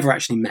 But we've never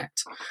actually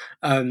met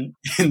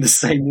in the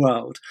same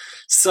world.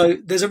 So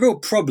there's a real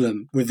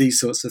problem with these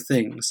sorts of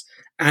things.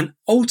 And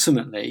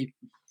ultimately,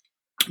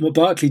 what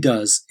Berkeley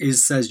does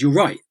is says, you're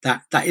right,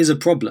 that is a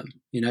problem.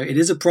 It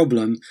is a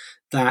problem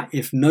that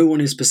if no one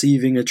is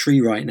perceiving a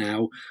tree right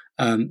now,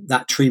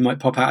 that tree might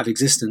pop out of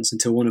existence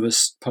until one of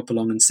us pop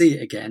along and see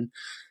it again.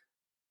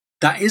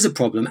 That is a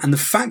problem, and the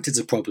fact it's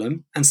a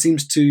problem and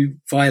seems to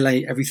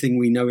violate everything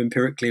we know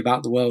empirically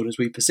about the world as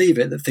we perceive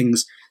it, that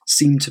things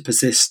seem to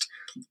persist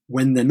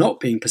when they're not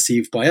being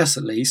perceived by us,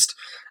 at least,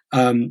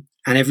 and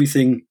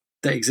everything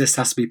that exists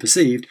has to be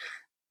perceived.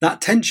 That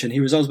tension, he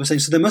resolves by saying,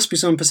 so there must be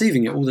someone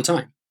perceiving it all the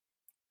time.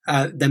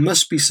 There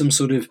must be some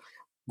sort of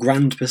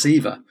grand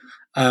perceiver.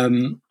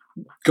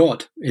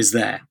 God is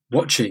there,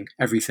 watching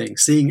everything,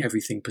 seeing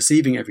everything,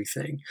 perceiving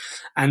everything,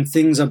 and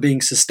things are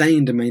being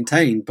sustained and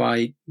maintained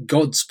by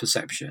God's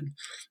perception.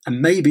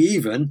 And maybe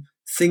even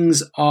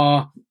things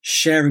are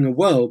sharing a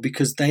world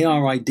because they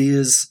are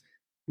ideas.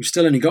 We've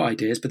still only got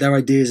ideas, but they're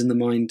ideas in the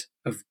mind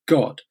of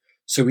God.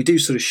 So we do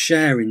sort of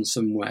share in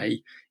some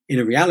way in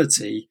a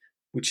reality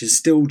which is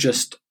still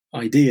just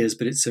ideas,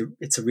 but it's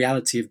a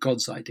reality of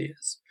God's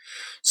ideas.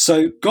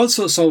 So God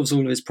sort of solves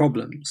all of his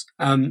problems.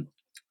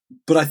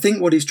 But I think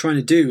what he's trying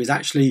to do is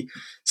actually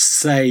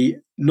say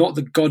not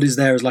that God is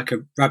there as like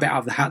a rabbit out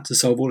of the hat to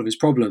solve all of his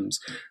problems,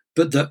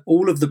 but that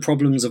all of the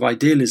problems of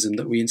idealism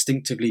that we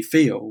instinctively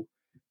feel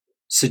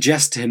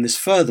suggest to him this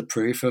further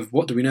proof of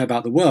what do we know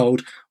about the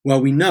world? Well,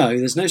 we know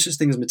there's no such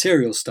thing as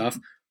material stuff,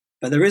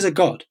 but there is a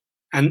God.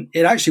 And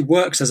it actually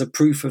works as a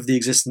proof of the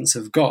existence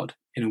of God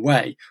in a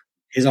way.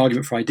 His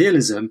argument for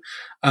idealism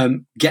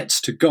gets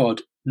to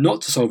God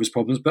not to solve his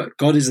problems, but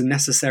God is a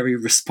necessary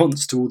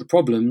response to all the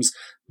problems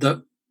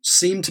that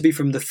seem to be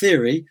from the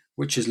theory,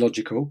 which is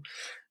logical,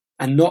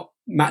 and not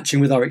matching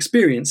with our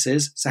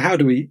experiences. So how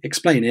do we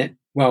explain it?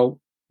 Well,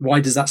 why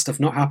does that stuff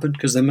not happen?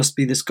 Because there must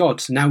be this God.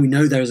 So now we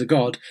know there is a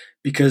God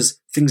because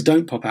things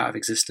don't pop out of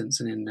existence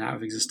and in and out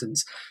of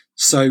existence.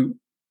 So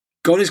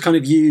God is kind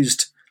of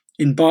used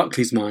in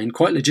Berkeley's mind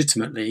quite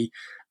legitimately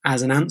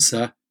as an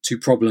answer to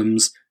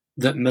problems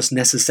that must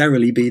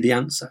necessarily be the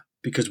answer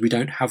because we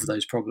don't have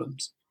those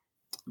problems.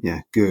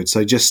 Yeah, good.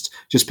 So just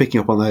picking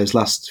up on those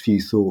last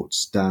few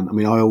thoughts, Dan. I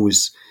mean, I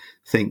always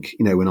think,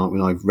 when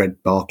I've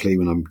read Berkeley,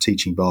 when I'm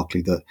teaching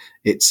Berkeley, that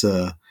it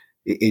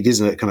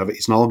is a kind of,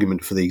 it's an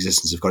argument for the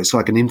existence of God. It's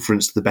like an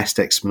inference to the best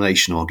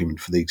explanation argument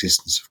for the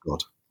existence of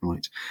God,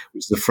 right?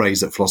 Which is the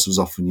phrase that philosophers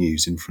often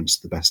use: inference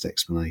to the best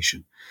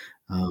explanation.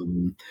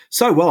 I'm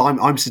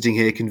sitting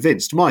here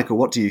convinced. Michael,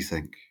 what do you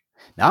think?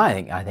 No,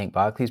 I think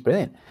Berkeley's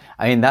brilliant.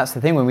 I mean, that's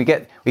the thing when we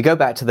go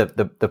back to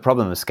the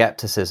problem of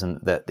skepticism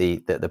that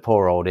the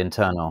poor old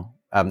internal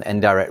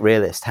indirect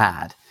realist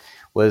had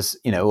was,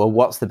 well,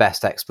 what's the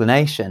best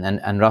explanation?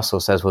 And Russell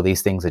says, well,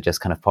 these things are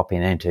just kind of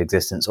popping into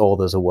existence, or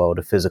there's a world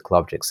of physical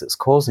objects that's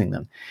causing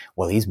them.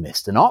 Well, he's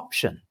missed an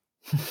option,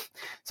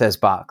 says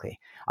Berkeley.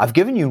 I've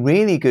given you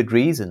really good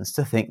reasons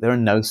to think there are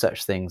no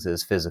such things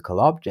as physical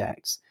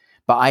objects,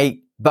 but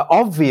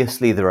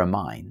obviously there are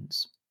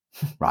minds,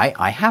 right?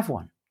 I have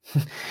one.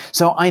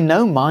 So I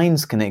know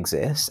minds can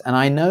exist, and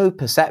I know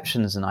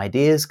perceptions and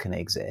ideas can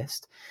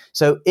exist.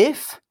 So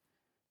if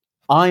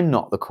I'm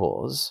not the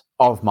cause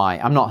of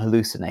I'm not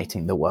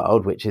hallucinating the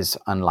world, which is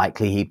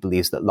unlikely. He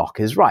believes that Locke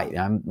is right.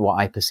 What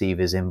I perceive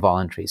is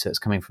involuntary, so it's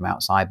coming from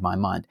outside my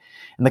mind.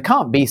 And there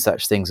can't be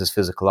such things as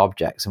physical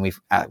objects, and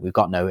we've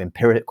got no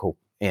empirical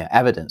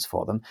evidence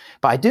for them.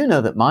 But I do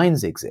know that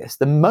minds exist.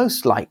 The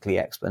most likely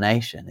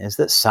explanation is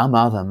that some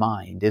other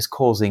mind is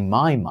causing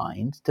my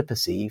mind to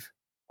perceive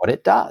what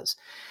it does.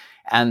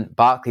 And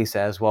Berkeley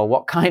says, well,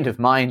 what kind of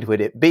mind would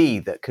it be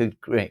that could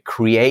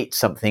create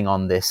something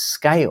on this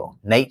scale?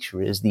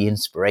 Nature is the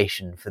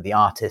inspiration for the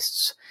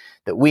artists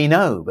that we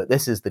know, but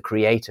this is the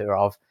creator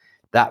of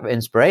that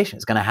inspiration.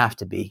 It's going to have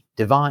to be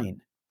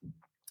divine.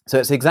 So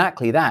it's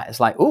exactly that. It's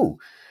like,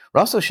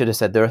 Russell should have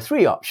said there are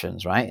three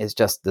options, right? It's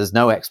just there's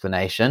no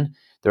explanation,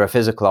 there are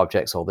physical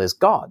objects, or there's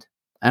God.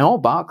 And all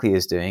Berkeley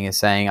is doing is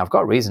saying, I've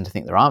got reason to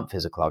think there aren't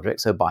physical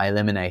objects, so by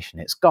elimination,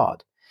 it's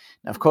God.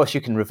 Now, of course, you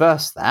can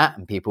reverse that,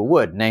 and people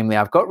would. Namely,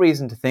 I've got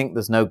reason to think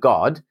there's no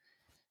God.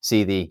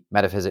 See the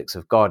Metaphysics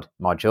of God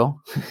module.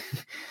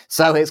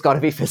 So it's got to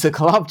be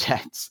physical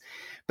objects.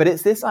 But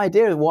it's this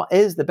idea of what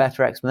is the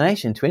better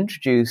explanation to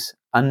introduce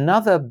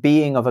another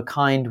being of a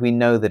kind we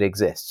know that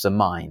exists, a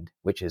mind,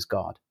 which is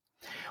God.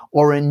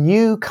 Or a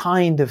new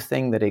kind of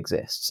thing that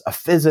exists, a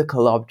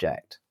physical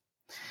object.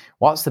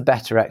 What's the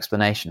better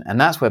explanation? And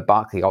that's where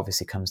Berkeley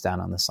obviously comes down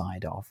on the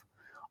side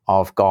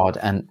of God,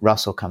 and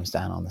Russell comes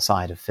down on the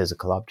side of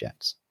physical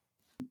objects.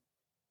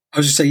 I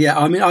was just saying,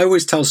 I mean, I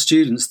always tell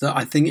students that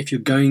I think if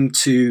you're going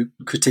to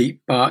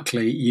critique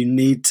Berkeley, you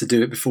need to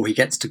do it before he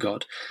gets to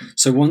God.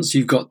 So once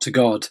you've got to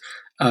God,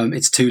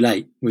 it's too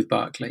late with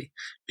Berkeley,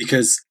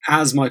 because,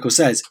 as Michael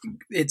says,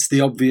 it's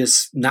the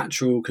obvious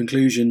natural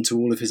conclusion to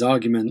all of his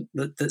argument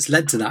that's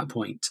led to that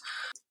point.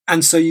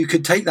 And so you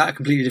could take that a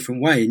completely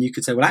different way, and you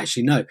could say, well,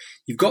 actually, no,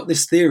 you've got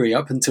this theory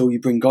up until you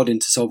bring God in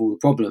to solve all the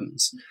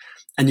problems.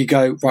 And you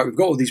go, right, we've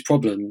got all these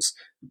problems,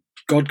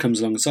 God comes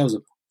along and solves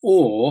them.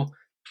 Or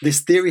this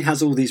theory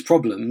has all these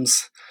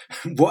problems.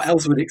 What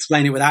else would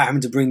explain it without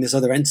having to bring this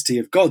other entity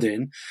of God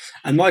in?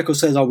 And Michael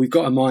says, oh, we've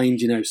got a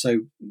mind, so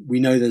we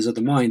know there's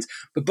other minds.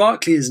 But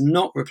Berkeley is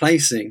not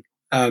replacing,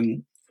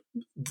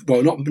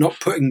 not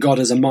putting God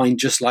as a mind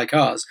just like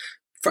ours.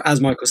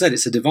 As Michael said,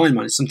 it's a divine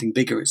mind. It's something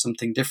bigger. It's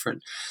something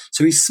different.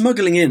 So he's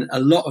smuggling in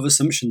a lot of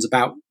assumptions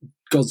about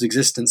God's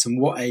existence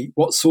and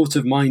what sort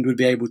of mind would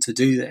be able to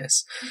do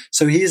this.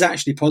 So he is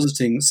actually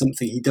positing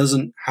something he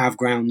doesn't have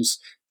grounds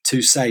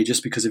to say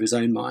just because of his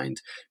own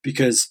mind,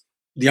 because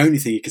the only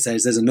thing he could say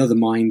is there's another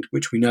mind,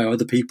 which we know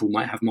other people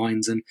might have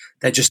minds, and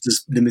they're just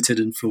as limited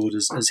and flawed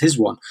as his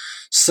one.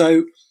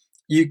 So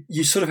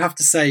you sort of have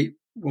to say,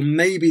 well,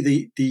 maybe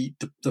the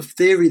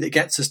theory that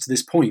gets us to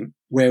this point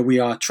where we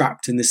are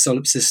trapped in this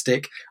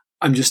solipsistic,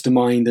 I'm just a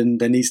mind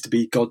and there needs to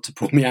be God to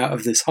pull me out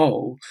of this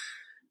hole,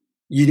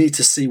 you need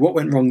to see what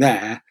went wrong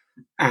there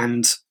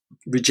and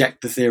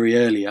reject the theory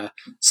earlier.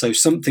 So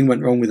something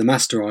went wrong with the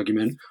master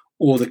argument,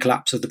 or the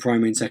collapse of the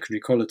primary and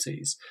secondary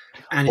qualities.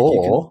 And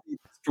or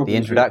the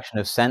introduction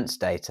of sense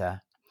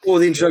data. Or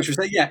the introduction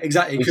of, yeah,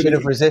 exactly. We should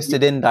have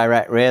resisted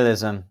indirect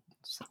realism.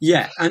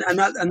 Yeah, and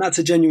that's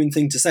a genuine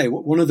thing to say.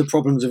 One of the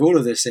problems of all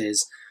of this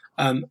is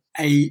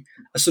a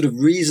sort of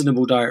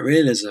reasonable direct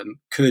realism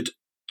could,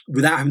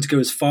 without having to go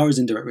as far as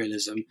indirect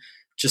realism,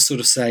 just sort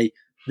of say,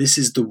 this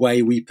is the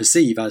way we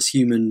perceive as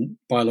human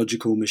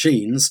biological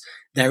machines.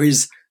 There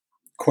is,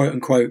 quote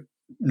unquote,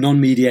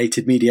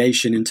 non-mediated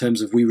mediation in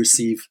terms of we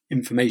receive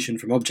information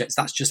from objects.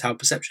 That's just how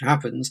perception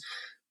happens.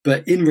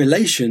 But in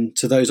relation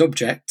to those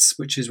objects,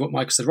 which is what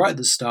Michael said right at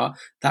the start,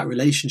 that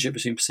relationship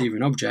between perceiver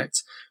and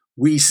object,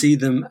 we see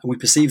them, we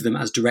perceive them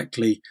as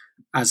directly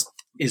as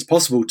is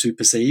possible to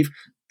perceive,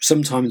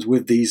 sometimes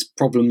with these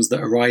problems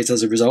that arise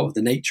as a result of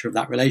the nature of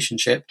that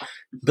relationship.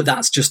 But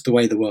that's just the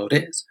way the world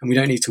is. And we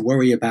don't need to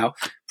worry about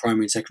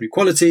primary and secondary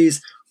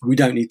qualities. We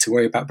don't need to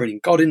worry about bringing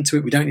God into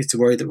it. We don't need to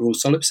worry that we're all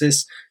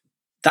solipsists.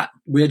 That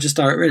we're just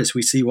direct realists.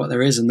 We see what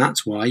there is, and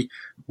that's why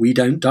we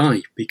don't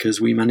die,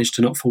 because we manage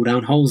to not fall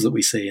down holes that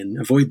we see and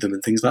avoid them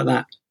and things like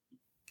that.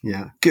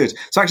 Yeah, good.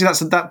 So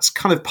actually, that's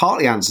kind of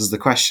partly answers the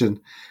question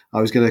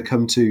I was going to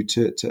come to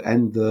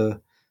end the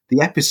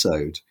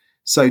episode.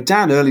 So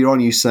Dan, earlier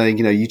on, you saying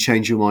you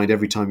change your mind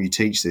every time you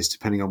teach this,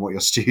 depending on what your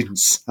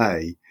students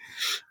say.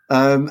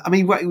 I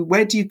mean,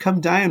 where do you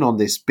come down on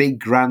this big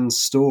grand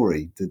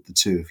story, the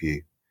two of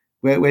you?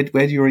 Where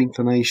do your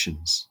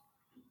inclinations?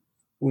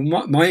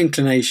 Well, my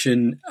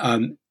inclination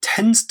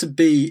tends to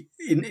be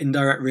in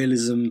indirect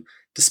realism,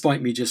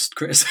 despite me just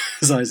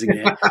criticizing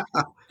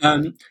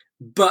it.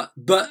 But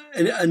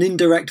an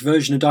indirect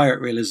version of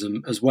direct realism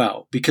as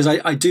well, because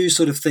I do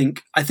sort of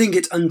think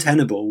it's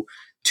untenable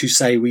to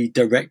say we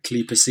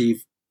directly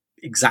perceive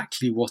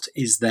exactly what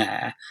is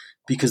there,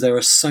 because there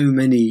are so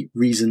many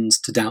reasons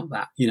to doubt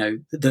that.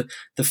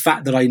 The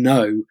fact that I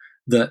know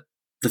that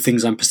the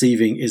things I'm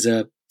perceiving is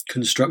a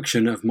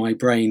construction of my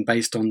brain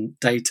based on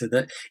data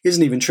that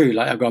isn't even true.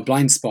 Like, I've got a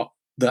blind spot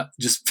that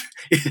just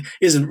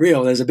isn't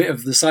real. There's a bit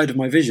of the side of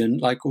my vision,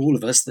 like all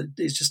of us, that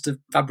is just a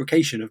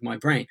fabrication of my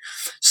brain.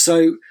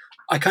 So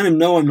I kind of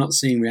know I'm not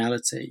seeing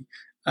reality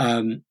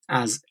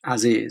as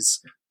is,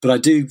 but I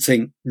do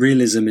think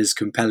realism is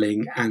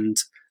compelling and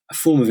a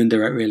form of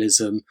indirect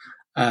realism.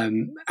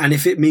 And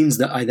if it means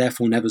that I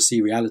therefore never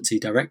see reality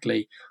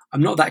directly,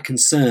 I'm not that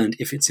concerned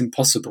if it's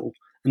impossible.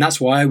 And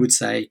that's why I would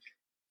say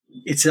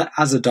it's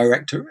as a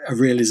direct a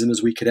realism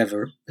as we could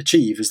ever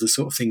achieve, as the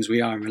sort of things we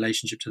are in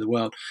relationship to the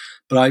world.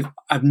 But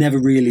I've never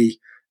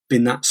really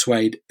been that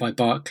swayed by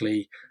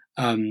Berkeley.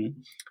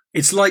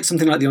 It's like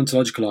something like the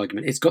ontological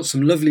argument. It's got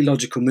some lovely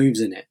logical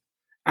moves in it,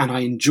 and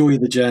I enjoy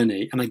the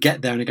journey, and I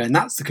get there and I go, and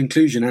that's the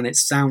conclusion, and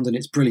it's sound and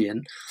it's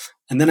brilliant.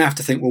 And then I have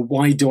to think, well,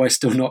 why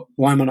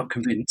am I not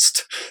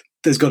convinced?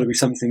 There's got to be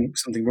something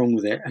wrong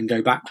with it, and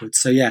go backwards.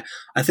 So yeah,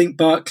 I think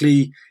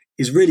Berkeley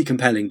is really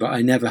compelling, but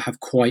I never have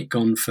quite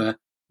gone for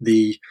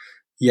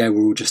we're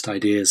all just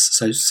ideas.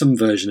 So some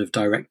version of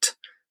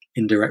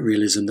indirect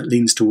realism that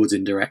leans towards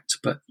indirect,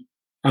 but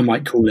I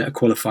might call it a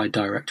qualified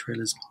direct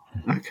realism.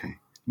 Okay.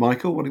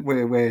 Michael,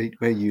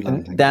 where you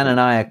landing? Dan and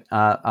I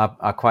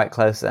are quite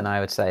close, and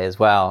I would say as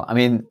well. I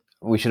mean,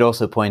 we should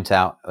also point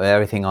out with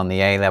everything on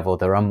the A level,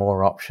 there are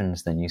more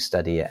options than you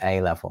study at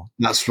A level.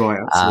 That's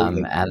right,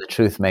 absolutely. And the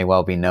truth may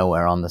well be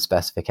nowhere on the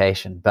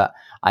specification. But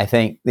I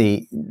think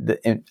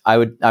I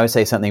would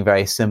say something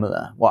very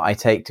similar. What I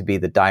take to be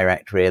the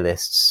direct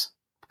realists'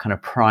 kind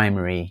of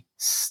primary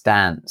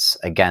stance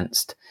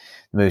against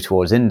the move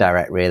towards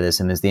indirect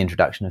realism is the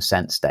introduction of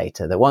sense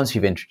data. That once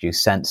you've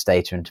introduced sense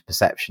data into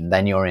perception,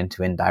 then you're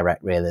into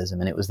indirect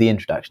realism. And it was the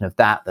introduction of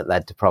that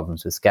led to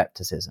problems with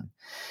skepticism.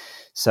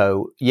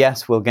 So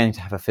yes, we're going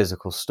to have a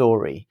physical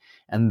story.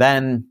 And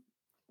then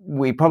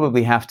we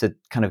probably have to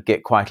kind of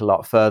get quite a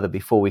lot further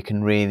before we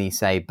can really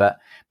say, but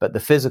the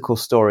physical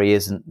story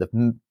isn't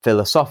the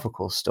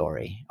philosophical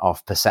story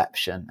of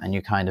perception. And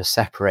you kind of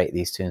separate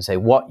these two and say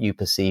what you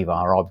perceive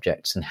are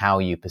objects and how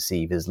you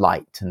perceive is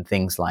light and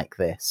things like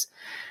this.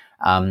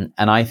 And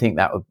I think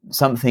that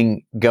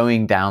something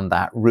going down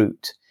that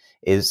route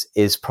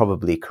is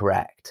probably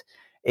correct.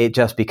 It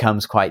just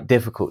becomes quite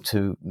difficult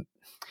to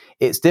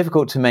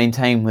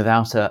maintain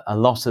without a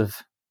lot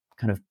of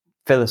kind of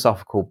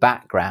philosophical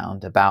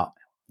background about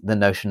the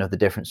notion of the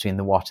difference between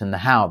the what and the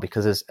how,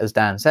 because as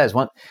Dan says,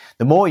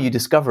 the more you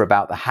discover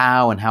about the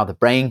how and how the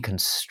brain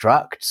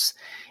constructs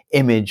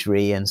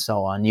imagery and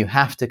so on, you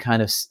have to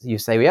you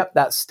say, yep,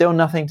 that's still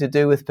nothing to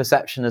do with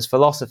perception as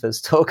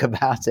philosophers talk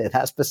about it.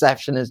 That's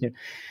perception as new.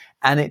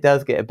 And it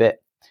does get a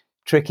bit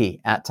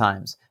tricky at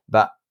times.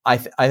 But I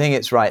think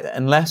it's right that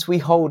unless we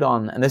hold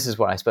on, and this is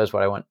what I suppose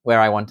where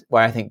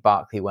I think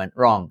Berkeley went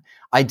wrong,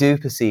 I do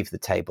perceive the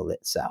table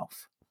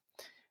itself.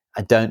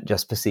 I don't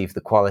just perceive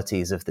the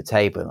qualities of the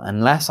table.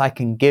 Unless I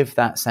can give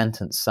that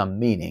sentence some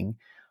meaning,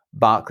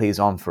 Berkeley's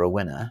on for a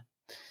winner,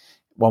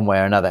 one way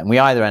or another. And we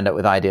either end up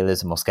with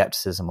idealism or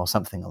skepticism or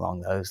something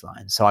along those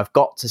lines. So I've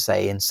got to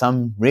say, in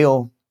some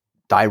real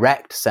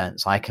direct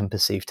sense, I can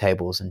perceive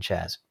tables and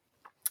chairs.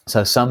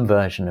 So some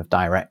version of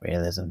direct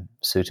realism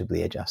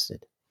suitably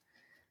adjusted.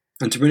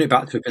 And to bring it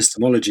back to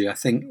epistemology, I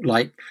think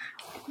like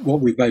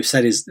what we've both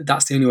said is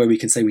that's the only way we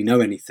can say we know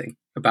anything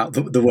about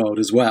the world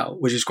as well,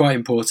 which is quite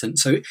important.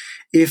 So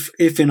if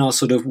in our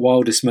sort of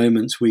wildest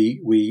moments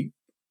we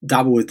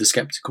dabble with the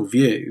skeptical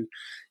view,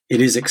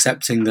 it is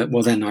accepting that,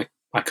 well, then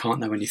I can't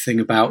know anything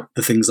about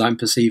the things I'm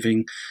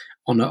perceiving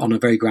on a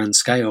very grand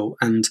scale.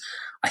 And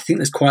I think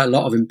there's quite a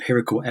lot of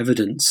empirical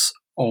evidence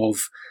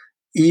of,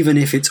 even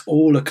if it's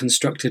all a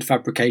constructed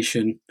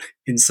fabrication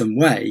in some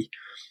way,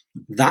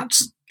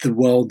 that's the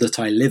world that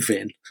I live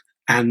in.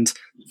 And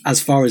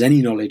as far as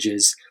any knowledge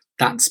is,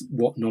 that's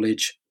what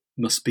knowledge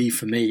must be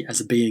for me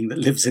as a being that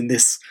lives in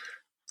this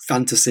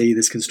fantasy,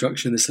 this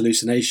construction, this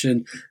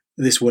hallucination,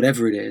 this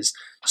whatever it is.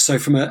 So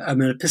from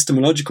an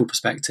epistemological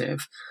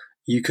perspective,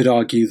 you could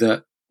argue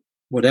that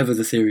whatever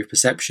the theory of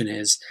perception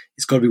is,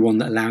 it's got to be one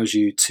that allows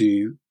you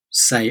to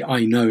say,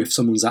 I know if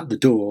someone's at the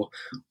door,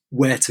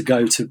 where to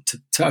go to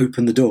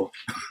open the door,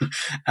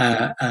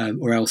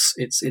 or else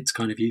it's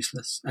kind of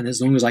useless. And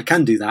as long as I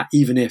can do that,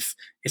 even if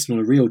it's not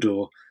a real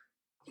door,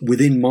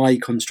 within my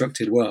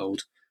constructed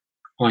world,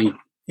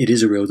 it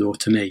is a real door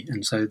to me.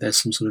 And so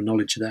there's some sort of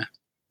knowledge there.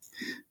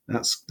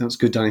 That's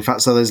good, Dan. In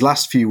fact, so those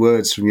last few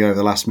words from you over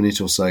the last minute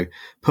or so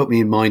put me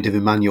in mind of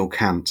Immanuel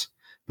Kant.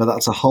 But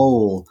that's a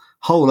whole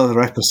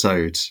other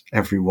episode,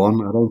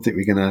 everyone. I don't think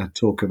we're going to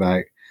talk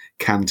about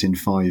Kant in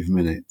 5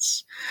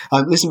 minutes.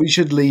 Listen, we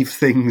should leave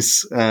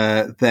things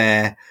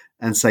there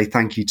and say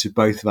thank you to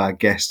both of our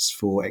guests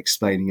for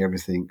explaining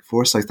everything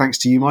for us. So thanks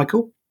to you,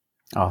 Michael.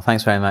 Oh,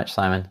 thanks very much,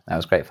 Simon. That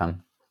was great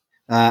fun.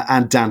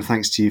 And Dan,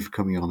 thanks to you for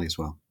coming on as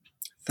well.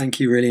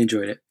 Thank you. Really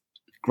enjoyed it.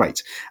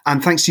 Great.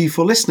 And thanks to you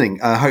for listening.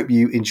 I hope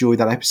you enjoyed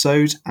that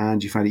episode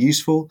and you found it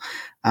useful.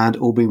 And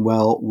all being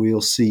well,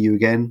 we'll see you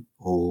again,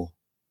 or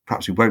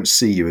perhaps we won't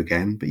see you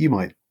again, but you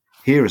might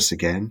hear us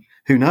again.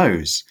 Who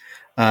knows?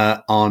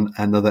 On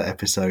another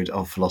episode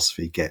of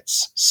Philosophy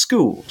Gets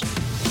Schooled.